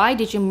 why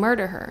did you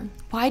murder her?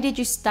 Why did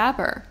you stab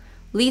her?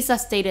 Lisa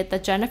stated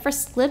that Jennifer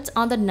slipped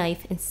on the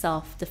knife in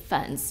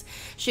self-defense.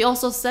 She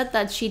also said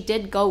that she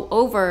did go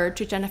over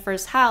to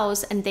Jennifer's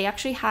house and they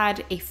actually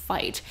had a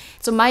fight.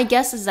 So my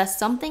guess is that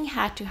something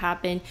had to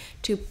happen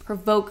to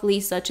provoke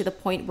Lisa to the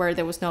point where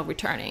there was no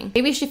returning.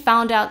 Maybe she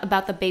found out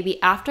about the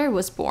baby after it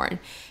was born.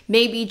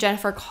 Maybe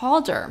Jennifer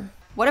called her.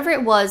 Whatever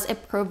it was,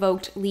 it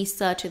provoked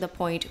Lisa to the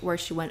point where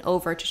she went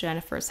over to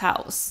Jennifer's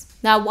house.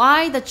 Now,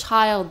 why the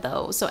child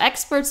though? So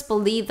experts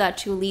believe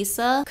that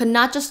Lisa could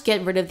not just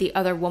get rid of the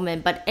other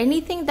woman, but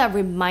anything that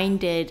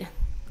reminded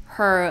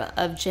her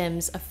of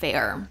Jim's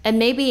affair. And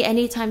maybe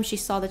anytime she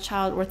saw the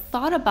child or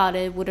thought about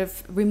it would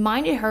have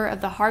reminded her of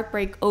the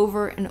heartbreak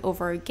over and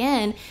over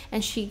again,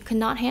 and she could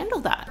not handle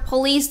that.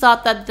 Police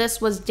thought that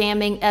this was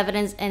damning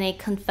evidence in a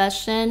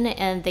confession,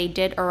 and they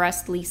did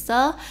arrest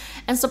Lisa.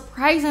 And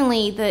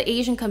surprisingly, the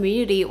Asian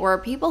community or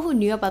people who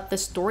knew about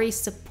this story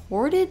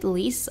supported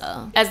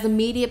Lisa, as the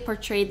media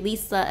portrayed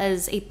Lisa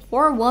as a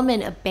poor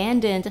woman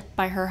abandoned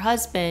by her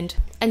husband.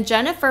 And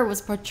Jennifer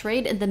was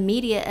portrayed in the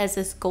media as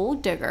this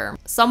gold digger,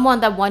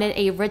 someone that wanted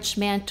a rich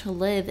man to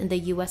live in the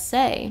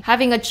USA.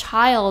 Having a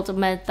child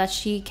meant that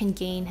she can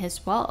gain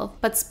his wealth.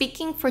 But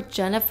speaking for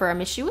Jennifer, I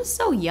mean, she was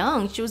so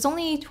young. She was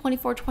only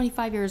 24,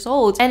 25 years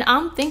old. And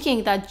I'm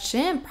thinking that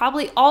Jim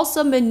probably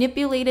also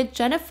manipulated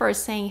Jennifer,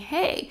 saying,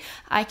 hey,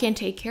 I can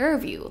take care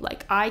of you.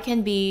 Like, I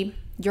can be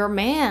your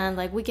man,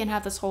 like we can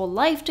have this whole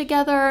life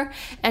together.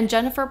 And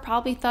Jennifer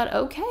probably thought,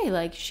 okay,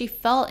 like she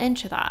fell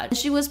into that.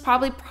 She was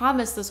probably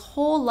promised this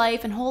whole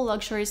life and whole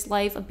luxurious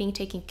life of being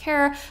taken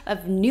care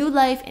of, new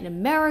life in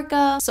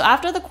America. So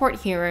after the court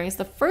hearings,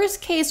 the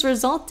first case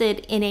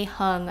resulted in a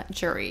hung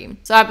jury.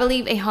 So I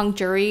believe a hung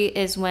jury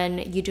is when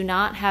you do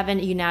not have an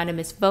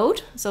unanimous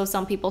vote. So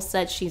some people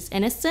said she's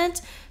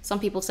innocent, some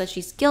people said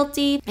she's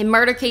guilty. In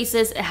murder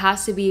cases, it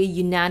has to be a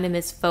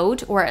unanimous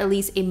vote, or at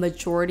least a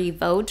majority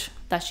vote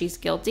that she's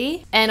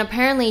guilty. And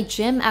apparently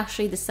Jim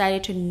actually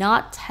decided to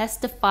not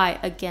testify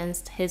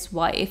against his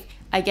wife.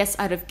 I guess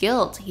out of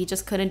guilt, he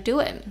just couldn't do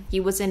it. He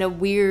was in a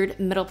weird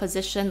middle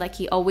position like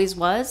he always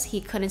was. He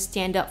couldn't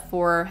stand up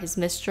for his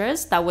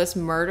mistress that was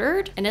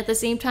murdered, and at the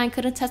same time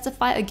couldn't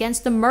testify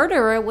against the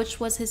murderer, which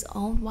was his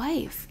own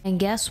wife. And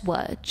guess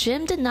what?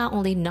 Jim did not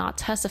only not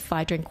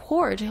testify during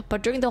court,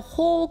 but during the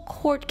whole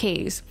court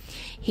case,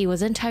 he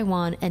was in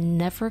Taiwan and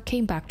never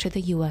came back to the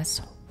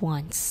US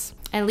once.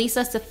 And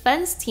Lisa's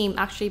defense team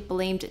actually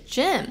blamed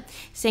Jim,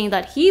 saying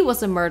that he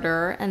was a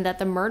murderer and that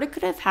the murder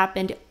could have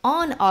happened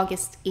on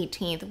August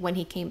 18th when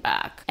he came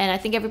back. And I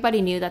think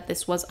everybody knew that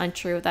this was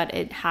untrue, that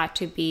it had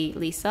to be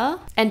Lisa.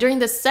 And during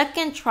the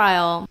second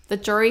trial, the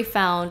jury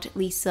found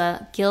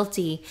Lisa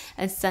guilty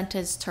and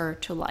sentenced her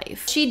to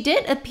life. She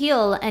did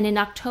appeal, and in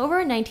October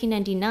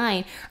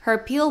 1999, her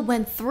appeal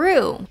went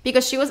through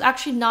because she was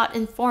actually not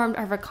informed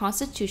of her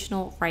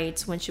constitutional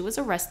rights when she was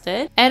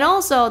arrested, and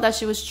also that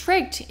she was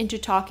tricked into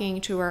talking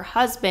lying to her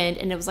husband,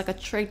 and it was like a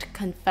tricked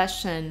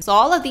confession. So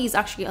all of these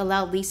actually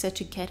allowed Lisa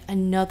to get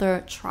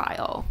another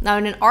trial. Now,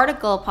 in an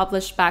article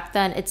published back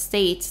then, it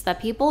states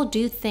that people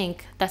do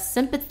think that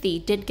sympathy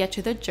did get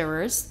to the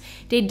jurors.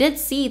 They did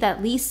see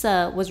that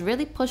Lisa was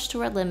really pushed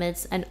to her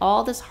limits, and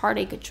all this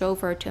heartache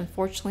drove her to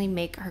unfortunately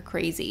make her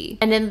crazy.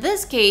 And in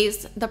this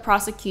case, the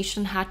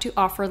prosecution had to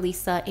offer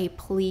Lisa a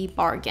plea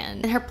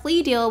bargain. And her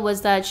plea deal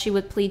was that she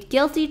would plead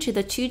guilty to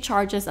the 2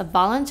 charges of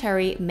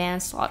voluntary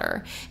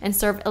manslaughter and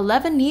serve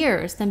 11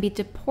 years, then be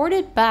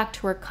deported back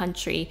to her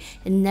country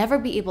and never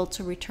be able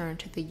to return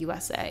to the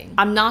USA.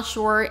 I'm not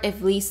sure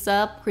if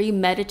Lisa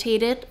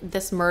premeditated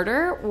this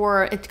murder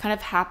or it kind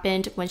of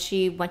happened when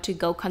she went to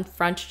go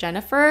confront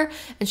Jennifer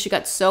and she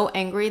got so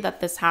angry that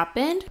this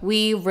happened.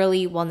 We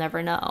really will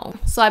never know.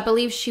 So I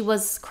believe she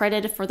was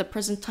credited for the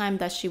prison time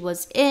that she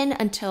was in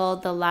until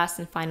the last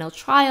and final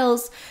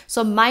trials.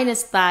 So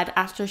minus that,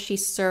 after she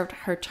served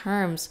her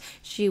terms,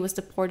 she was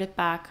deported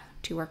back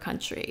to her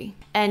country.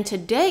 And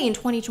today in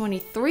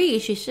 2023,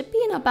 she should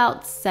be in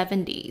about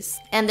 70s.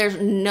 And there's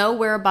no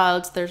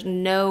whereabouts, there's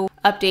no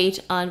update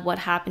on what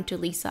happened to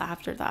Lisa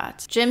after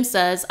that. Jim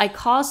says, I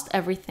caused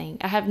everything.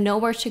 I have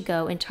nowhere to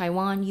go in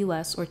Taiwan,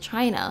 US, or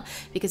China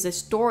because the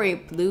story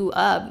blew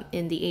up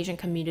in the Asian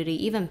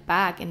community, even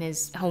back in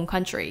his home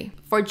country.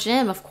 For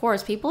Jim, of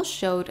course, people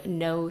showed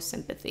no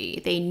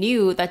sympathy. They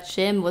knew that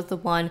Jim was the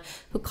one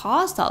who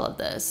caused all of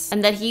this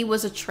and that he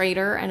was a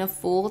traitor and a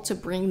fool to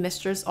bring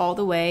Mistress all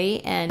the way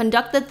and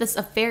conducted this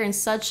affair in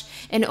such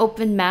an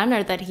open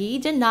manner that he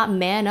did not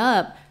man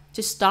up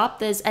to stop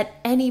this at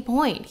any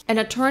point. An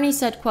attorney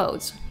said,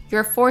 quote,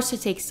 "You're forced to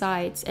take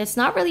sides. It's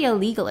not really a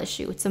legal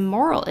issue, it's a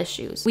moral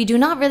issue. We do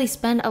not really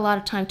spend a lot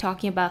of time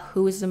talking about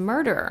who is the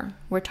murderer.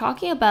 We're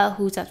talking about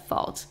who's at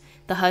fault,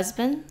 the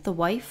husband, the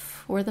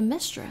wife, or the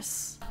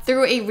mistress."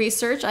 Through a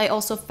research, I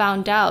also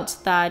found out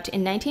that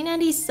in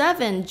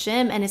 1997,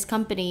 Jim and his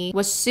company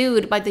was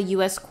sued by the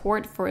US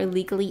court for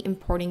illegally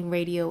importing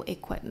radio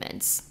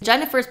equipment.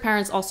 Jennifer's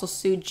parents also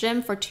sued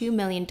Jim for $2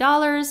 million,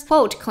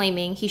 quote,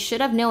 claiming he should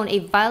have known a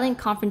violent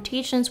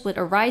confrontations would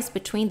arise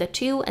between the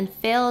two and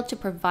failed to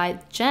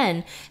provide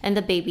Jen and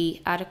the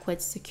baby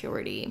adequate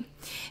security.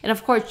 And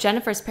of course,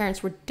 Jennifer's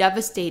parents were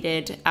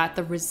devastated at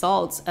the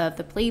results of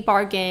the plea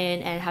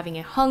bargain and having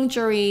a hung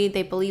jury.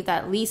 They believed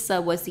that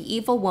Lisa was the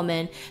evil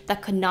woman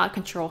that could not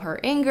control her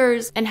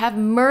angers and have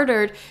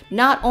murdered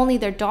not only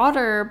their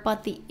daughter,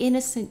 but the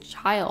innocent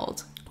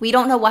child. We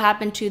don't know what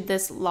happened to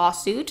this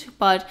lawsuit,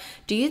 but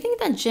do you think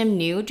that Jim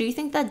knew? Do you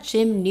think that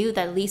Jim knew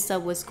that Lisa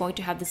was going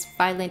to have this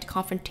violent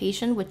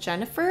confrontation with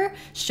Jennifer?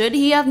 Should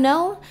he have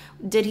known?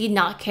 Did he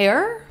not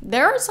care?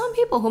 There are some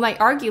people who might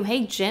argue,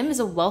 hey, Jim is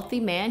a wealthy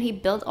man. He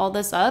built all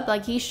this up.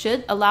 Like, he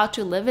should allow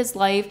to live his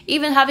life,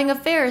 even having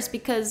affairs,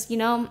 because, you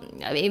know,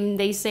 I mean,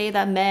 they say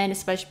that men,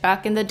 especially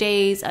back in the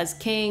days as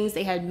kings,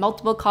 they had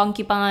multiple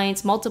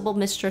concubines, multiple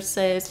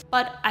mistresses.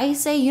 But I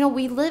say, you know,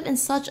 we live in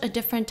such a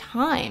different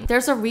time.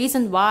 There's a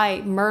reason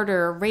why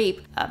murder,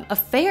 rape,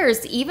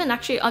 affairs, even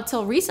actually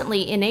until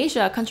recently in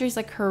Asia, countries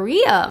like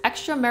Korea,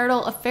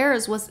 extramarital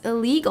affairs was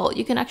illegal.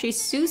 You can actually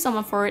sue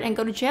someone for it and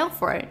go to jail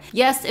for it.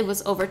 Yes, it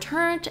was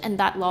overturned and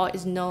that law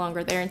is no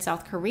longer there in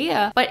South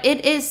Korea, but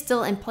it is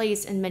still in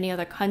place in many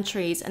other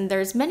countries. And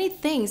there's many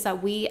things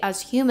that we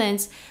as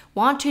humans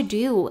want to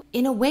do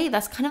in a way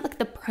that's kind of like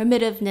the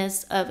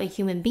primitiveness of a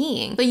human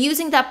being. But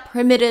using that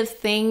primitive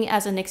thing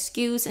as an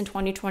excuse in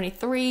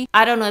 2023,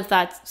 I don't know if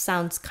that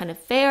sounds kind of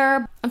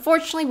fair.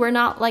 Unfortunately, we're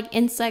not like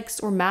insects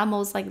or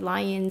mammals like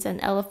lions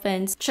and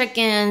elephants,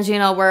 chickens, you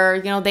know, where,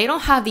 you know, they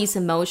don't have these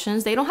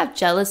emotions. They don't have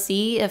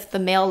jealousy if the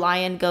male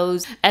lion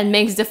goes and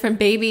makes different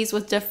babies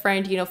with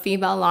different, you know,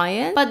 female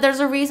lions. But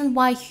there's a reason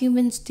why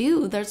humans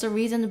do. There's a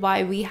reason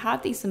why we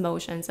have these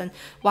emotions and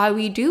why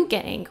we do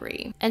get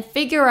angry. And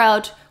figure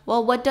out,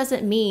 well, what does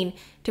it mean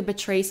to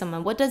betray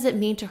someone? What does it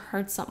mean to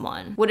hurt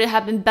someone? Would it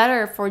have been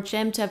better for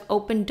Jim to have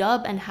opened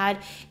up and had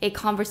a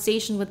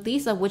conversation with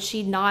Lisa? Would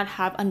she not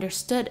have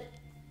understood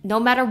no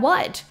matter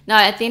what? Now,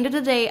 at the end of the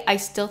day, I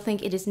still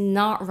think it is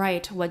not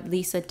right what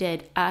Lisa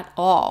did at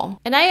all.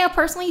 And I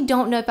personally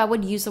don't know if I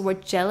would use the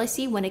word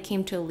jealousy when it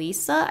came to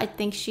Lisa. I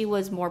think she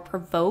was more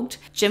provoked.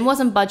 Jim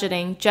wasn't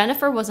budgeting.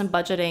 Jennifer wasn't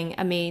budgeting.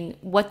 I mean,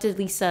 what did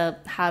Lisa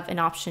have an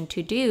option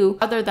to do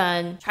other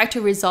than try to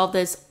resolve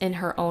this in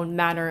her own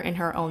manner, in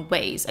her own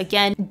ways?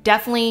 Again,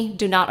 definitely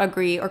do not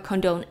agree or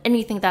condone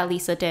anything that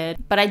Lisa did,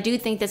 but I do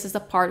think this is the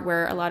part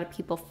where a lot of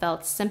people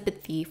felt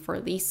sympathy for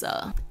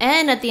Lisa.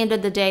 And at the end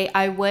of the day,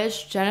 I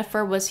wish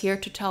Jennifer was here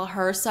to tell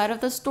her side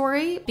of the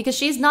story, because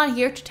she's not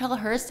here to tell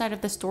her side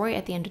of the story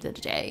at the end of the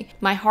day.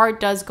 My heart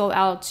does go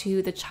out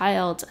to the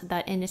child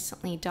that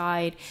innocently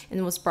died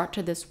and was brought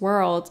to this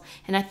world,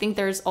 and I think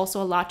there's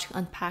also a lot to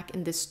unpack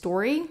in this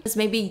story, because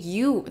maybe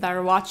you that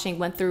are watching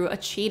went through a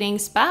cheating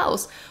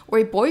spouse or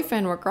a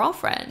boyfriend or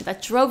girlfriend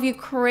that drove you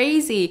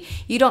crazy.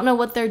 You don't know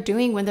what they're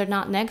doing when they're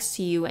not next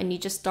to you, and you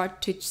just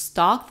start to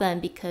stalk them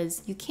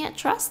because you can't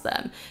trust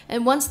them.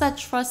 And once that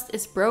trust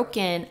is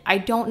broken, I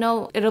don't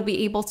know it'll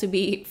be able to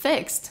be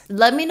fixed.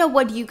 Let me know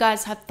what you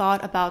guys have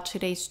thought about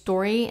today's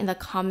story in the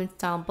comments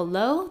down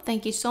below.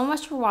 Thank you so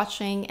much for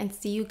watching and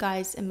see you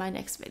guys in my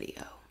next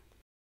video.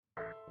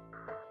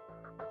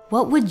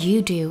 What would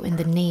you do in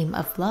the name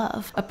of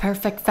love? A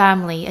perfect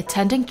family,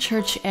 attending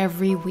church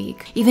every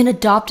week, even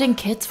adopting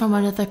kids from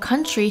another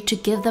country to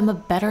give them a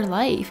better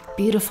life,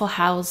 beautiful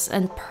house,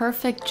 and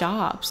perfect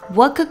jobs.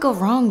 What could go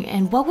wrong,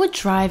 and what would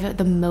drive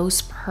the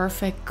most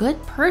perfect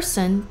good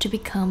person to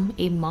become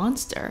a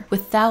monster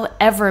without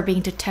ever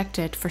being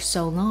detected for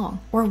so long?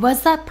 Or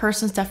was that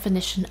person's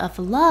definition of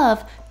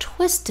love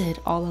twisted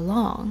all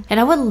along? And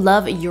I would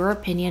love your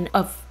opinion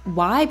of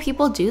why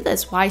people do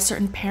this, why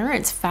certain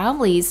parents,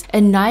 families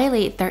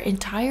annihilate their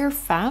entire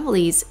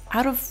families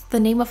out of the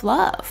name of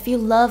love. If you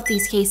love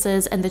these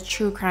cases and the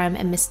true crime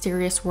and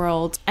mysterious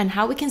world and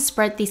how we can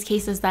spread these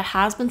cases that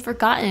has been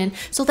forgotten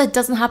so that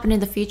doesn't happen in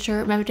the future,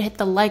 remember to hit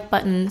the like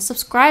button,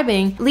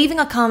 subscribing, leaving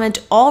a comment,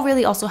 all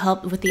really also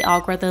help with the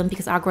algorithm,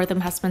 because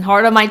algorithm has been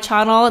hard on my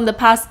channel in the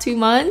past 2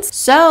 months,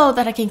 so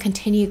that I can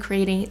continue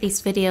creating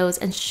these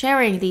videos and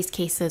sharing these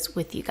cases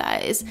with you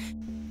guys.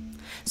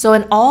 So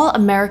an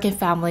all-American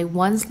family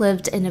once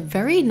lived in a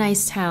very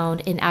nice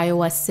town in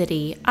Iowa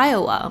City,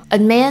 Iowa. A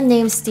man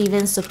named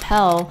Stephen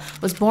Sueppel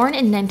was born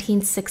in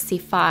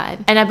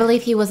 1965, and I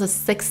believe he was the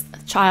 6th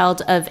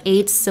child of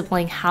 8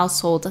 sibling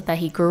household that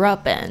he grew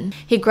up in.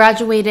 He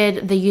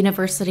graduated the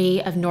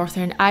University of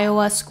Northern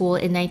Iowa School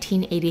in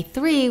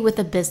 1983 with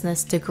a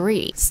business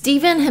degree.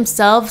 Stephen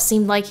himself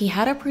seemed like he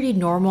had a pretty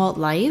normal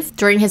life.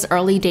 During his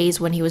early days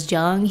when he was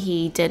young,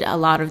 he did a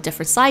lot of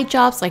different side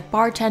jobs like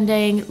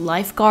bartending,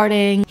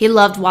 lifeguarding. He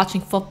loved watching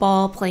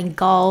football, playing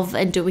golf,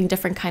 and doing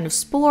different kind of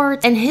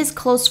sports. And his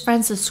close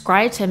friends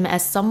described him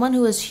as someone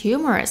who was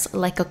humorous,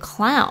 like a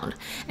clown,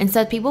 and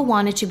said people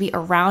wanted to be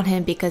around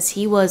him because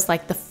he was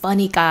like the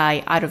funny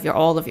guy out of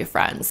all of your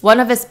friends.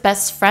 One of his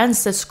best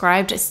friends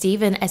described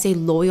Stephen as a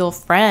loyal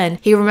friend.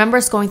 He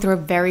remembers going through a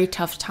very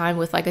tough time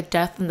with like a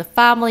death in the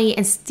family,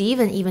 and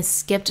Stephen even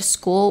skipped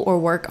school or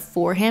work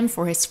for him,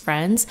 for his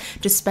friends,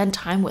 to spend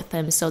time with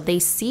him. So they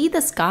see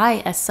this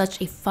guy as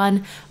such a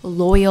fun,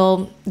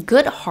 loyal,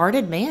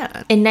 good-hearted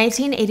man. In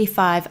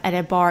 1985, at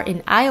a bar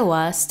in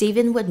Iowa,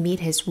 Stephen would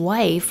meet his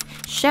wife,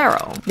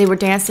 Cheryl. They were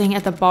dancing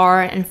at the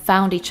bar and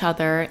found each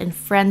other, and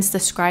friends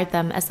described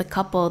them as the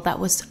couple that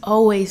was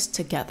always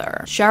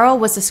together. Cheryl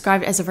was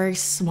described as a very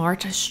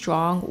smart,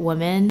 strong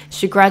woman.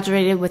 She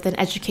graduated with an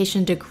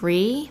education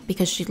degree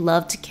because she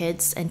loved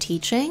kids and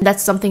teaching.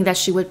 That's something that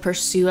she would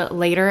pursue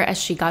later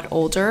as she got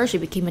older. She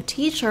became a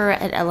teacher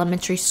at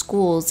elementary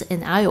schools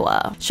in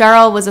Iowa.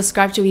 Cheryl was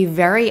described to be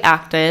very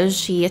active.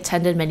 She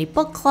attended many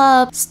book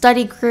clubs,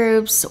 study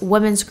groups,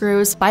 women's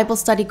groups, Bible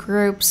study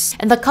groups,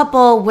 and the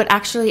couple would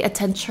actually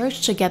attend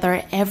church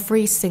together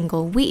every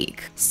single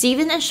week.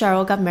 Stephen and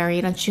Cheryl got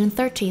married on June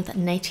 13th,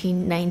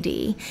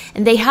 1990,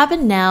 and they have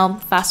been now,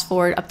 fast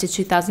forward up to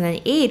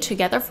 2008,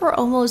 together for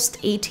almost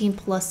 18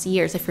 plus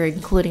years if you're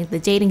including the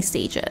dating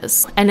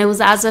stages. And it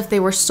was as if they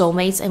were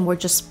soulmates and were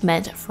just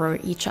meant for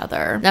each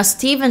other. Now,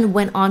 Stephen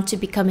went on to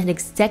become an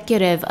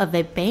executive of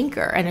a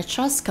banker and a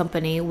trust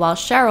company, while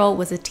Cheryl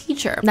was a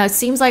teacher. Now, it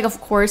seems like,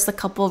 of course, the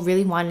couple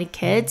really wanted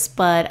kids,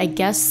 but I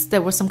guess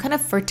there was some kind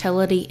of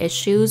fertility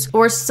issues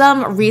or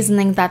some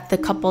reasoning that the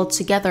couple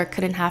together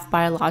couldn't have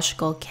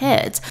biological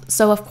kids.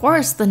 So of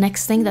course, the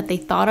next thing that they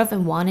thought of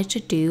and wanted to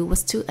do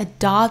was to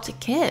adopt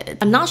kids.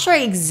 I'm not sure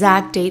the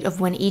exact date of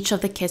when each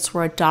of the kids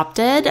were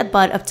adopted,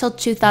 but up till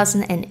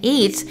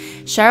 2008,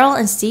 Cheryl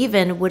and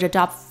Stephen would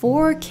adopt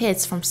 4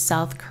 kids from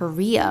South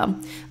Korea,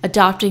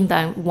 adopting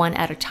them one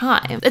at a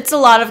time. It's a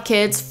lot of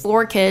kids,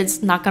 4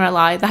 kids, not gonna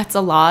lie, that's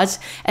a lot.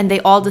 And they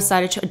all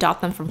decided to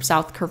adopt them from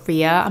South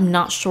Korea. I'm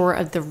not sure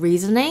of the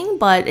reasoning,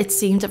 but it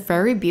seemed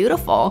very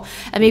beautiful.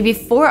 And maybe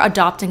before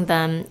adopting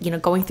them,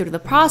 going through the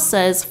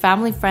process,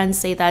 family friends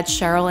say that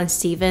Cheryl and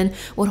Stephen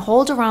would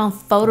hold around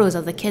photos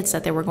of the kids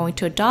that they were going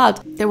to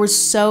adopt. They were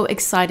so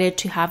excited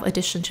to have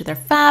addition to their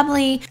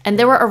family, and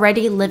they were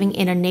already living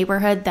in a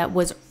neighborhood that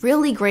was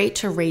really great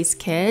to raise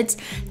kids.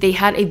 They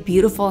had a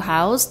beautiful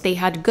house, they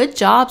had good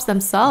jobs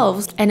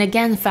themselves, and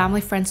again,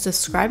 family friends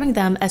describing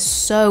them as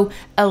so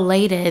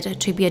elated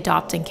to be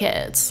adopting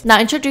kids. Now,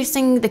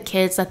 introducing the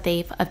kids that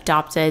they've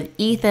adopted,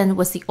 Ethan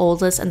was the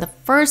oldest and the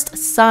first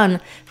son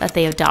that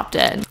they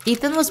adopted.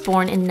 Ethan was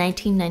born in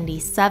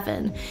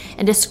 1997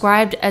 and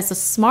described as the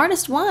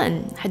smartest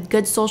one, had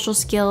good social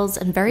skills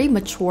and very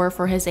mature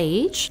for his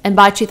age. And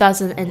by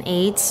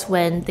 2008,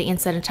 when the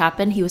incident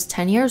happened, he was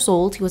 10 years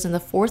old. He was in the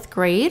 4th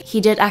grade.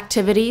 He did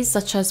activities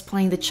such as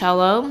playing the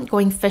cello,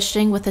 going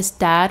fishing with his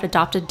dad,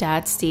 adopted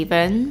dad,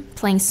 Stephen,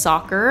 playing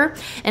soccer.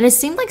 And it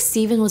seemed like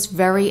Stephen was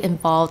very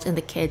involved in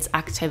the kids'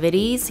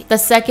 activities. The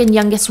second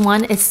youngest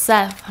one is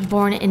Seth,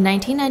 born in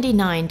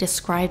 1999,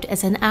 described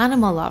as an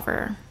animal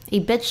lover. a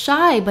bit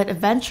shy but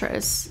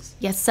adventurous,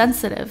 yet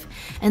sensitive,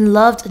 and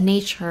loved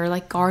nature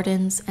like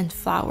gardens and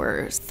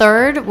flowers.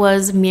 Third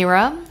was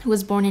Mira, who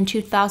was born in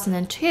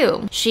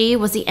 2002. She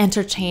was the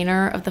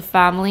entertainer of the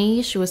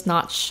family. She was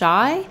not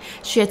shy.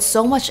 She had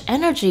so much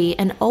energy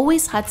and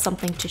always had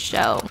something to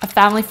show. Her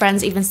family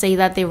friends even say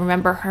that they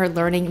remember her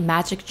learning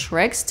magic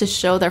tricks to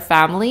show their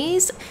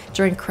families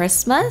during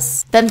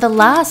Christmas. Then the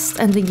last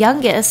and the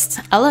youngest,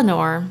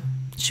 Eleanor.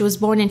 She was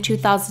born in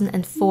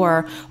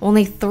 2004,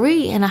 only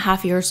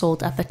 3.5 years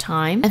old at the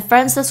time, and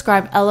friends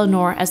describe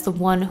Eleanor as the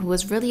one who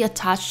was really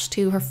attached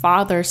to her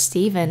father,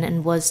 Stephen,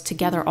 and was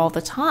together all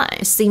the time.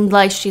 It seemed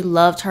like she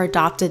loved her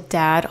adopted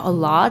dad a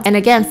lot. And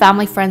again,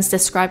 family friends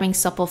describing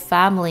Sueppel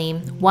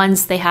family,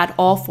 once they had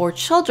all 4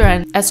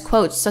 children, as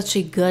quote, such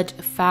a good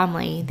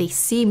family. They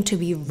seemed to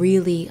be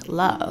really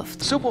loved.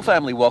 The Sueppel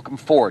family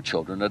welcomed 4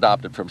 children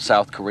adopted from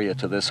South Korea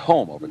to this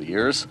home over the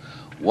years.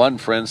 One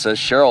friend says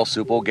Cheryl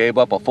Sueppel gave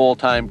up a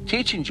full-time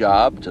teaching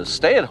job to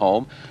stay at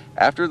home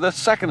after the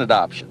second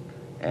adoption,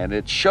 and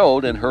it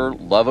showed in her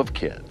love of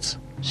kids.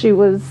 She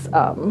was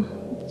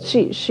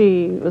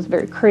she was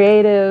very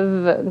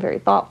creative and very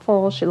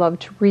thoughtful. She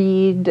loved to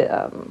read.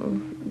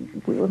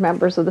 We were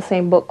members of the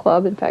same book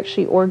club. In fact,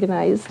 she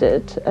organized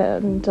it,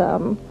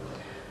 and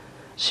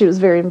she was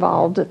very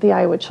involved at the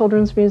Iowa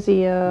Children's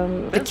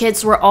Museum. The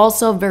kids were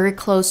also very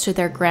close to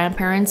their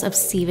grandparents of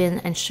Stephen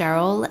and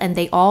Cheryl, and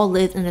they all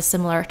lived in a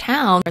similar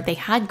town where they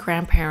had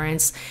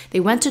grandparents. They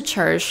went to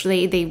church.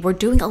 They were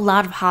doing a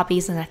lot of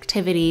hobbies and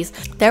activities.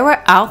 They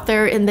were out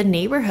there in the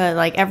neighborhood,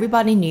 like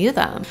everybody knew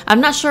them.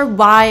 I'm not sure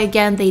why,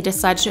 again, they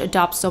decided to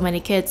adopt so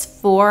many kids,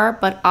 4,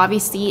 but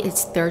obviously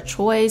it's their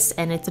choice,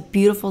 and it's a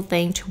beautiful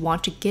thing to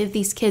want to give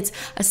these kids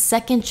a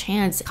second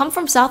chance. Come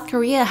from South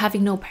Korea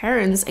having no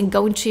parents and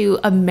going to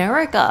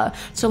America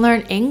to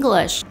learn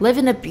English, live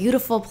in a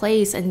beautiful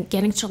place, and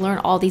getting to learn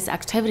all these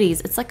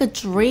activities. It's like a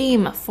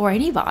dream for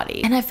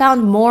anybody. And I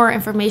found more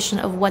information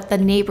of what the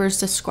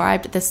neighbors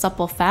described the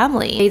Sueppel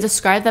family. They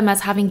described them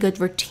as having good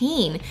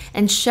routine,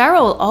 and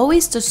Cheryl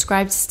always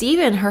described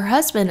Stephen, her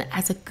husband,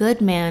 as a good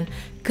man,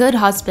 good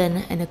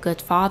husband, and a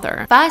good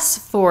father. Fast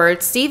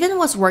forward, Stephen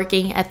was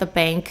working at the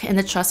bank in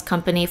the trust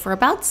company for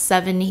about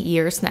 7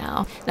 years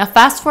now. Now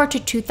fast forward to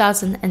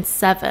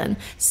 2007,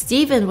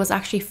 Stephen was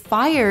actually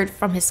fired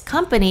from his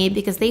company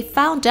because they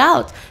found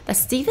out that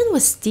Stephen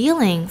was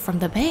stealing from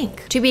the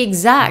bank. To be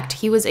exact,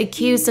 he was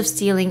accused of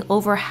stealing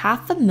over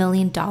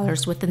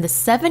 $500,000 within the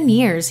 7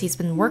 years he's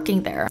been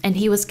working there, and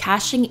he was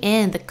cashing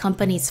in the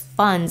company's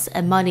funds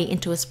and money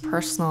into his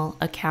personal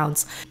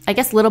accounts, I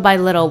guess little by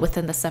little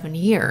within the 7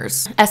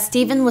 years. As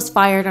Stephen was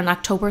fired on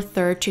October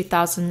 3rd,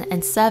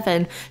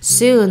 2007,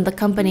 soon the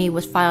company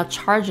would file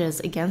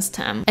charges against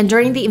him. And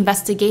during the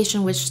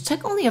investigation, which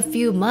took only a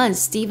few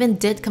months, Stephen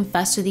did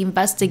confess to the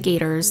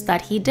investigators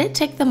that he did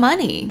take the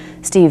money.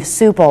 Steve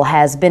Sueppel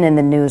has been in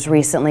the news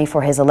recently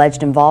for his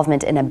alleged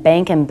involvement in a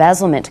bank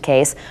embezzlement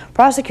case.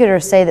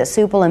 Prosecutors say that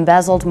Sueppel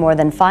embezzled more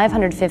than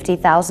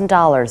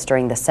 $550,000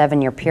 during the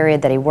 7-year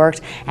period that he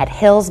worked at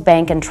Hills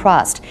Bank and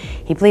Trust.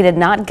 He pleaded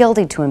not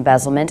guilty to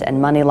embezzlement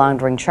and money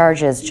laundering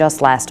charges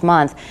just last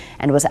month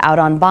and was out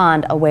on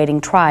bond awaiting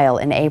trial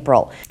in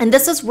April. And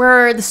this is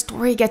where the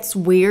story gets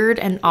weird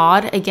and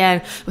odd.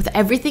 Again, with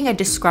everything I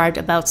described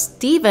about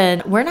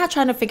Stephen, we're not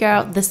trying to figure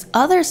out this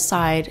other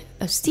side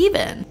of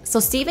Stephen. So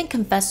Stephen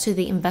confessed to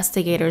the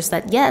investigators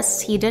that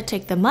yes, he did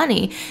take the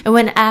money, and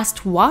when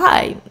asked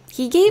why,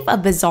 he gave a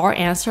bizarre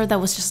answer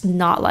that was just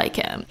not like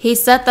him. He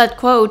said that,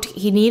 quote,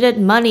 he needed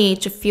money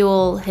to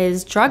fuel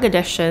his drug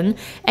addiction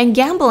and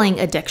gambling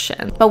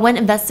addiction. But when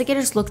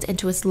investigators looked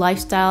into his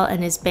lifestyle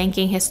and his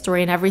banking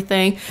history and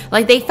everything,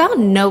 like they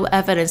found no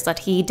evidence that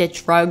he did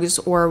drugs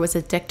or was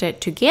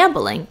addicted to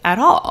gambling at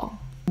all.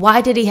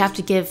 Why did he have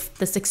to give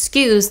this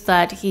excuse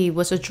that he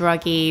was a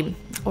druggie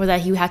or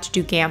that he had to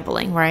do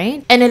gambling,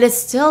 right? And it is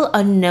still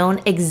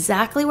unknown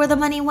exactly where the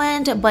money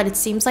went, but it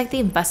seems like the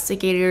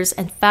investigators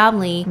and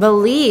family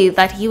believe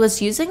that he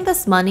was using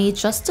this money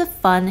just to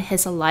fund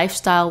his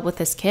lifestyle with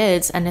his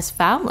kids and his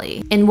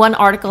family. In one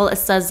article, it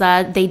says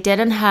that they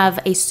didn't have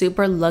a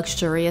super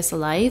luxurious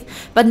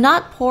life, but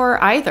not poor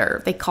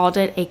either. They called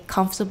it a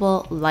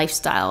comfortable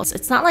lifestyle.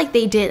 It's not like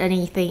they did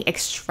anything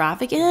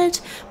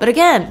extravagant, but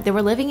again, they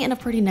were living in a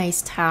pretty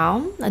nice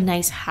town, a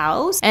nice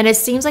house, and it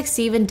seems like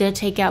Stephen did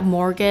take out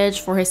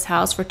mortgage for his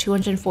house for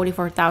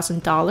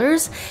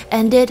 $244,000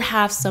 and did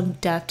have some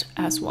debt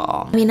as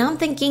well. I mean, I'm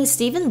thinking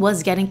Stephen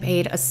was getting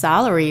paid a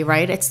salary,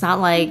 right? It's not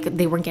like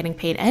they weren't getting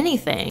paid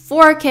anything.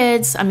 4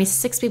 kids, I mean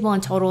 6 people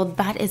in total,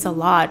 that is a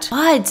lot.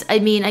 But I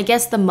mean, I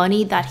guess the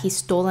money that he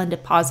stole and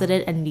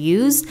deposited and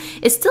used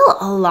is still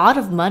a lot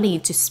of money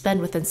to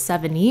spend within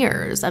 7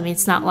 years. I mean,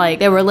 it's not like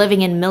they were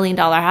living in $1 million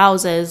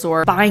houses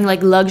or buying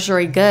like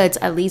luxury goods,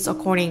 at least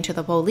according according to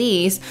the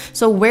police.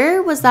 So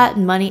where was that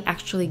money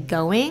actually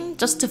going?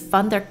 Just to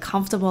fund their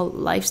comfortable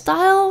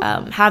lifestyle?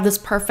 Have this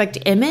perfect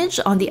image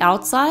on the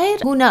outside?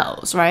 Who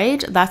knows,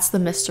 right? That's the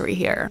mystery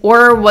here.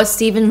 Or was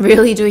Steven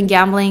really doing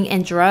gambling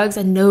and drugs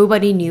and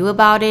nobody knew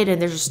about it and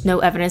there's just no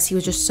evidence? He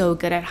was just so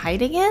good at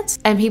hiding it?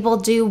 And people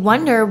do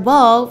wonder,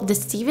 well, did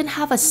Steven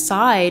have a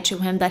side to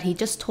him that he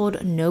just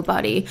told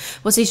nobody?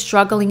 Was he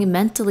struggling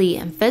mentally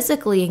and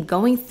physically and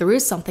going through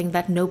something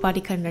that nobody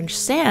could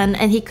understand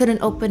and he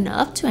couldn't open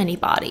up to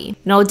anybody?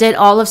 Did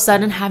all of a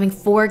sudden having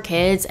 4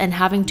 kids and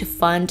having to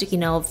fund,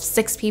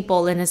 6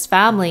 people in his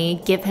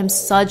family give him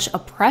such a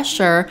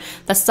pressure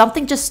that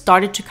something just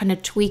started to kind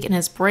of tweak in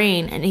his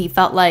brain and he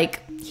felt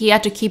like he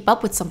had to keep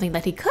up with something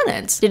that he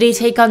couldn't? Did he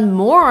take on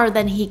more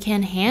than he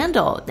can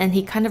handle and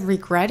he kind of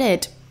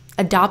regretted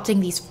adopting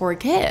these 4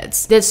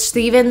 kids? Did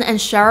Steven and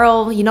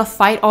Cheryl,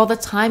 fight all the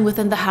time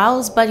within the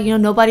house, but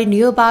nobody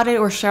knew about it,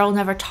 or Cheryl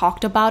never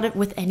talked about it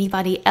with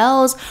anybody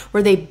else?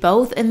 Were they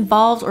both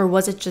involved, or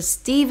was it just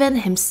Steven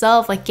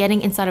himself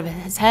getting inside of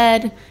his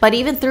head? But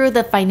even through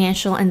the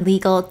financial and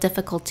legal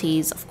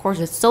difficulties, of course,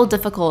 it's so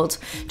difficult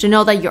to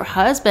know that your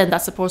husband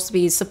that's supposed to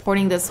be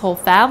supporting this whole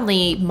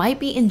family might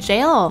be in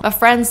jail. But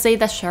friends say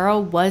that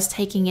Cheryl was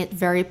taking it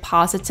very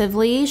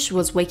positively. She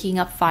was waking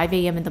up 5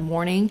 a.m. in the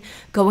morning,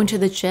 going to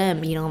the gym,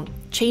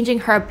 changing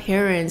her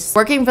appearance,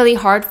 working really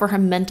hard for her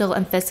mental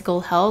and physical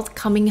health,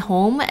 coming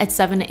home at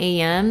 7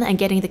 a.m. and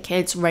getting the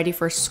kids ready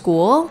for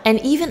school. And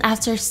even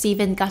after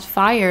Steven got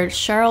fired,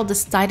 Cheryl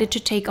decided to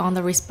take on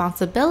the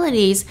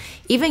responsibilities,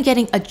 even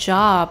getting a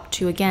job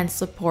to again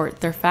support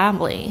their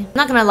family. I'm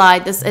not gonna lie,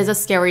 this is a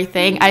scary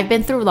thing. I've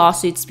been through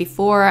lawsuits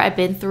before. I've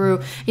been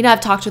through,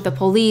 I've talked to the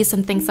police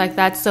and things like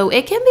that. So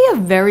it can be a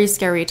very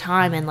scary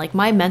time. And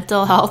my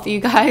mental health,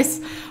 you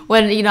guys,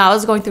 when I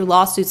was going through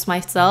lawsuits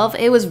myself,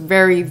 it was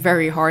very,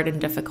 very hard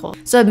and difficult.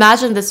 So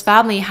imagine this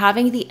family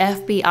having the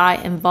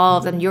FBI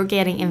involved and you're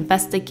getting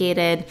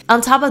investigated.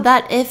 On top of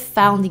that, if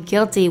found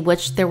guilty,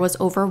 which there was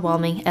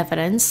overwhelming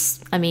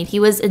evidence. He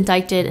was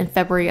indicted in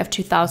February of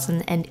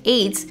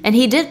 2008 and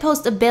he did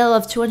post a bail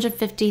of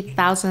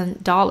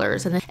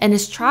 $250,000 and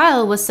his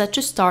trial was set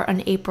to start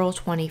on April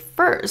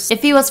 21st.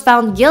 If he was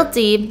found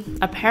guilty,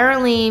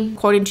 apparently,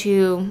 according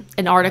to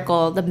an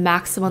article, the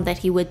maximum that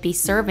he would be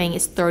serving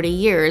is 30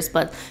 years.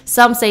 But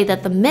some say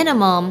that the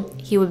minimum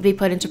he would be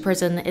put into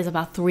prison is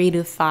about 3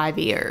 to 5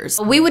 years.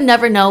 We would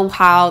never know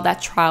how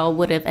that trial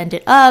would have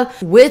ended up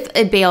with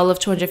a bail of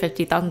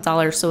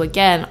 $250,000. So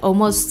again,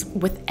 almost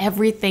with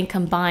everything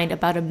combined,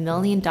 about $1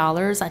 million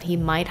that he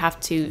might have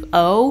to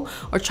owe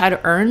or try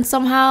to earn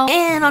somehow.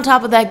 And on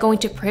top of that, going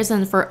to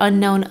prison for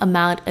unknown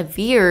amount of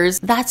years.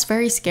 That's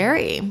very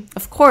scary.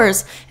 Of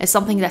course, it's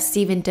something that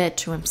Steven did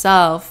to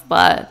himself,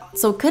 but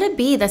so could it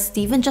be that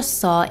Steven just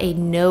saw a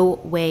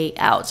no way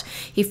out?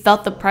 He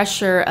felt the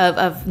pressure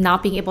of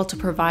not being able to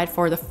provide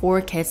for the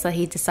 4 kids that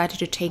he decided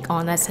to take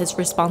on as his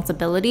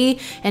responsibility,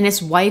 and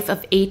his wife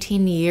of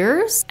 18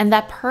 years, and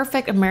that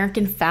perfect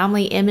American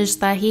family image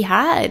that he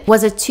had.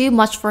 Was it too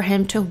much for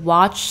him to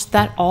watch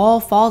that all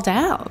fall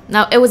down?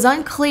 Now, it was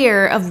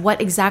unclear of what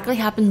exactly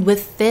happened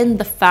within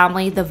the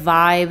family, the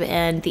vibe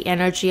and the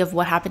energy of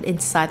what happened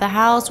inside the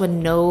house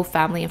when no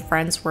family and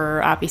friends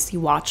were obviously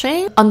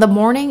watching. On the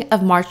morning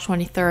of March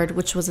 23rd,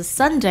 which was a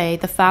Sunday,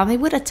 the family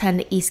would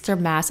attend Easter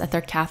Mass at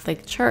their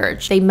Catholic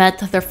church. They met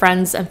their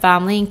friends and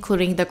family,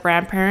 including the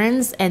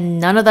grandparents, and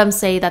none of them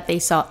say that they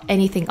saw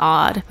anything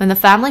odd. When the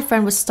family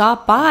friend would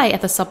stop by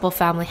at the Sueppel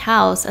family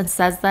house and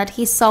says that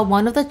he saw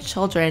one of the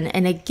children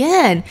and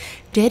again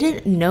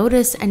didn't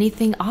notice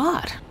anything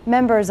odd.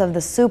 Members of the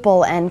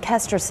Sueppel and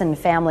Kesterson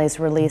families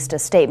released a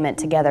statement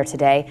together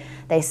today.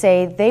 They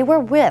say they were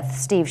with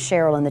Steve,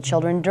 Cheryl, and the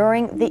children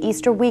during the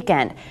Easter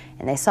weekend,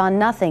 and they saw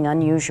nothing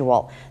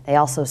unusual. They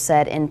also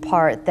said in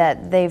part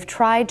that they've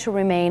tried to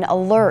remain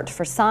alert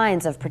for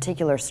signs of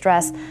particular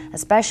stress,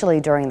 especially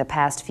during the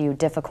past few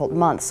difficult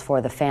months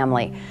for the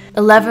family.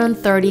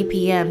 11:30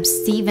 p.m.,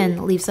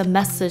 Steven leaves a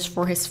message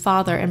for his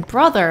father and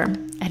brother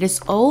at his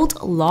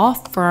old law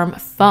firm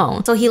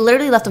phone. So he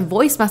literally left a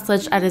voice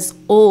message at his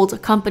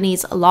old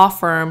company's law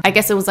firm. I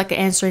guess it was like an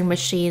answering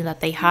machine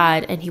that they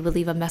had, and he would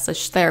leave a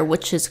message there,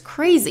 which is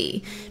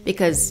crazy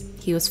because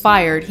he was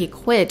fired, he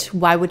quit.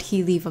 Why would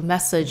he leave a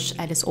message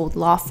at his old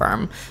law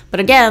firm?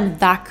 But again,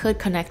 that could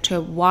connect to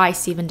why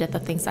Steven did the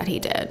things that he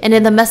did. And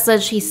in the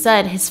message, he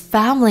said his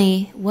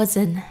family was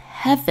in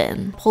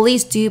heaven.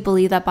 Police do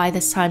believe that by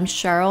this time,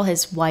 Cheryl,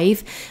 his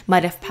wife,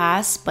 might have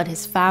passed, but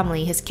his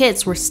family, his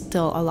kids, were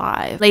still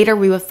alive. Later,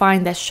 we would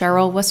find that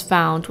Cheryl was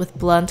found with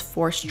blunt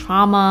force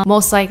trauma.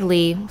 Most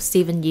likely,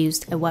 Steven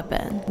used a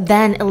weapon.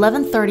 Then,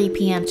 11:30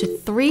 p.m. to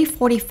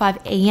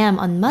 3:45 a.m.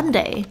 on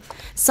Monday,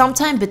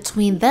 sometime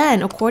between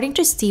then, according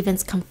to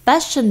Steven's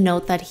confession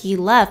note that he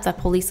left that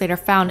police later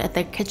found at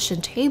their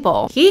kitchen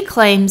table, he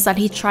claims that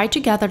he tried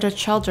to gather the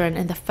children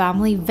in the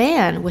family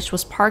van, which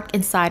was parked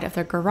inside of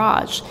their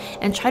garage.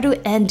 and try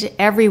to end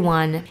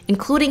everyone,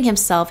 including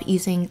himself,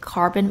 using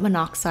carbon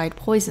monoxide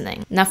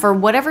poisoning. Now, for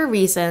whatever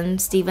reason,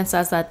 Steven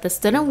says that this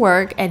didn't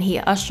work and he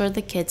ushered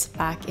the kids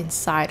back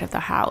inside of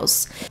the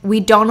house. We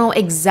don't know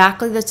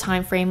exactly the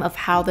time frame of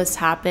how this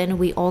happened.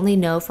 We only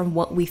know from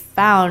what we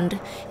found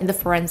in the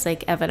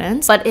forensic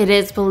evidence, but it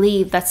is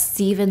believed that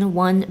Steven,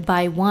 one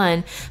by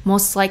one,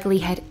 most likely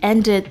had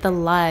ended the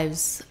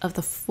lives of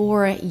the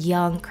 4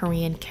 young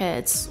Korean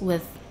kids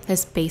with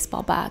his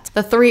baseball bat.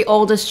 The 3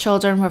 oldest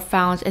children were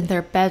found in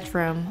their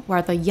bedroom,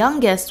 while the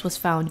youngest was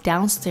found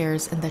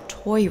downstairs in the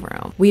toy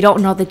room. We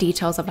don't know the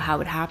details of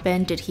how it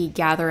happened. Did he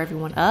gather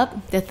everyone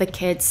up? Did the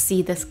kids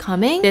see this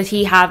coming? Did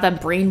he have them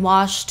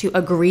brainwashed to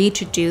agree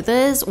to do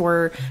this?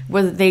 Or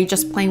were they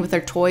just playing with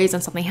their toys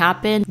and something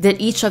happened?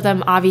 Did each of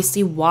them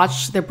obviously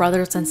watch their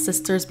brothers and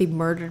sisters be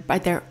murdered by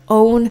their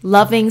own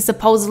loving,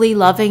 supposedly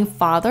loving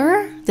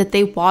father? Did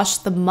they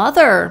watch the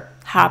mother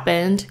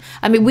happened?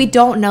 I mean, we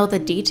don't know the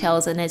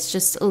details, and it's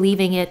just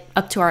leaving it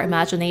up to our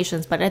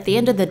imaginations. But at the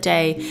end of the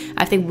day,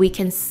 I think we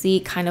can see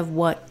kind of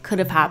what could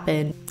have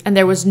happened. And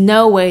there was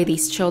no way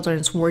these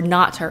children were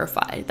not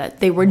terrified, that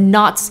they were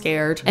not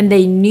scared, and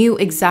they knew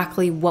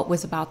exactly what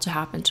was about to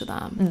happen to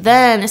them.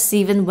 Then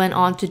Steven went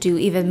on to do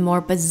even more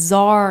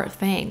bizarre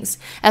things.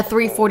 At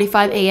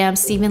 3:45 a.m.,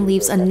 Steven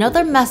leaves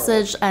another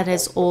message at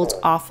his old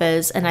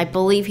office, and I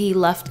believe he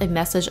left a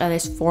message at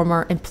his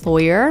former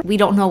employer. We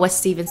don't know what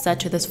Steven said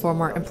to this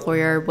former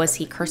employer. Was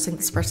he cursing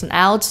this person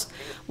out?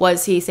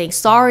 Was he saying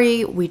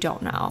sorry? We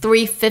don't know.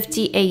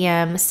 3:50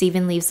 a.m.,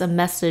 Steven leaves a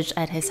message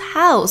at his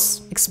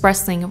house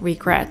expressing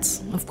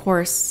regrets. Of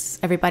course,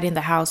 everybody in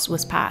the house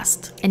was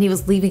passed, and he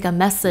was leaving a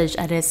message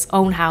at his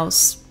own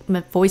house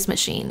voice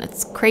machine.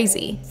 It's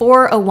crazy.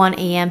 4:01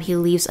 a.m. he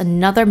leaves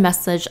another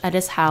message at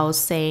his house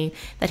saying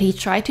that he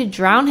tried to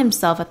drown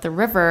himself at the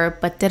river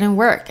but didn't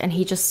work, and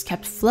he just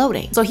kept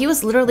floating. So he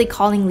was literally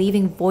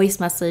leaving voice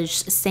message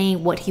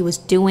saying what he was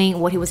doing,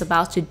 what he was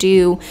about to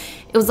do.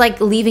 It was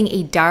like leaving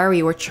a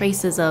diary or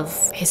traces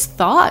of his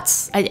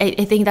thoughts.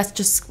 I think that's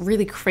just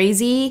really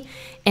crazy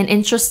and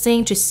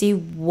interesting to see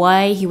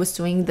why he was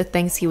doing the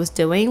things he was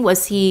doing.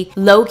 Was he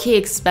low-key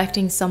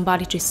expecting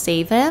somebody to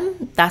save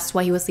him? That's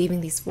why he was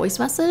leaving these voice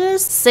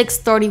messages.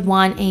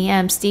 6:31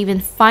 a.m. Steven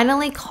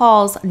finally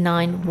calls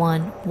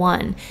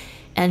 911,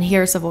 and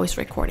here's the voice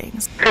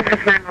recordings. This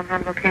is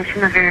 911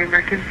 location of your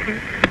emergency.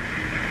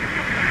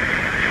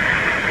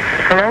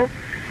 Hello?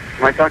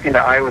 Am I talking to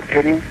Iowa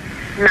City?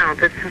 No,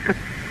 this is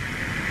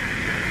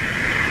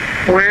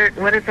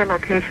what is the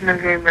location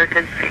of your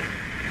emergency?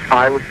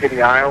 Iowa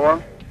City,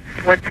 Iowa.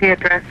 What's the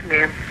address,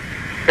 ma'am?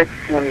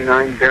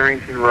 629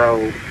 Barrington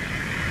Road.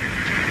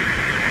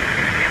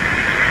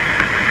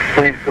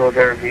 Please go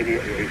there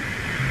immediately.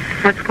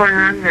 What's going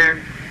on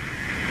there?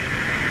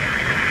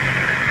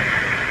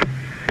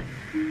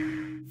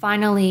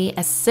 Finally,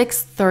 at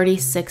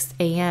 6:36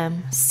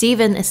 a.m.,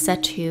 Steven is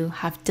said to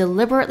have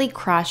deliberately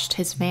crashed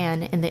his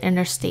van in the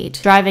interstate,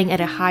 driving at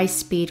a high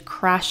speed,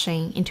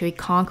 crashing into a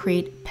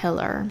concrete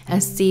pillar,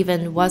 and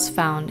Steven was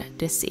found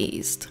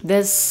deceased.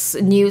 This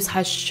news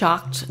has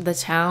shocked the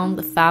town,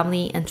 the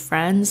family, and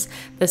friends.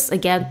 This,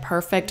 again,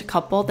 perfect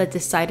couple that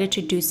decided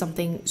to do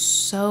something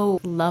so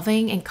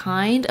loving and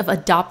kind of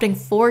adopting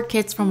 4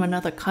 kids from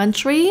another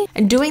country,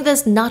 and doing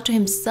this not to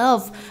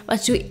himself, but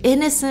to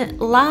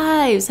innocent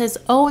lives, his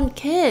own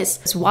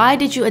kids. Why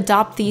did you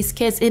adopt these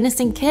kids,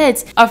 innocent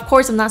kids? Of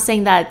course, I'm not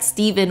saying that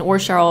Steven or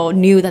Cheryl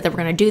knew that they were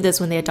going to do this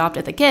when they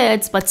adopted the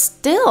kids, but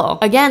still,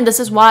 again, this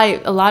is why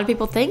a lot of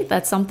people think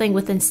that something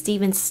within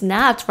Steven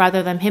snapped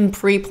rather than him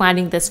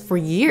pre-planning this for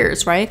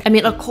years, right? I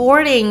mean,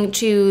 according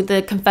to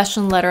the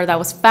confession letter that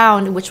was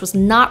found, which was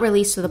not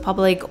released to the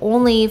public,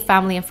 only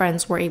family and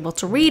friends were able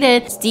to read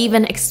it.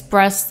 Steven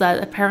expressed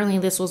that apparently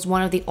this was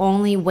one of the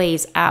only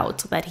ways out,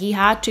 that he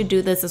had to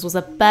do this. This was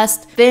the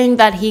best thing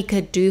that he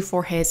could do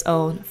for his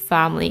own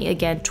family.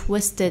 Again,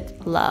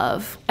 twisted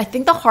love. I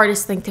think the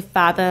hardest thing to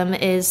fathom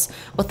is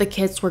what the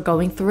kids were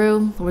going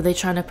through. Were they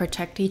trying to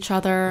protect each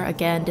other?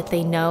 Again, did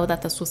they know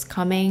that this was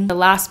coming? The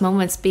last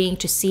moments being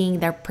to seeing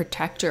their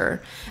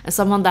protector and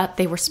someone that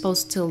they were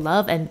supposed to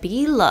love and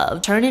be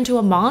loved turn into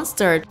a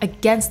monster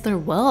against their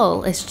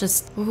will. It's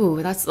just,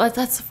 ooh,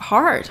 that's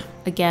hard.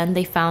 Again,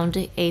 they found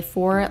a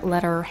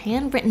 4-letter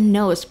handwritten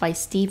note by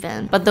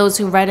Steven, but those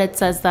who read it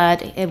says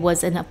that it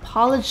was an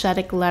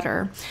apologetic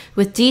letter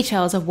with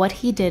details of what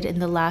he did in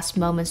the last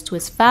moments to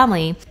his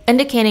family,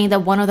 indicating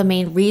that one of the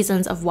main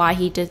reasons of why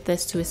he did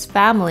this to his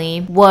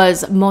family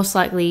was most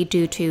likely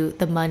due to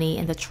the money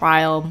in the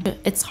trial.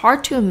 It's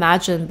hard to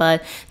imagine,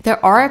 but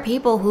there are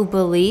people who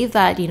believe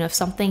that, you know, if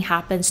something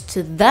happens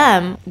to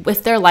them,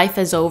 if their life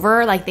is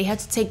over, like they have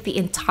to take the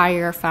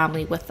entire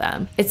family with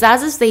them. It's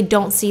as if they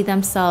don't see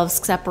themselves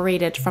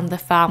separated from the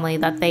family,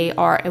 that they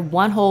are in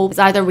one whole. It's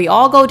either we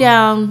all go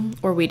down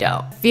or we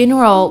don't.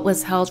 Funeral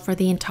was held for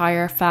the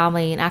entire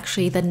family, and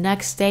actually the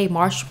next day,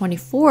 March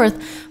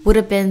 24th, would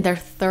have been their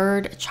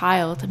 3rd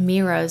child,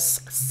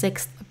 Mira's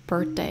 6th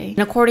birthday.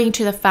 And according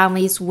to the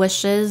family's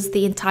wishes,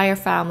 the entire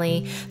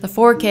family, the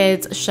 4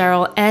 kids,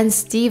 Cheryl and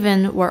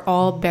Steven, were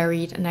all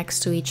buried next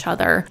to each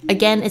other.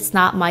 Again, it's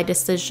not my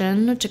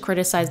decision to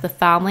criticize the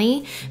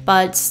family,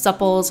 but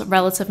Sueppel's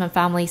relative and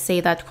family say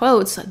that,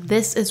 quote,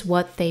 this is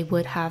what they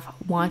would have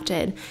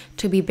wanted,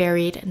 to be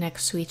buried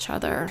next to each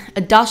other.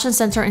 Adoption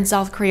center in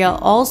South Korea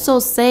also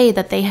say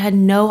that they had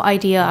no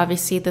idea,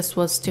 obviously, this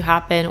was to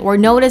happen or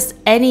noticed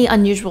any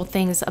unusual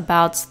things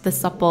about the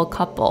Sueppel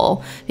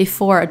couple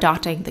before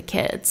adopting the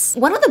kids.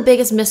 One of the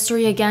biggest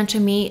mystery again to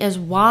me is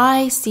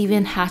why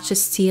Steven had to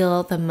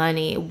steal the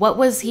money. What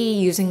was he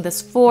using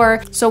this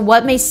for? So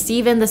what made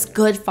Steven, this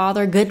good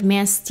father, good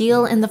man,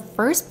 steal in the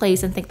first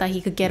place and think that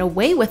he could get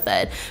away with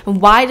it?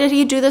 And why did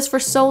he do this for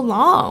so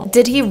long?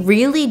 Did he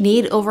really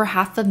need over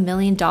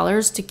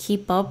 $500,000 to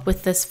keep up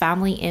with this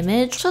family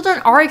image? Children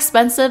are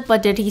expensive,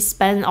 but did he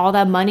spend all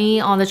that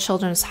money on the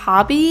children's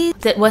hobby?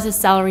 Was his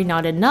salary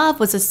not enough?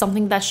 Was it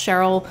something that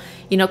Cheryl,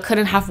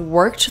 couldn't have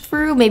worked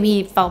through? Maybe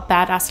he felt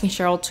bad asking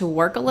Cheryl to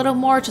work a little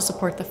more to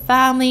support the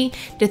family.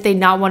 Did they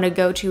not want to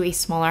go to a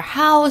smaller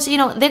house?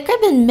 There could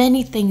have been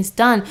many things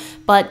done,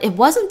 but it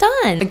wasn't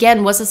done.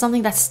 Again, was it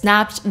something that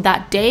snapped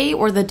that day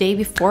or the day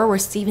before where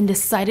Steven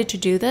decided to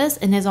do this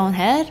in his own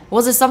head?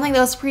 Was it something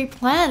that was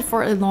pre-planned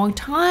for a long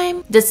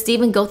time? Did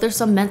Steven go through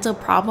some mental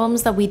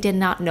problems that we did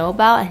not know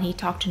about and he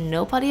talked to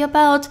nobody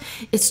about?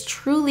 It's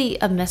truly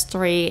a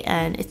mystery,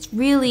 and it's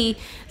really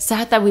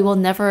sad that we will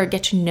never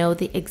get to know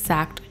the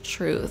exact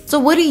truth. So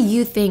what do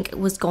you think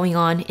was going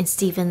on in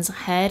Steven's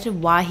head,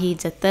 why he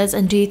did this,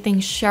 and do you think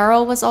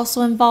Cheryl was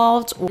also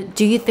involved? Or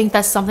do you think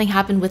that something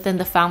happened within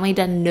the family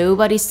that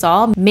nobody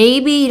saw?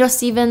 Maybe,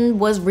 Steven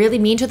was really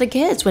mean to the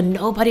kids when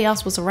nobody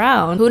else was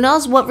around. Who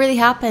knows what really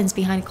happens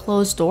behind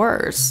closed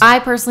doors? I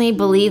personally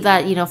believe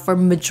that, for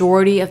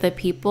majority of the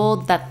people,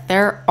 that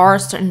there are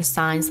certain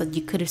signs that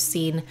you could have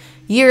seen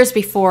years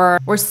before,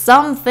 or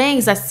some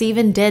things that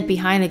Steven did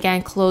behind,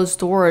 again, closed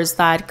doors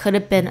that could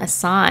have been a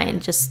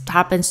sign, just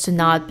happens to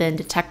not have been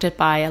detected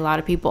by a lot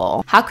of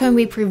people. How can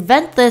we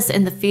prevent this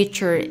in the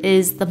future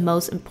is the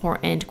most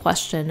important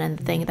question and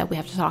thing that we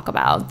have to talk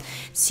about.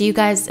 See you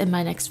guys in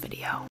my next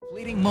video.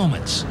 Fleeting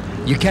moments,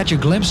 you catch a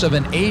glimpse of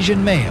an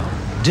Asian male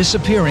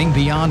disappearing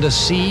beyond a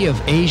sea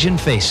of Asian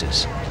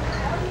faces.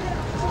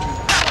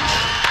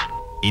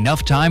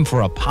 Enough time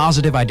for a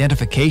positive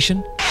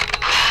identification?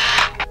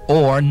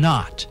 Or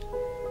not?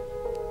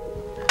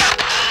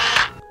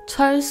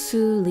 Choi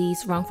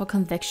Soo-lee's wrongful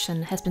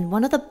conviction has been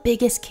one of the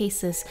biggest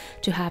cases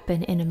to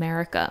happen in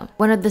America.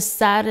 One of the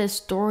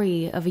saddest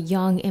stories of a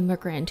young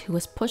immigrant who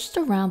was pushed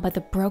around by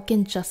the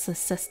broken justice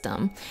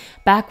system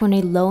back when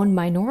a lone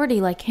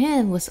minority like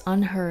him was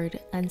unheard,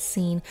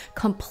 unseen,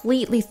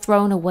 completely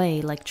thrown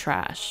away like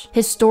trash.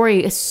 His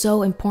story is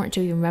so important to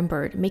be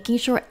remembered, making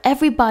sure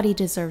everybody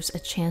deserves a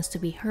chance to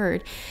be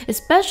heard,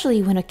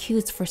 especially when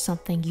accused for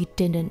something you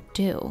didn't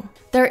do.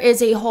 There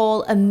is a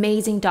whole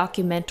amazing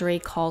documentary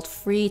called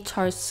Free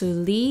Choi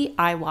Soo-lee.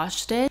 I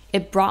watched it.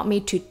 It brought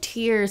me to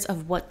tears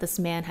of what this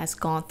man has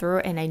gone through,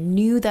 and I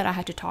knew that I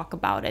had to talk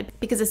about it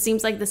because it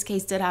seems like this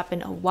case did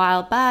happen a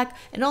while back,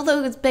 and although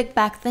it was big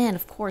back then,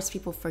 of course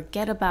people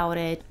forget about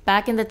it.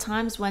 Back in the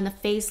times when a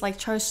face like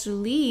Choi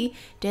Soo-lee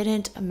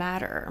didn't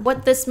matter.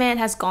 What this man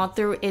has gone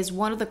through is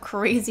one of the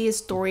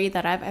craziest stories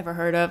that I've ever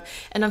heard of,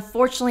 and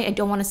unfortunately, I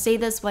don't want to say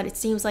this, but it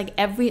seems like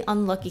every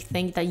unlucky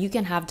thing that you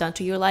can have done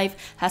to your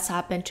life has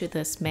happened to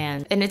this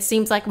man, and it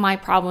seems like my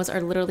problems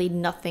are literally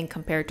nothing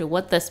compared to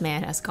what this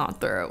man has gone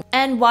through.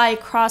 And why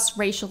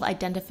cross-racial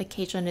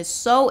identification is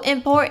so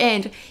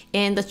important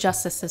in the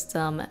justice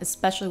system,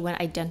 especially when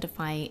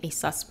identifying a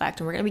suspect.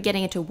 And we're going to be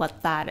getting into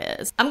what that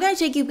is. I'm going to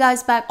take you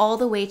guys back all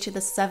the way to the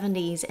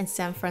 70s in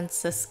San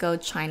Francisco,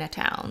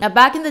 Chinatown. Now,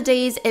 back in the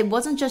days, it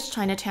wasn't just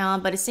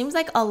Chinatown, but it seems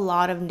like a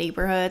lot of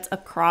neighborhoods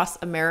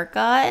across America,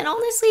 and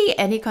honestly,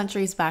 any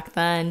countries back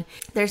then,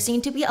 there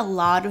seemed to be a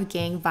lot of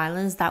gang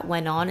violence that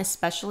went on,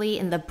 especially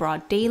in the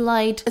broad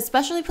daylight,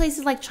 especially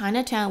places like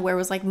Chinatown, where it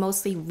was like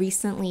mostly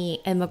recently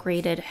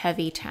immigrated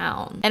heavy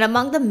town. And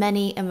among the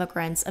many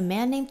immigrants, a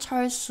man named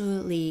Choi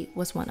Soo-lee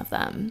was one of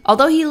them.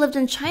 Although he lived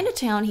in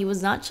Chinatown, he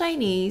was not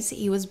Chinese.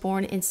 He was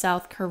born in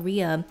South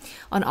Korea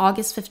on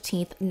August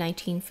 15th,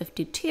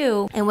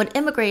 1952, and would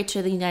immigrate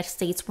to the United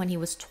States when he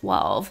was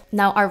 12.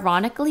 Now,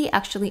 ironically,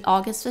 actually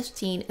August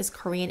 15th is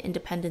Korean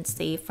Independence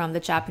Day from the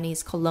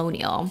Japanese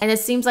colonial. And it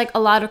seems like a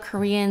lot of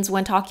Koreans,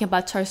 when talking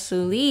about Choi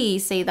Soo-lee,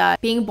 say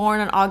that being born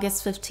on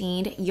August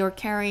 15th, you're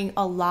carrying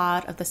a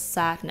lot of the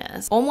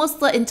sadness, almost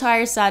the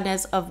entire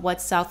sadness of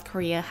what South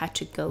Korea had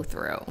to go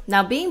through.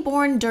 Now, being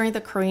born during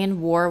the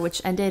Korean War,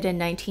 which ended in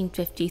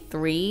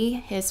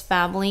 1953, his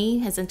family,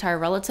 his entire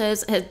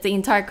relatives, the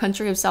entire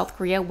country of South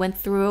Korea went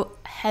through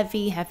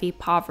heavy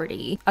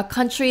poverty. A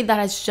country that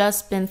has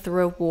just been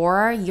through a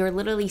war, you're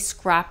literally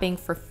scrapping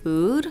for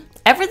food.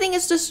 Everything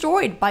is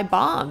destroyed by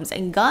bombs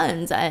and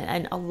guns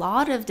and a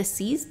lot of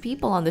deceased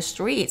people on the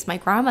streets. My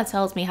grandma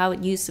tells me how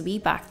it used to be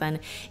back then.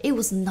 It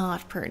was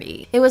not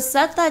pretty. It was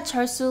said that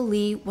Chul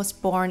Lee was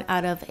born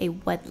out of a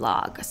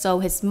wedlock. So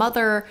his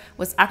mother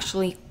was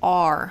actually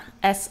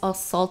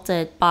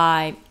assaulted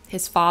by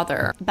his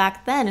father.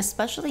 Back then,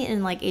 especially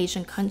in like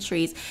Asian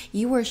countries,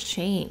 you were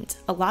shamed.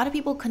 A lot of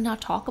people could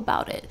not talk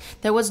about it.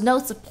 There was no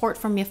support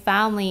from your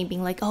family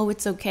being like, oh,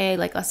 it's okay,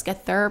 like let's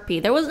get therapy.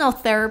 There was no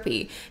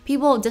therapy.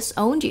 People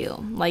disowned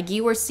you. Like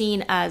you were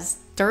seen as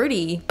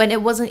dirty when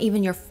it wasn't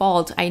even your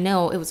fault. I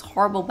know it was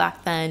horrible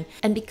back then,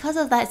 and because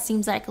of that, it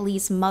seems like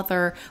Lee's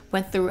mother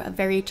went through a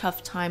very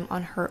tough time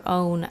on her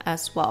own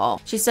as well.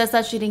 She says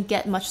that she didn't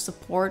get much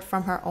support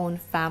from her own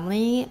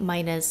family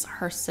minus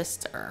her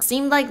sister.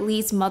 Seemed like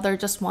Lee's mother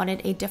just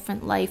wanted a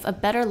different life, a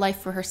better life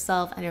for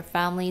herself and her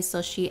family,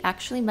 so she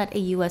actually met a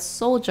US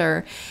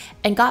soldier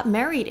and got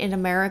married in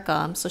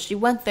America. So she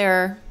went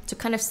there to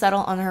kind of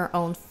settle on her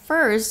own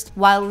first,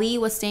 while Lee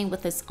was staying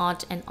with his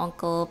aunt and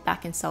uncle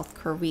back in South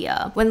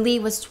Korea. When Lee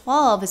was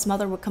 12, his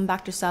mother would come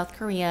back to South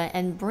Korea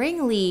and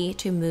bring Lee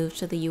to move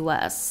to the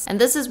US.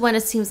 And this is when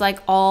it seems like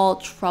all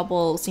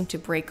trouble seemed to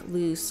break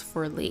loose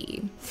for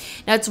Lee.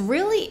 Now it's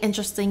really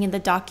interesting in the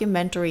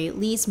documentary,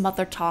 Lee's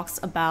mother talks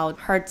about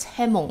her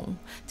taemong.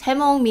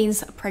 Taemong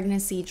means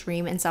pregnancy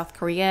dream in South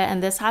Korea,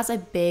 and this has a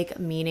big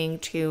meaning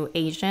to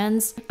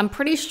Asians. I'm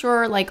pretty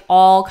sure like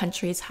all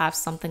countries have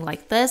something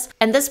like this,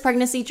 and this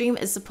pregnancy dream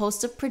is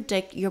supposed to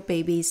predict your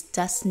baby's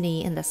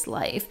destiny in this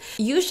life.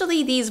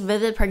 Usually these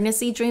vivid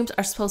pregnancy dreams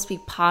are supposed to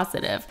be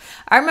positive.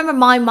 I remember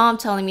my mom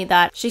telling me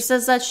that. She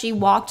says that she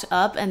walked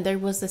up and there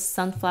was this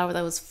sunflower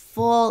that was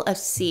full of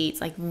seeds,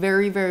 like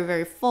very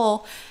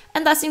full.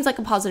 And that seems like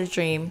a positive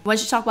dream. When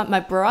she talked about my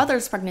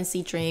brother's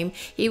pregnancy dream,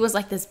 he was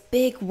like this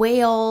big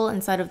whale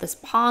inside of this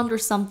pond or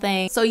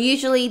something. So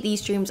usually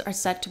these dreams are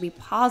said to be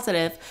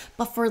positive.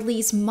 But for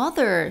Lee's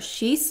mother,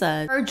 she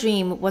said her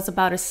dream was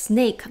about a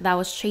snake that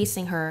was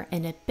chasing her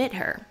and it bit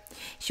her.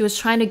 She was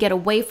trying to get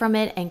away from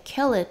it and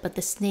kill it, but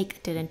the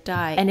snake didn't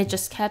die and it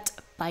just kept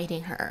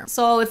biting her.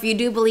 So if you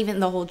do believe in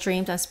the whole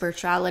dreams and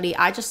spirituality,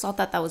 I just thought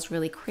that that was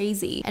really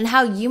crazy, and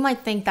how you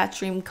might think that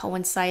dream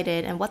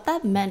coincided and what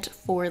that meant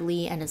for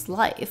Lee and his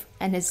life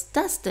and his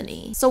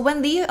destiny. So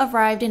when Lee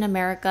arrived in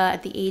America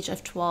at the age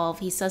of 12,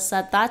 he says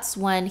that that's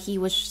when he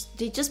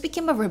just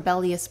became a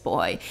rebellious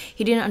boy.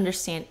 He didn't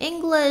understand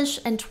English,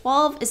 and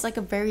 12 is like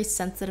a very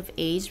sensitive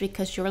age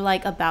because you're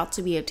like about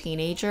to be a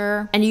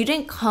teenager, and you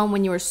didn't come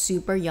when you were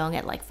super young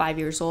at like 5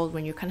 years old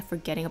when you're kind of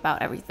forgetting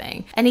about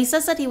everything. And he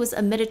says that he was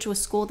admitted to a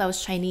school that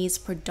was Chinese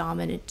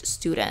predominant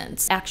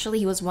students. Actually,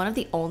 he was one of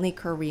the only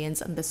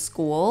Koreans in the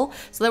school,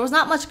 so there was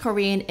not much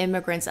Korean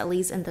immigrants, at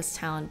least in this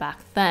town back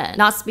then.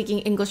 Not speaking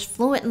English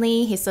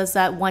fluently, he says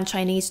that one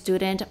Chinese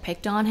student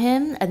picked on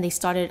him and they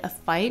started a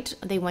fight.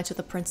 They went to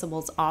the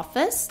principal's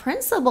office.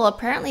 Principal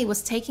apparently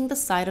was taking the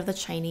side of the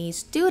Chinese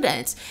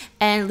student,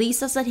 and Lee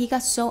says that he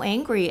got so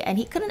angry and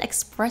he couldn't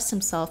express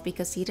himself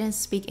because he didn't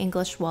speak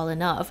English well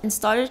enough and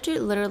started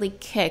to literally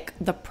kick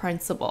the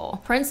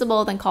principal.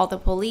 Principal then called the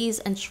police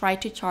and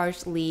tried to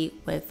charge Lee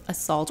with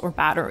assault or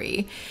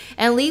battery,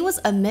 and Lee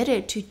was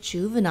admitted to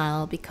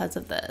juvenile because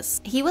of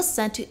this. He was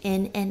sent to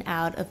in and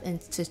out of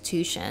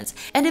institutions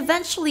and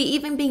eventually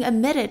even being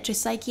admitted to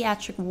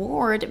psychiatric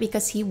ward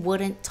because he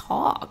wouldn't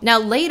talk. Now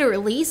later,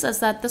 Lee says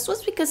that this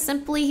was because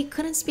simply he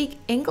couldn't speak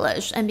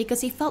English and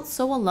because he felt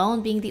so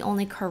alone being the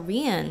only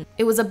Korean.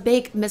 It was a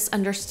big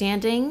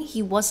misunderstanding.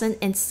 He wasn't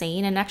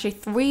insane, and actually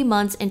 3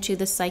 months into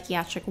the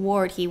psychiatric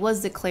ward he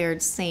was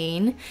declared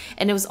sane,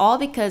 and it was all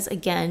because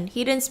again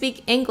he didn't speak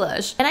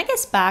English. And I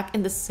guess back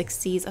in the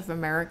 60s of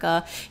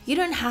America, you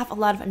didn't have a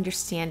lot of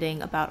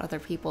understanding about other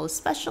people,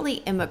 especially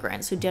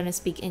immigrants who didn't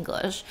speak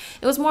English.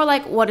 It was more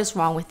like, what is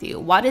wrong with you?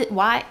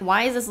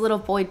 Why is this little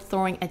boy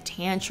throwing a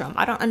tantrum?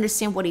 I don't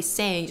understand what he's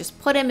saying. Just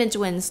put him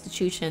into an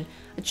institution,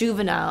 a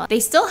juvenile. They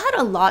still had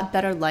a lot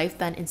better life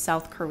than in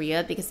South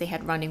Korea because they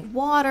had running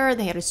water,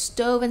 they had a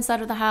stove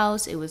inside of the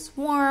house, it was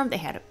warm, they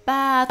had a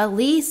bath.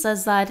 Lee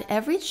says that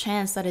every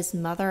chance that his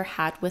mother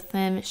had with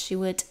him, she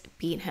would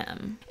beat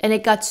him. And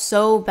it got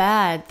so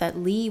bad that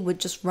Lee would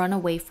just run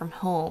away from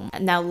home.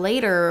 And now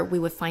later we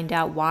would find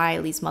out why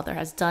Lee's mother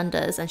has done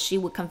this, and she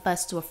would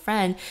confess to a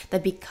friend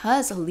that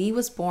because Lee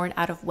was born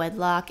out of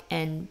wedlock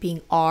and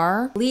being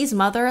Lee's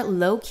mother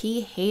low-key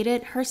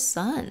hated her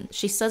son.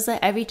 She says that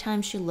every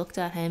time she looked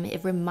at him,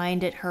 it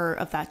reminded her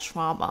of that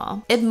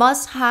trauma. It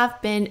must have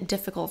been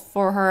difficult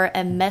for her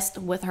and messed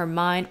with her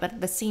mind, but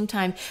at the same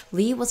time,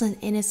 Lee was an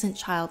innocent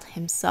child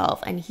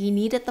himself and he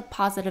needed the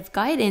positive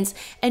guidance,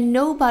 and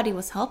nobody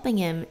was helping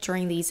him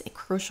during these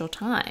crucial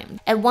times.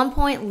 At one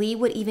point, Lee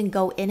would even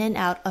go in and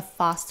out of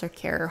foster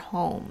care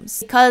homes.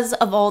 Because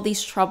of all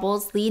these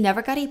troubles, Lee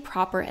never got a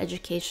proper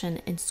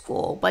education in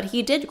school, but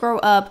he did grow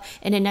up,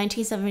 and in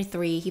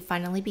 1973, he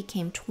finally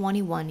became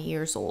 21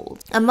 years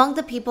old. Among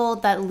the people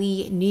that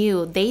Lee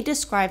knew, they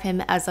describe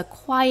him as a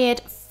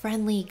quiet,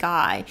 friendly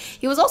guy.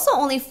 He was also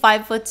only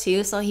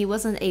 5'2", so he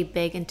wasn't a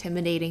big,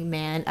 intimidating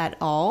man at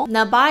all.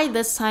 Now, by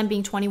this time,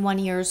 being 21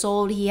 years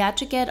old, he had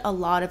to get a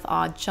lot of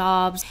odd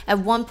jobs. At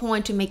one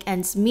point, to make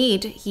ends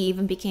meet, he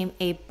even became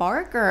a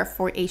bar girl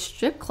for a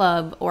strip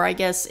club, or I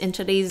guess in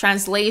today's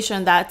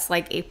translation, that's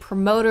like a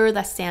promoter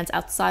that stands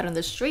outside on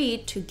the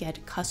street to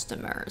get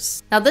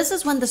customers. Now, this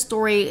is when the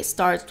story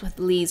starts with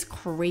Lee's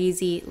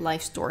crazy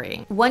life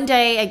story. One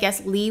day, I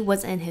guess Lee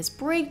was in his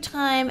break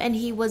time and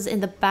he was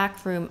in the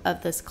back room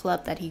of this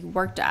club that he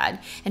worked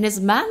at, and his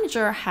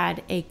manager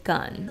had a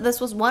gun. This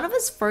was one of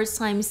his first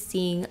times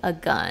seeing a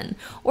gun,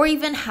 or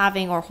even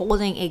having or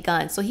holding a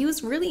gun, so he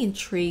was really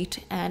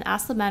intrigued and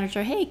asked the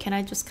manager, hey, can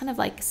I just kind of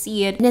like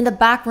see it? And in the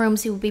back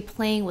rooms, he would be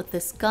playing with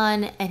this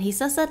gun, and he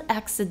says that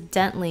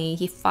accidentally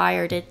he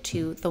fired it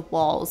to the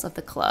walls of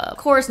the club. Of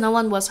course, no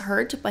one was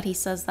hurt, but he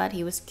says that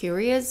he was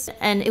curious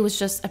and it was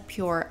just a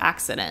pure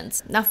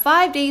accident. Now,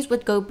 5 days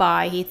would go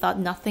by, he thought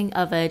nothing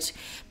of it,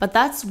 but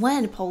that's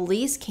when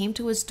police came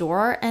to his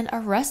door and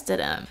arrested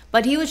him.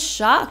 But he was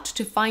shocked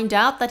to find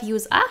out that he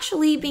was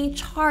actually being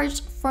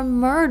charged for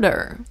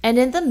murder. And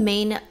in the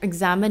main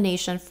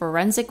examination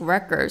forensic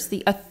records,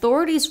 the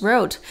authorities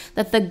wrote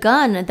that the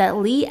gun that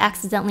Lee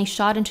accidentally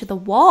shot into the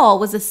wall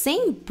was the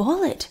same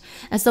bullet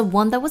as the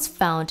one that was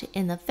found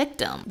in the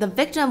victim. The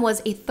victim was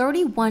a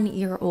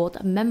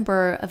 31-year-old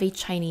member of a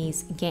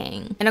Chinese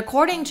gang. And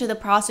according to the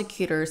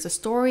prosecutors, the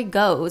story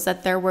goes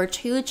that there were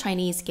two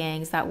Chinese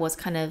gangs that was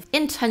kind of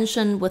in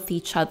tension with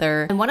each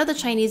other. And one of the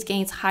Chinese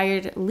gangs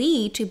hired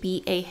Lee to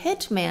be a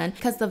hitman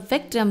because the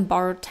victim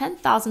borrowed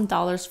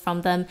 $10,000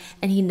 from them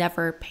and he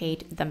never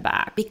paid them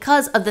back.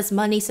 Because of this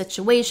money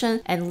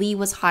situation, and Lee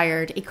was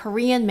hired, a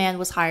Korean man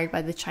was hired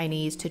by the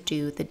Chinese to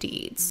do the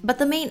deeds. But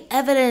the main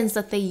evidence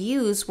that they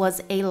used was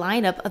a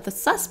lineup of the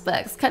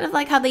suspects, kind of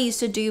like how they used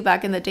to do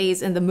back in the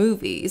days in the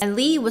movies. And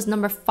Lee was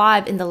number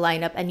 5 in the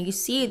lineup, and you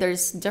see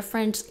there's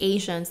different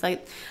Asians.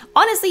 Like,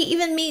 honestly,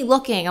 even me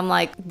looking, I'm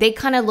like, they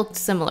kind of looked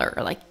similar.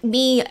 Like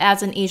me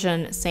as an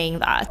Asian saying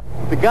that.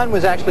 The gun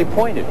was actually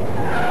pointed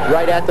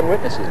right at the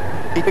witnesses.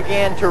 He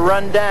began to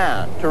run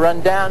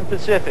down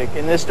Pacific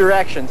in this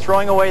direction,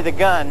 throwing away the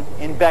gun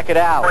in Beckett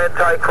Alley.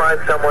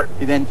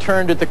 He then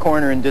turned at the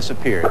corner and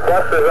disappeared.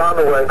 Bus is on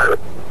the way.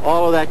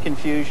 All of that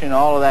confusion,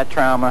 all of that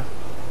trauma,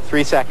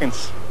 3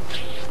 seconds.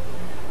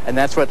 And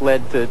that's what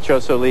led to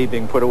Choso Lee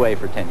being put away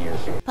for 10 years.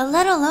 But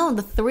let alone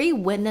the 3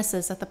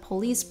 witnesses that the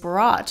police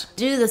brought to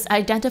do this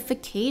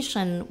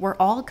identification were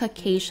all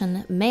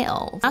Caucasian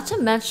male. Not to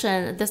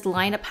mention, this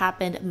lineup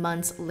happened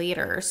months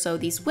later. So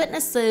these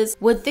witnesses,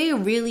 would they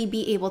really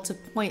be able to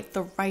point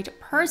the right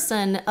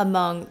person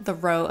among the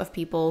row of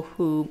people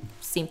who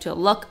seem to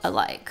look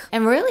alike?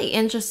 And really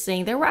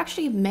interesting, there were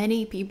actually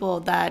many people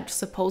that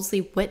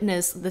supposedly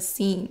witnessed the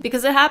scene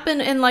because it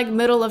happened in like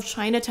middle of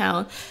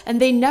Chinatown,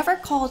 and they never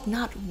called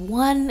not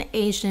one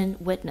Asian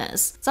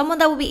witness, someone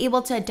that would be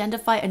able to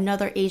identify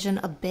another Asian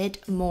a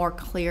bit more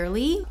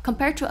clearly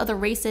compared to other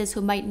races who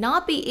might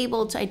not be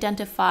able to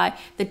identify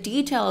the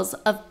details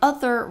of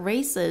other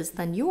races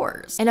than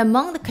yours. And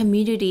among the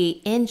community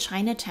in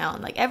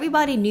Chinatown, like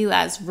everybody knew,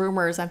 as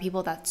rumors and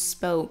people that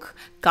spoke,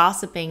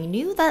 gossiping,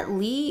 knew that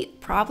Lee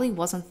probably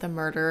wasn't the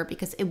murderer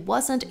because it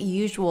wasn't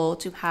usual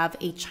to have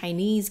a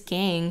Chinese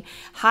gang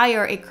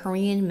hire a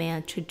Korean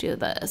man to do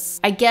this.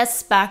 I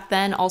guess back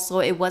then also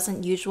it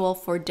wasn't usual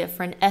for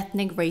different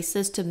ethnic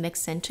races to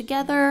mix in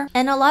together,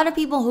 and a lot of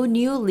people who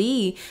knew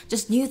Lee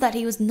just knew that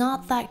he was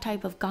not that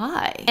type of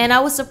guy. And I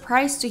was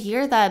surprised to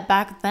hear that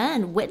back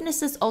then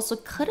witnesses also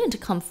couldn't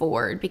come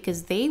forward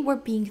because they were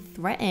being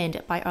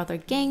threatened by other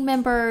gang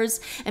members,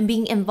 and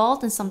being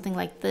involved in something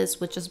like this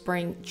would just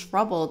bring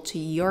trouble to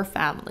your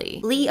family.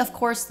 Lee of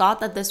course thought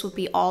that this would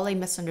be all a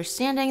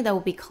misunderstanding that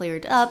would be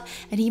cleared up,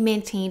 and he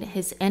maintained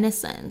his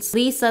innocence.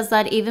 Lee says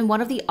that even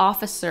one of the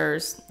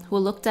officers who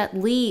looked at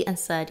Lee and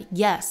said,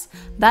 yes,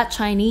 that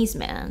Chinese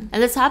man.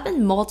 And this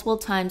happened multiple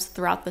times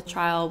throughout the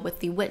trial with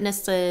the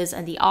witnesses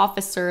and the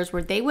officers,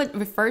 where they would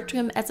refer to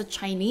him as a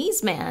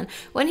Chinese man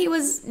when he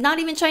was not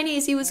even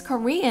Chinese, he was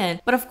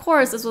Korean. But of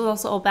course, this was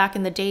also back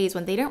in the days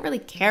when they didn't really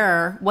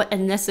care what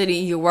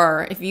ethnicity you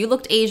were. If you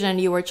looked Asian,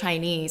 you were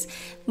Chinese.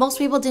 Most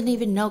people didn't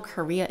even know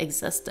Korea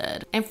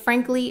existed. And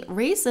frankly,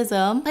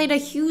 racism played a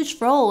huge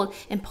role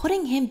in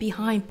putting him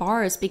behind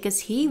bars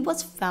because he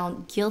was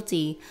found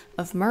guilty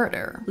of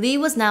murder. Lee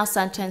was now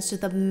sentenced to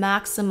the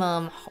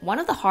maximum, one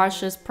of the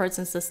harshest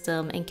prison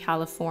system in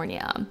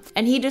California.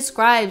 And he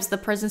describes the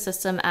prison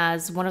system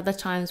as one of the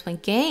times when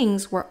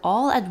gangs were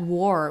all at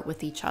war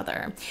with each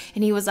other.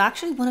 And he was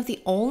actually one of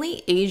the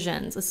only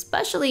Asians,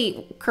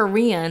 especially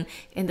Korean,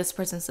 in this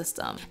prison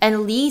system.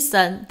 And Lee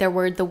said there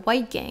were the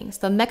white gangs,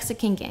 the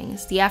Mexican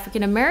gangs, the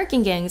African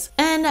American gangs,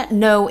 and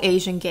no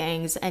Asian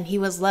gangs, and he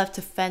was left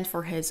to fend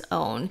for his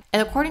own.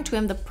 And according to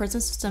him, the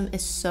prison system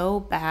is so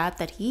bad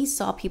that he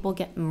saw people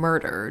get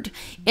murdered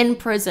in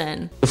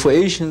prison. For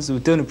Asians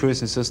within the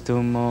prison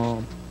system,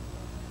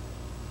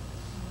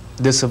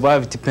 the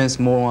survival depends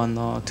more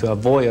on to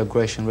avoid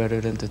aggression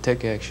rather than to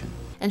take action.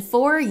 and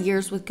 4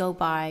 years would go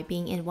by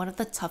being in one of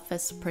the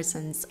toughest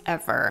prisons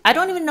ever. I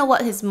don't even know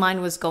what his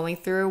mind was going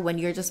through when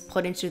you're just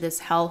put into this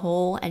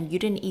hellhole and you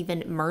didn't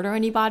even murder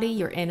anybody,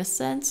 you're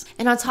innocent.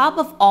 And on top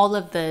of all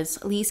of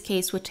this, Lee's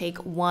case would take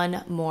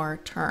one more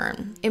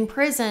turn. In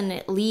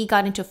prison, Lee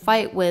got into a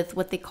fight with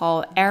what they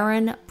call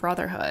Aryan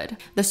Brotherhood.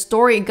 The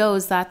story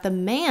goes that the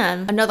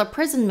man, another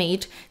prison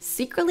mate,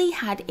 secretly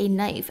had a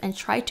knife and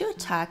tried to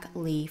attack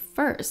Lee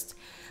first.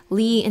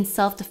 Lee, in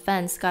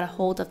self-defense, got a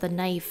hold of the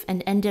knife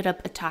and ended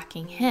up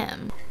attacking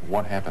him.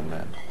 What happened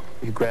then?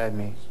 He grabbed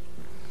me.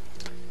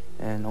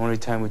 And only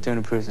time within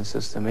the prison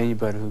system,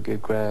 anybody who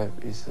get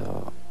grabbed is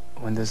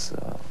when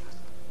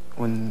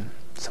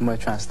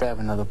somebody trying to stab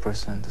another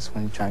person. That's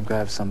when you try and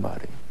grab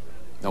somebody.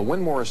 Now,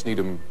 when Morris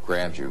Needham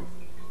grabbed you,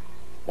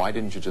 why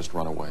didn't you just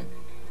run away?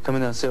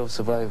 Coming down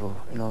self-survival,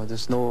 you know,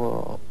 there's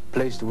no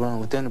place to run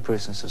within the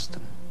prison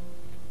system.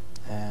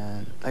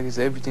 And like I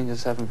said, everything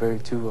just happened very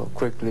too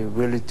quickly,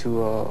 really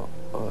too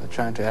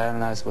trying to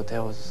analyze what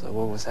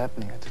was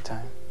happening at the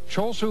time.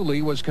 Chol Soo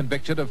Lee was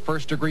convicted of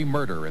first-degree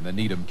murder in the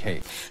Needham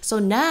case. So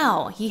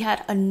now he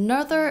had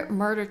another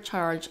murder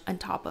charge on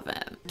top of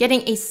him.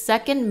 Getting a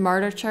second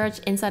murder charge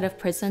inside of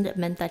prison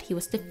meant that he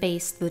was to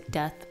face the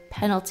death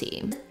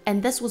penalty.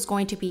 And this was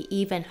going to be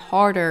even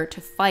harder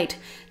to fight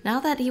now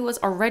that he was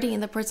already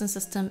in the prison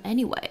system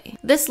anyway.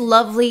 This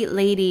lovely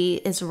lady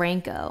is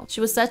Ranko.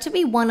 She was said to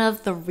be one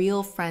of the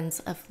real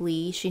friends of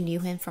Lee. She knew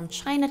him from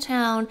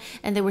Chinatown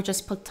and they were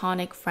just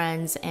platonic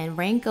friends, and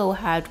Ranko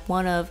had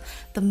one of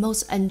the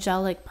most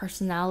angelic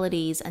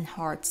personalities and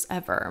hearts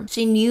ever.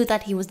 She knew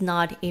that he was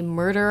not a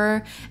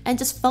murderer and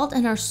just felt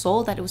in her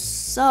soul that it was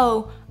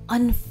so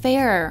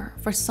unfair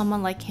for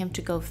someone like him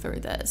to go through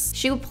this.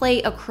 She would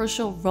play a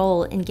crucial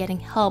role in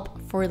getting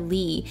help for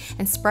Lee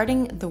and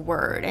spreading the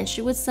word, and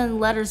she would send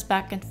letters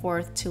back and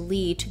forth to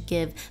Lee to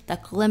give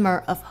that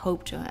glimmer of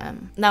hope to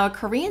him. Now, a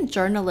Korean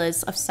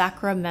journalist of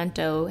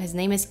Sacramento, his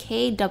name is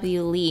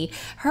K.W. Lee,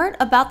 heard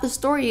about the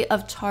story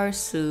of Chol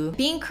Soo.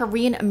 Being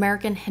Korean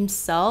American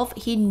himself,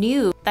 he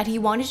knew that he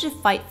wanted to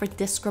fight for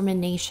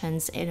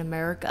discriminations in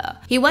America.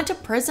 He went to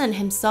prison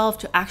himself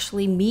to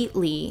actually meet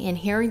Lee, and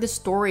hearing the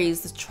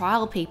stories, the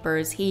trial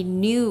papers, he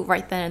knew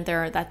right then and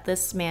there that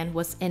this man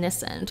was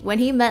innocent. When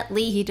he met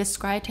Lee, he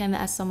described him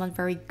as someone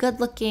very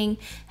good looking,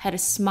 had a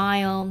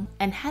smile,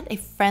 and had a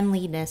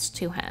friendliness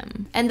to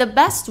him. And the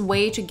best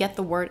way to get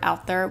the word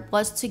out there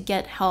was to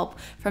get help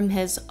from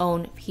his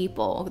own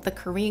people, the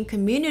Korean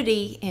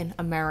community in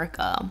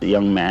America. The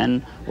young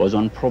man was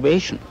on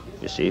probation.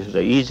 You see, it was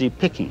an easy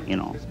picking, you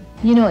know.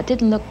 You know, it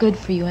didn't look good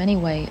for you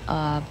anyway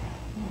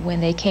when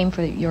they came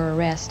for your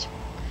arrest.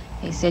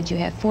 They said you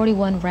had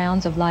 41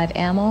 rounds of live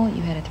ammo,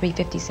 you had a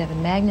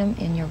 .357 Magnum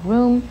in your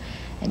room,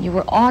 and you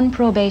were on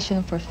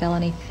probation for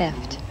felony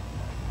theft.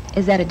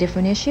 Is that a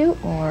different issue,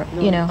 or,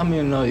 No, you know? I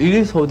mean, it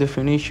is a whole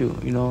different issue,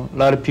 you know. A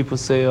lot of people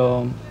say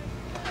I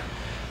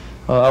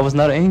was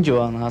not an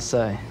angel on the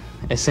outside.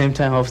 At the same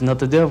time, I was not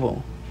the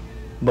devil.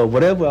 But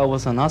whatever I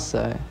was on the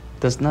outside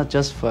does not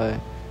justify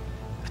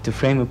to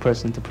frame a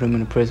person to put him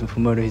in prison for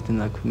murder he did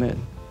not commit.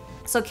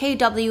 So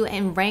KW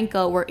and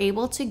Ranko were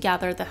able to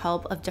gather the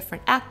help of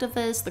different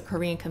activists, the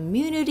Korean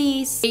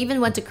communities. They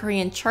even went to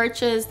Korean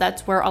churches,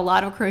 that's where a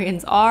lot of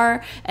Koreans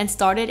are, and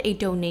started a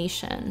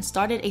donation,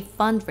 started a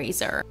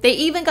fundraiser. They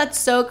even got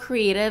so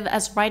creative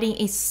as writing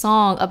a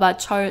song about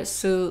Chol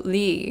Soo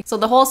Lee. So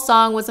the whole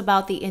song was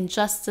about the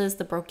injustice,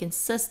 the broken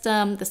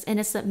system, this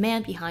innocent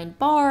man behind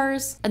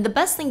bars. And the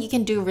best thing you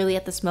can do really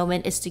at this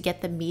moment is to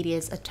get the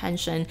media's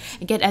attention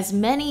and get as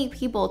many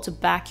people to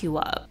back you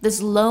up.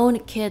 This lone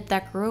kid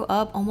that grew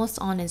up almost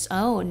on his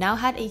own now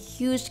had a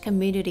huge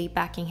community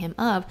backing him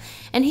up,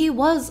 and he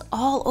was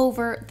all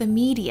over the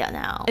media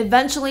now.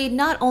 Eventually,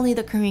 not only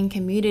the Korean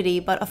community,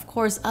 but of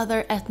course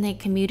other ethnic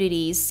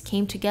communities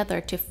came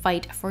together to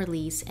fight for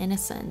Lee's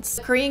innocence.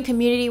 The Korean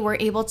community were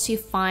able to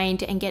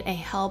find and get a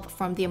help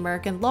from the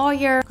American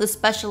lawyer who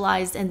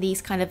specialized in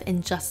these kind of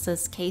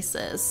injustice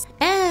cases,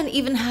 and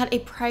even had a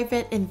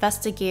private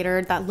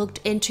investigator that looked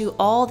into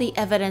all the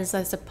evidence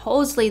that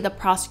supposedly the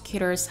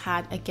prosecutors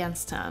had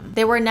against him.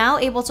 They were now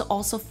able to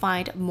also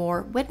find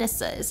more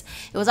witnesses.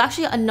 It was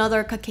actually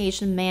another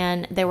Caucasian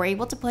man. They were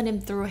able to put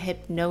him through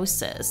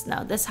hypnosis.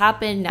 Now this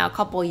happened now a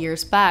couple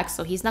years back,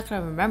 so he's not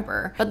gonna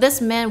remember. But this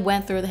man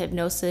went through the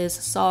hypnosis,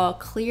 saw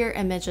clear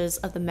images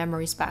of the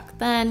memories back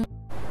then.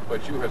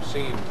 But you have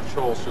seen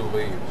Chol Soo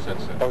Lee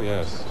since then? Oh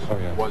yes, oh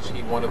yeah. Was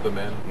he one of the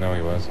men? No,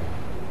 he wasn't.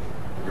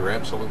 You're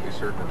absolutely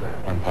certain of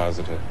that? I'm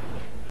positive.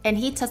 And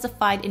he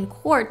testified in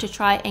court to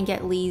try and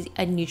get Lee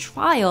a new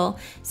trial,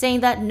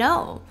 saying that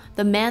no,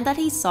 the man that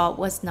he saw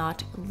was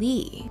not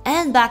Lee.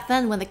 And back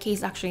then when the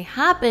case actually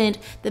happened,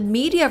 the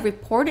media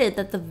reported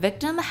that the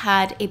victim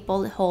had a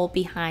bullet hole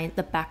behind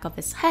the back of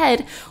his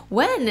head,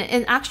 when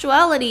in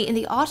actuality in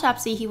the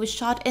autopsy he was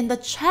shot in the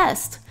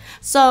chest.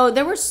 So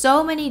there were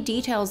so many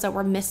details that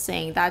were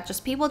missing that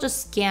just people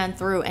just scanned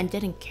through and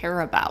didn't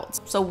care about.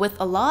 So with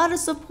a lot of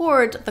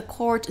support, the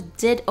court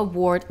did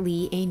award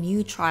Lee a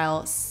new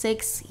trial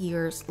 6 6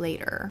 years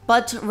later.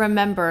 But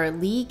remember,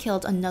 Lee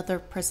killed another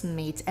prison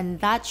mate, and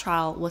that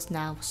trial was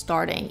now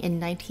starting in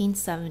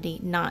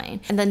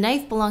 1979. And the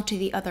knife belonged to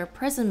the other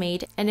prison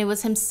mate, and it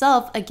was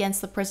himself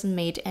against the prison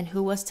mate and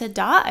who was to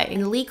die.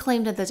 And Lee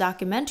claimed in the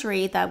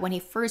documentary that when he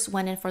first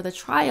went in for the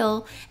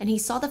trial and he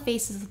saw the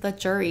faces of the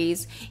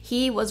juries,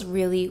 he was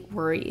really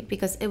worried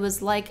because it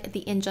was like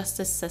the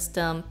injustice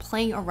system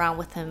playing around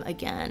with him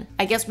again.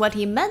 I guess what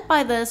he meant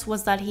by this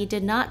was that he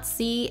did not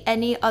see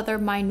any other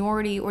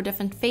minority or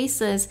different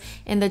faces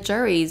in the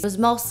juries. It was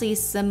mostly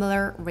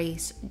similar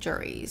race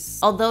juries.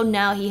 Although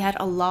now he had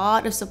a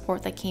lot of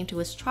support that came to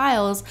his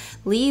trials,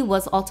 Lee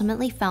was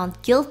ultimately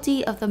found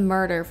guilty of the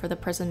murder for the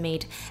prison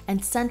mate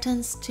and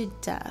sentenced to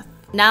death.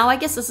 Now, I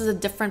guess this is a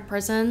different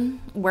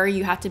prison where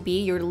you have to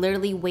be. You're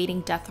literally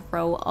waiting death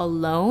row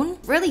alone.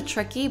 Really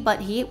tricky, but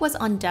he was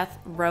on death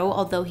row,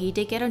 although he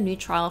did get a new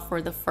trial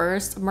for the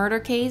first murder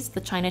case, the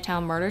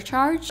Chinatown murder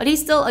charge. But he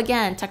still,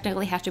 again,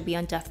 technically had to be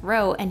on death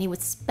row, and he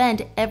would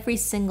spend every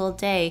single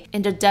day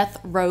in the death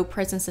row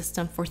prison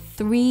system for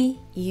 3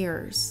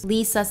 years.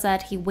 Lee says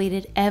that he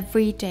waited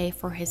every day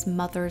for his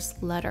mother's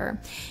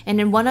letter.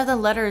 And in one of the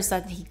letters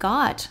that he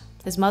got,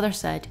 his mother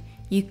said,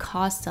 "You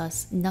caused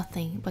us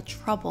nothing but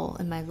trouble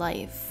in my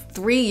life."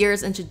 3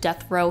 years into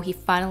death row, he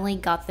finally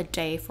got the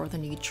day for the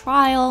new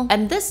trial.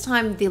 And this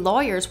time, the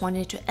lawyers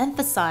wanted to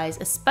emphasize,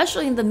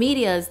 especially in the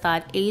media,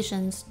 that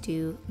Asians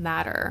do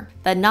matter.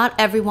 That not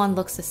everyone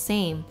looks the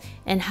same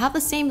and have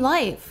the same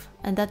life,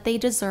 and that they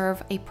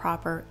deserve a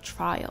proper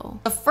trial.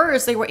 But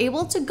first, they were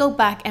able to go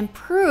back and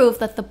prove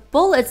that the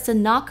bullets did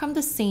not come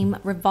the same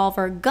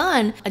revolver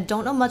gun. I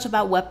don't know much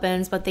about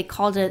weapons, but they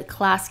called it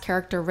class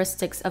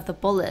characteristics of the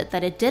bullet,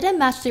 that it didn't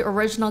match the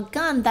original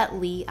gun that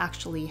Lee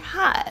actually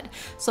had.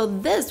 So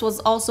this was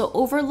also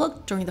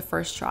overlooked during the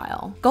first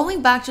trial.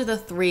 Going back to the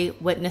 3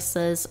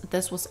 witnesses,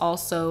 this was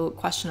also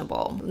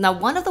questionable. Now,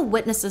 one of the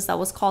witnesses that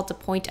was called to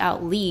point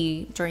out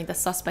Lee during the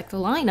suspect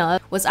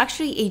lineup was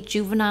actually a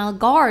juvenile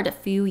guard a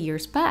few years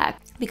back.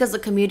 Because the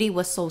community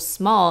was so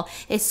small,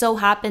 it so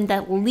happened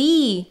that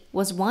Lee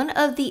was one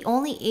of the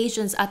only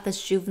Asians at this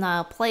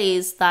juvenile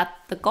place that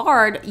the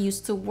guard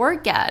used to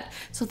work at.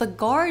 So the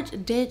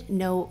guard did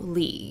know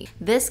Lee.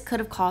 This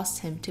could have caused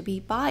him to be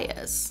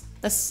biased.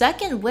 The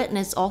second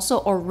witness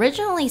also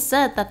originally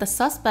said that the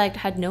suspect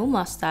had no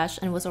mustache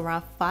and was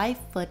around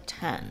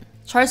 5'10".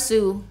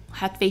 Char-Soo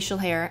had facial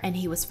hair and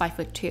he was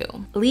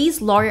 5'2". Lee's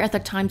lawyer at the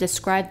time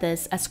described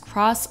this as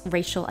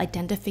cross-racial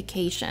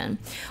identification,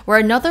 where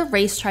another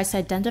race tries to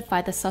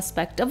identify the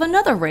suspect of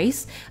another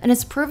race, and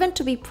it's proven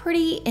to be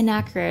pretty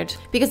inaccurate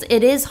because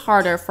it is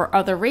harder for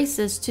other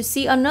races to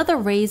see another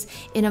race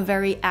in a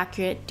very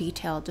accurate,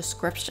 detailed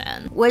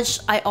description, which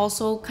I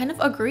also kind of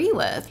agree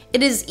with.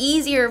 It is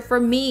easier for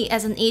me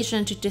as an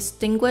Asian to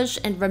distinguish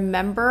and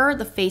remember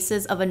the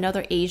faces of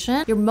another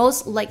Asian. You're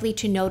most likely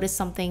to notice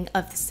something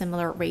of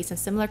similar race and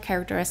similar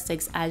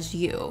characteristics as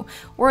you,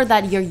 or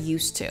that you're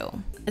used to.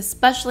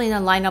 Especially in a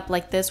lineup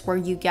like this where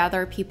you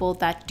gather people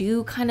that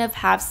do kind of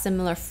have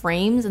similar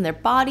frames in their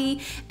body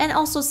and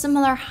also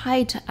similar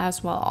height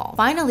as well.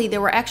 Finally, they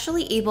were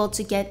actually able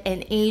to get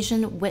an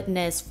Asian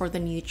witness for the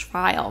new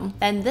trial.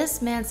 And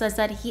this man says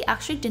that he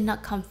actually did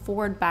not come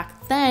forward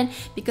back then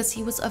because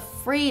he was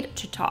afraid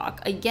to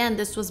talk. Again,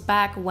 this was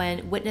back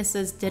when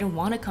witnesses didn't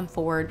want to come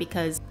forward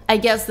because I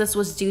guess this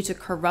was due to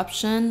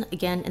corruption,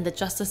 again, in the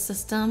justice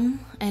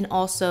system, and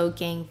also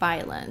gang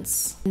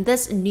violence. And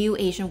this new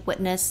Asian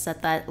witness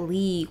said that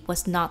Lee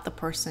was not the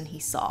person he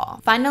saw.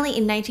 Finally,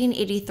 in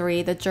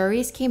 1983, the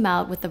juries came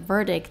out with the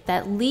verdict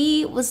that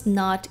Lee was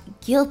not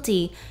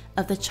guilty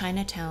of the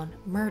Chinatown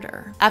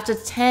murder. After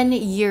 10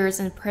 years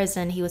in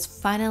prison, he was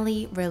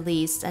finally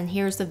released, and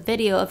here's the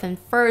video of him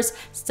first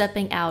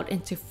stepping out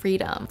into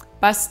freedom.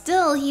 But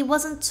still, he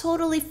wasn't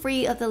totally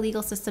free of the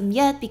legal system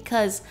yet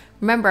because,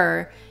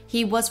 remember,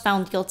 he was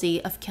found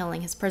guilty of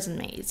killing his prison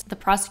mates. The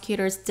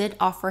prosecutors did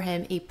offer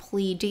him a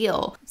plea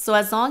deal. So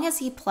as long as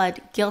he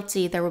pled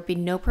guilty, there would be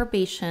no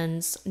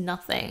probations,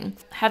 nothing.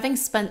 Having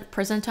spent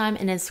prison time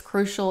in his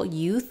crucial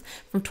youth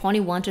from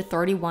 21 to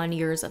 31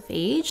 years of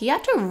age, he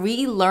had to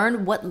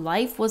relearn what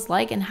life was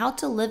like and how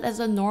to live as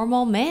a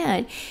normal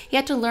man. He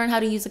had to learn how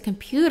to use a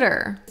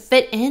computer,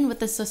 fit in with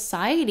the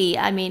society.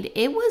 I mean,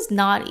 it was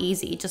not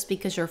easy just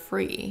because you're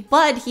free.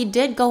 But he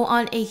did go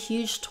on a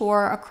huge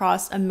tour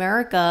across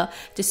America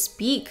to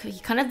speak. He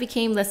kind of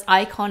became this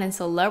icon and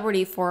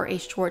celebrity for a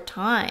short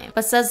time,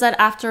 but says that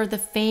after the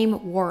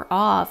fame wore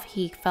off,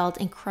 he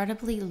felt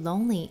incredibly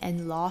lonely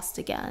and lost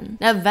again.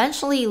 Now,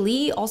 eventually,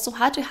 Lee also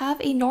had to have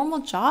a normal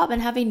job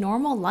and have a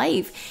normal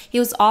life. He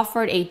was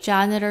offered a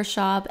janitor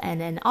job and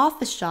an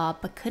office job,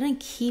 but couldn't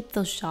keep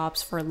those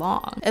jobs for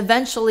long.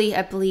 Eventually,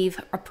 I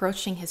believe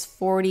approaching his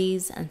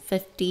 40s and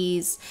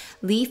 50s,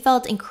 Lee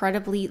felt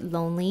incredibly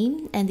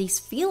lonely, and these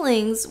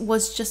feelings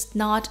was just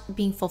not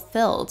being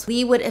fulfilled.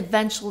 Lee would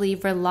eventually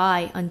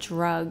rely on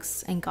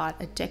drugs and got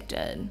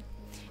addicted,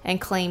 and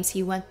claims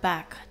he went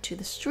back to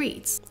the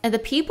streets. And the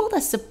people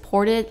that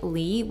supported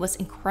Lee was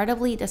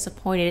incredibly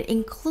disappointed,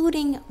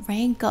 including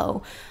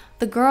Rango.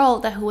 the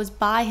girl who was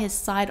by his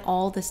side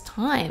all this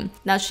time.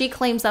 Now, she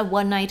claims that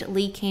one night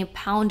Lee came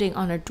pounding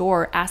on her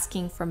door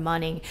asking for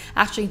money,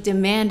 actually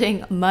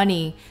demanding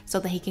money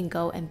so that he can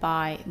go and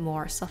buy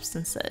more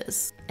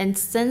substances. And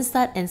since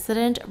that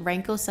incident,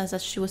 Renko says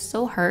that she was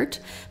so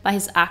hurt by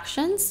his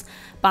actions,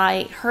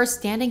 by her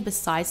standing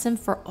beside him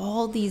for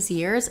all these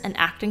years and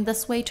acting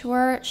this way to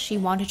her, she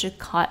wanted to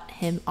cut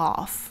him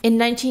off. In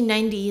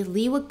 1990,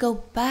 Lee would go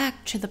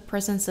back to the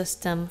prison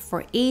system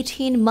for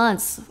 18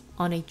 months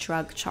on a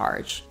drug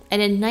charge.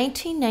 And in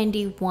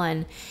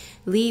 1991,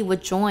 Lee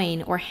would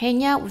join or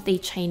hang out with a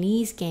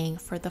Chinese gang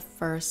for the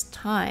first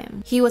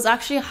time. He was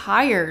actually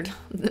hired,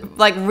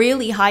 like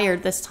really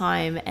hired this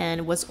time,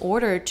 and was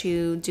ordered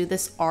to do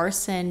this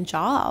arson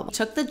job. He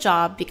took the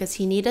job because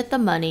he needed the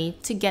money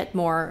to get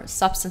more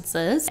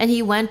substances, and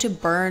he went to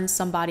burn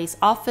somebody's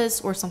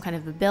office or some kind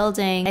of a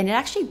building, and it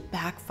actually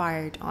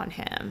backfired on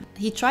him.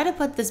 He tried to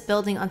put this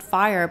building on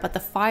fire, but the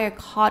fire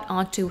caught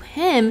onto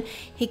him.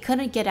 He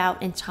couldn't get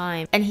out in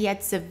time, and he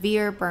had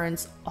severe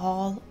burns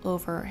all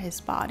over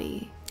his body.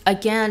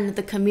 Again,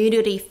 the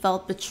community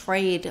felt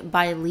betrayed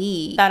by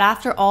Lee, that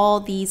after all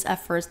these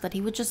efforts that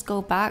he would just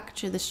go back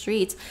to the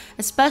streets,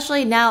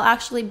 especially now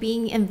actually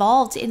being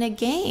involved in a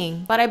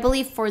gang. But I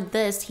believe for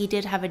this, he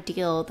did have a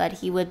deal that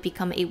he would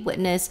become a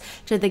witness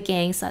to the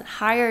gangs that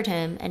hired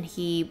him, and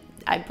he,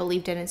 I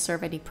believe, didn't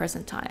serve any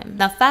prison time.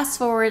 Now fast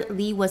forward,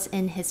 Lee was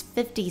in his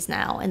 50s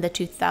now, in the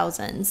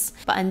 2000s.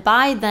 And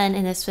by then,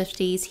 in his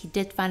 50s, he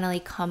did finally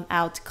come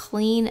out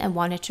clean and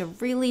wanted to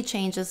really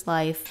change his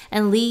life.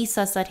 And Lee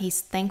says that he's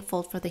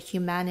thankful for the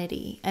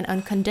humanity and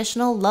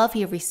unconditional love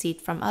he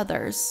received from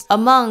others.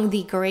 Among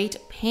the great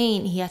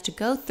pain he had to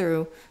go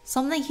through,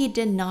 something he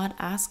did not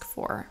ask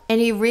for. And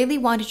he really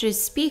wanted to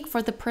speak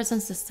for the prison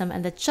system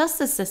and the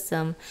justice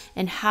system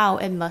and how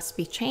it must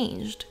be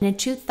changed. And in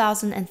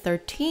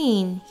 2013,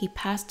 he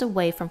passed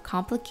away from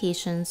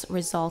complications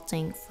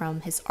resulting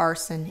from his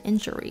arson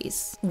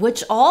injuries.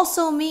 Which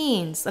also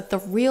means that the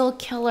real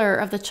killer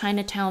of the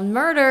Chinatown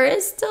murder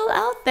is still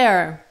out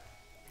there.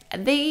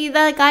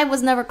 That guy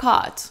was never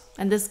caught.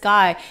 And this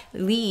guy,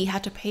 Lee,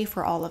 had to pay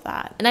for all of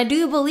that. And I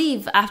do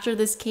believe after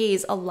this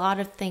case, a lot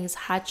of things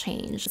had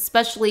changed,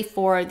 especially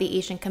for the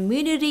Asian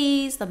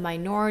communities, the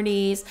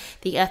minorities,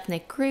 the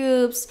ethnic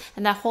groups,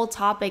 and that whole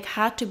topic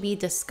had to be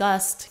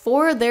discussed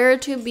for there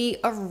to be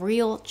a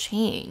real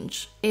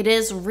change. It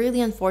is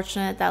really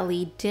unfortunate that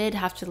Lee did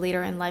have to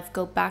later in life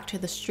go back to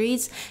the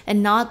streets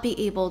and not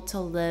be able to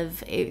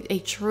live a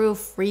true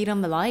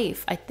freedom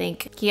life. I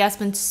think he has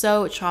been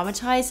so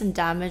traumatized and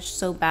damaged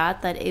so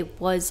bad that it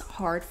was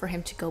hard for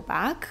him to go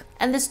back.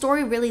 And the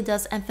story really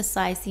does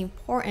emphasize the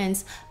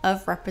importance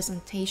of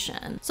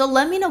representation. So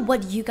let me know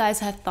what you guys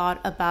have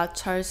thought about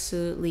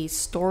Chul-soo Lee's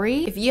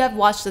story. If you have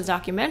watched the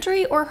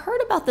documentary or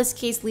heard about this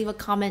case, leave a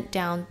comment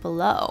down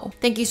below.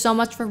 Thank you so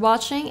much for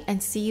watching,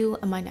 and see you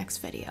in my next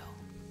video.